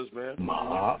what it is, man.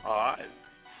 Ma. All right.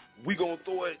 We going to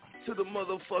throw it to the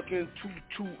motherfucking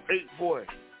 228 boy.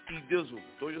 E-Dizzle.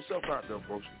 Throw yourself out there,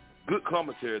 bro. Good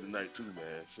commentary tonight, too,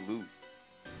 man. Salute.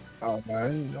 Oh,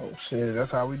 man, you know, shit,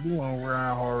 that's how we do on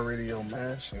Grind Hard Radio,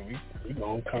 man. Shit, we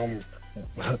gonna come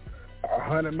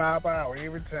 100 miles per hour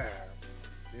every time.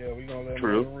 Yeah, we gonna let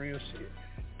them do the real shit.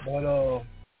 But,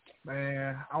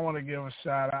 man, I want to give a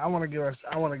shout out. I want to give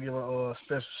a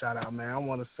special shout out, man. I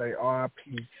want to say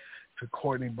R.I.P. to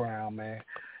Courtney Brown, man.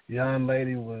 Young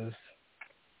lady was,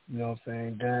 you know what I'm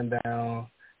saying, gunned down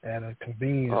at a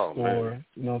convenience store, man.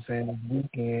 You know what I'm saying, this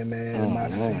weekend, man, in my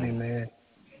city, man.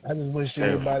 I just wish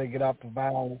everybody get off the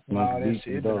violence and all that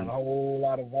shit. It's been a whole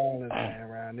lot of violence, man,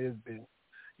 around this bitch.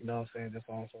 You know what I'm saying? Just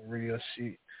on some real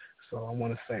shit. So I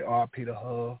want to say RP to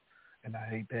her, and I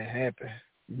hate that happen.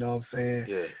 You know what I'm saying?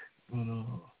 Yeah.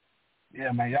 But,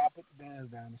 yeah, man, y'all put the guns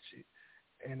down and shit.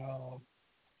 And,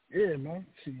 yeah, man.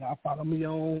 See, y'all follow me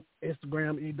on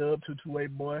Instagram,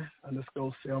 EDub228boy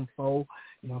 _74.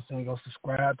 You know what I'm saying? Go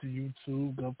subscribe to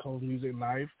YouTube, Gulf Coast Music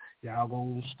Life. Y'all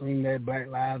go stream that Black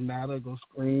Lives Matter. Go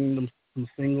stream them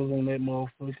singles on that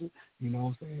motherfucker. You know what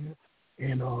I'm saying?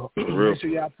 And make sure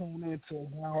y'all tune in to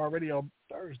Grind Hard Radio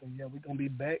Thursday. Yeah, we're going to be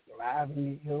back live in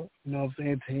New York. You know what I'm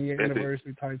saying? 10-year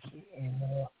anniversary type shit. And,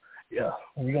 yeah,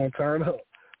 we're going to turn up.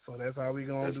 So that's how we're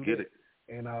going to do it. Let's get it.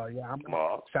 And, yeah,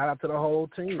 shout out to the whole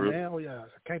team, man. Oh, yeah, I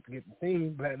can't forget the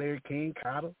team. Black Larry King,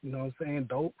 Cata, you know what I'm saying,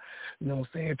 Dope, you know what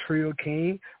I'm saying, Trill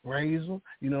King, Razor,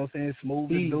 you know what I'm saying, Smooth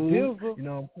Dude, you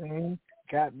know what I'm saying,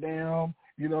 goddamn,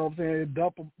 you know what I'm saying,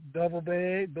 double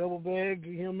bag,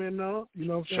 get him in there, you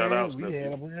know what I'm saying. Shout out, we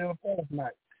had a party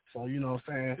tonight. So, you know what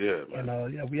I'm saying. Yeah, man.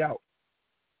 And, yeah, we out.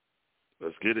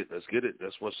 Let's get it.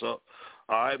 That's what's up.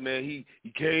 All right, man. He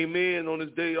came in on his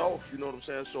day off, you know what I'm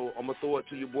saying? So I'm going to throw it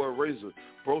to your boy Razor.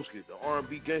 Broski, the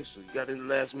R&B gangster. You got any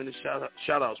last-minute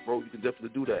shout-outs, bro? You can definitely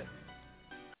do that.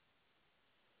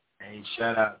 Hey,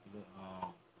 shout out to the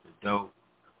Dope.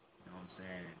 You know what I'm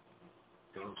saying?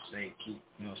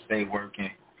 Dope stay working,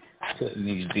 putting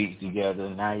these beats together.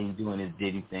 Now he's doing his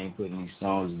Diddy thing, putting these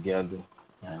songs together.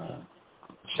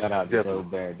 Shout out to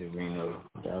Dope Bad to Reno.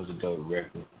 That was a dope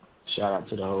record. Shout out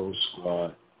to the whole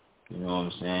squad, you know what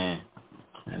I'm saying?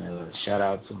 And shout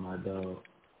out to my dog,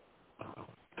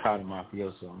 Cata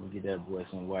Mafioso. I'm going to get that boy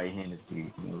some white Hennessy, you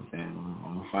know what I'm saying?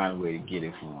 I'm going to find a way to get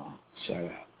it for him. Shout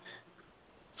out.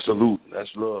 Salute. That's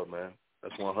love, man.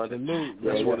 That's 100. Salute.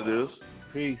 That's what it is.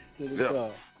 Peace to the God.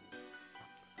 All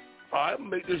right, I'm going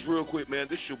to make this real quick, man.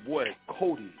 This your boy,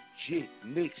 Cody Jit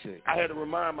Nixon. I had to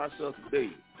remind myself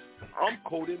today, I'm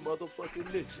Cody motherfucking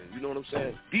Nixon. You know what I'm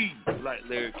saying? The Black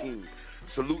Larry King.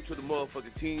 Salute to the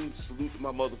motherfucking team. Salute to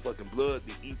my motherfucking blood,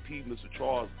 the EP, Mr.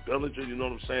 Charles Bellinger. You know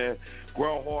what I'm saying?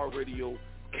 Grind Hard Radio.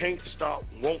 Can't stop,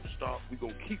 won't stop. We're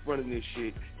going to keep running this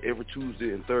shit every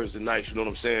Tuesday and Thursday nights. You know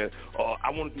what I'm saying?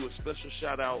 I want to do a special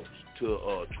shout-out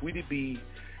to Tweety B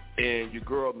and your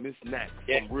girl, Miss Knack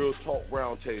from Real Talk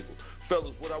Roundtable.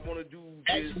 Fellas, what I want to do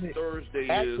this Thursday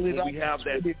is when we have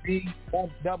that.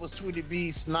 That was Tweety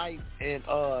B, Snipe, and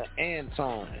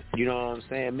Anton. You know what I'm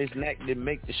saying? Miss Nack didn't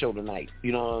make the show tonight.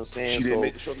 You know what I'm saying? She didn't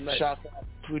make the show tonight. Shout out to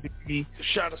Tweety B.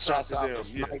 Shout out to them.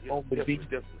 Snipe on the beat.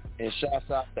 And shouts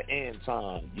out to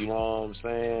Anton, you know what I'm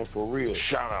saying? For real.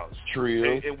 Shout outs.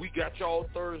 Trill. And we got y'all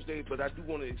Thursday, but I do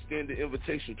want to extend the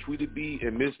invitation. Tweety B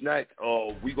and Miss Knack,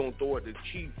 we going to throw it to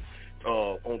Chief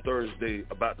on Thursday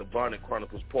about the Bonnet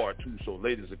Chronicles Part 2. So,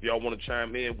 ladies, if y'all want to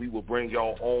chime in, we will bring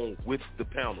y'all on with the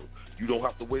panel. You don't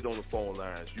have to wait on the phone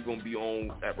lines. You're going to be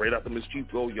on right after Miss Chief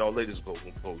go. Y'all ladies go.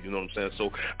 You know what I'm saying?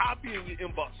 So I'll be in your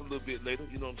inbox a little bit later.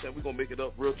 You know what I'm saying? We're going to make it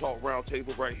up. Real Talk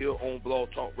Roundtable right here on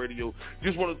Blog Talk Radio.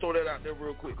 Just want to throw that out there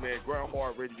real quick, man.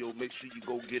 GRINDHARD Radio. Make sure you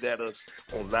go get at us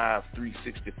on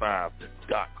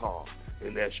live365.com.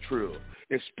 And that's Trill.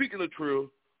 And speaking of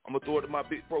Trill, I'm going to throw it to my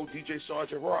big bro, DJ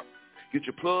Sgt Rock. Get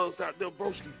your plugs out there,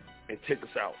 broski, and take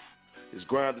us out. It's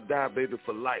Grind to Die, baby,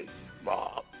 for life.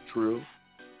 Bob, Trill.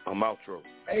 I'm outro.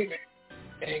 Hey, man,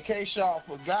 in case y'all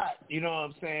forgot, you know what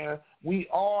I'm saying, we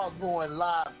are going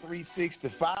live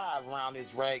 365 around this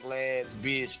raglass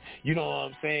bitch. You know what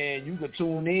I'm saying? You can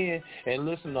tune in and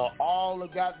listen to all the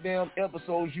goddamn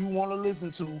episodes you want to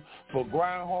listen to for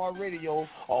GRINDHARD Radio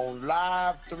on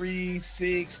Live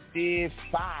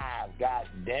 365. God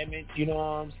damn it. You know what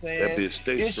I'm saying? That bitch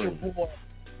stay It's your boy,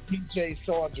 DJ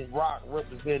Sgt Rock,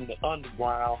 representing the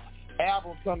underground.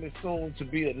 Album coming soon to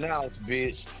be announced,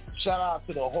 bitch. Shout out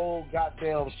to the whole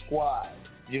goddamn squad.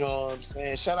 You know what I'm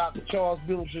saying? Shout out to Charles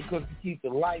Billinger because he keep the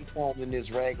lights on in this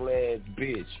raglass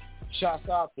bitch. Shouts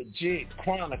out to Jit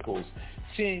Chronicles.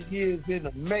 10 years in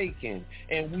the making,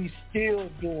 and we still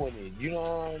doing it. You know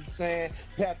what I'm saying?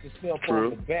 Pat yourself on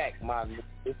the back, my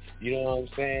nigga. You know what I'm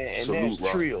saying? And salute,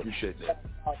 that's Trill. Appreciate that.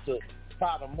 Shout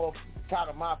out to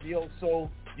Cata Mafioso.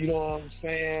 You know what I'm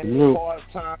saying?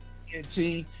 Part-time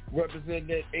NT representing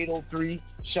that 803.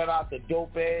 Shout out to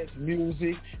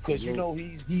Dopeazzmuzik, because you know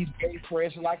he's very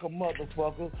fresh like a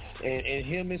motherfucker, and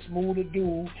him and Smoother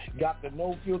Dude got the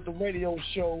No Filter Radio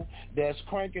show that's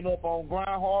cranking up on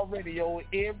GRINDHARD Radio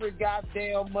every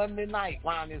goddamn Monday night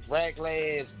around this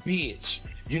raglass bitch.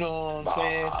 You know what I'm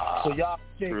saying? So y'all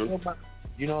check them out.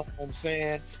 You know what I'm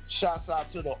saying? Shouts out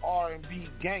to the R&B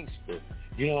gangster.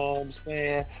 You know what I'm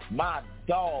saying? My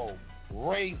dog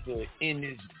Razor in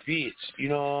this bitch, you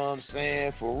know what I'm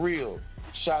saying? For real.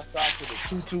 Shouts out to the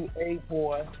 228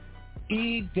 boy,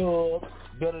 E-Dub,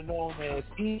 better known as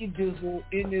E-Dizzle,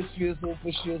 in this fizzle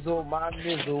for shizzle, my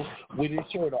nizzle, with his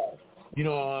shirt off. You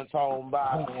know what I'm talking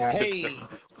about? Hey, you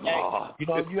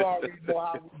know, you already know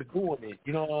how we doing it.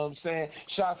 You know what I'm saying?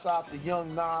 Shouts out to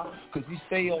Young Nah, because he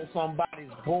stay on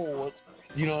somebody's boards.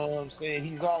 You know what I'm saying?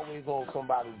 He's always on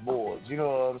somebody's boards. You know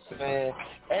what I'm saying?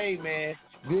 Hey, man.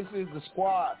 This is the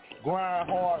squad,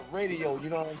 GRINDHARD Radio, you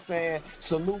know what I'm saying?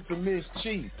 Salute to Miss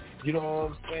Chief, you know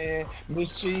what I'm saying? Miss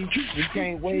Chief, we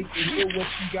can't wait to hear what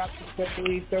you got to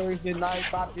say Thursday night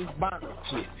about this bonnet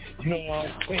shit. You know what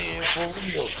I'm saying? For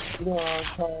real. You know what I'm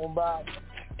talking about?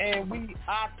 And we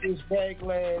out this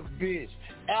raglass bitch.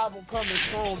 Album coming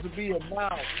soon to be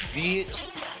announced, bitch.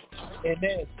 And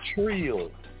that's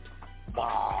Trill.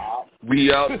 Bob.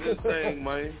 We out this thing,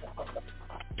 man.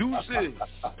 Deuces.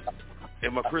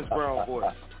 And my Chris Brown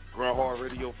voice. GRINDHARD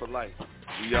Radio for life.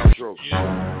 We outro.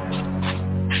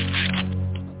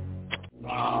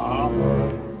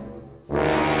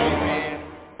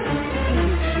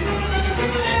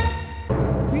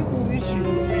 We do this shit,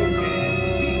 man.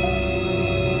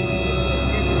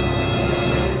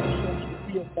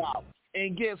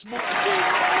 And guess what?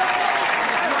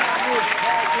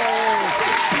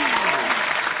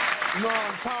 You know what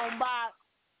I'm talking about?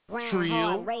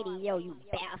 GRINDHARD Radio, you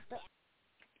bastard.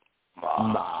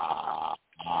 Nah.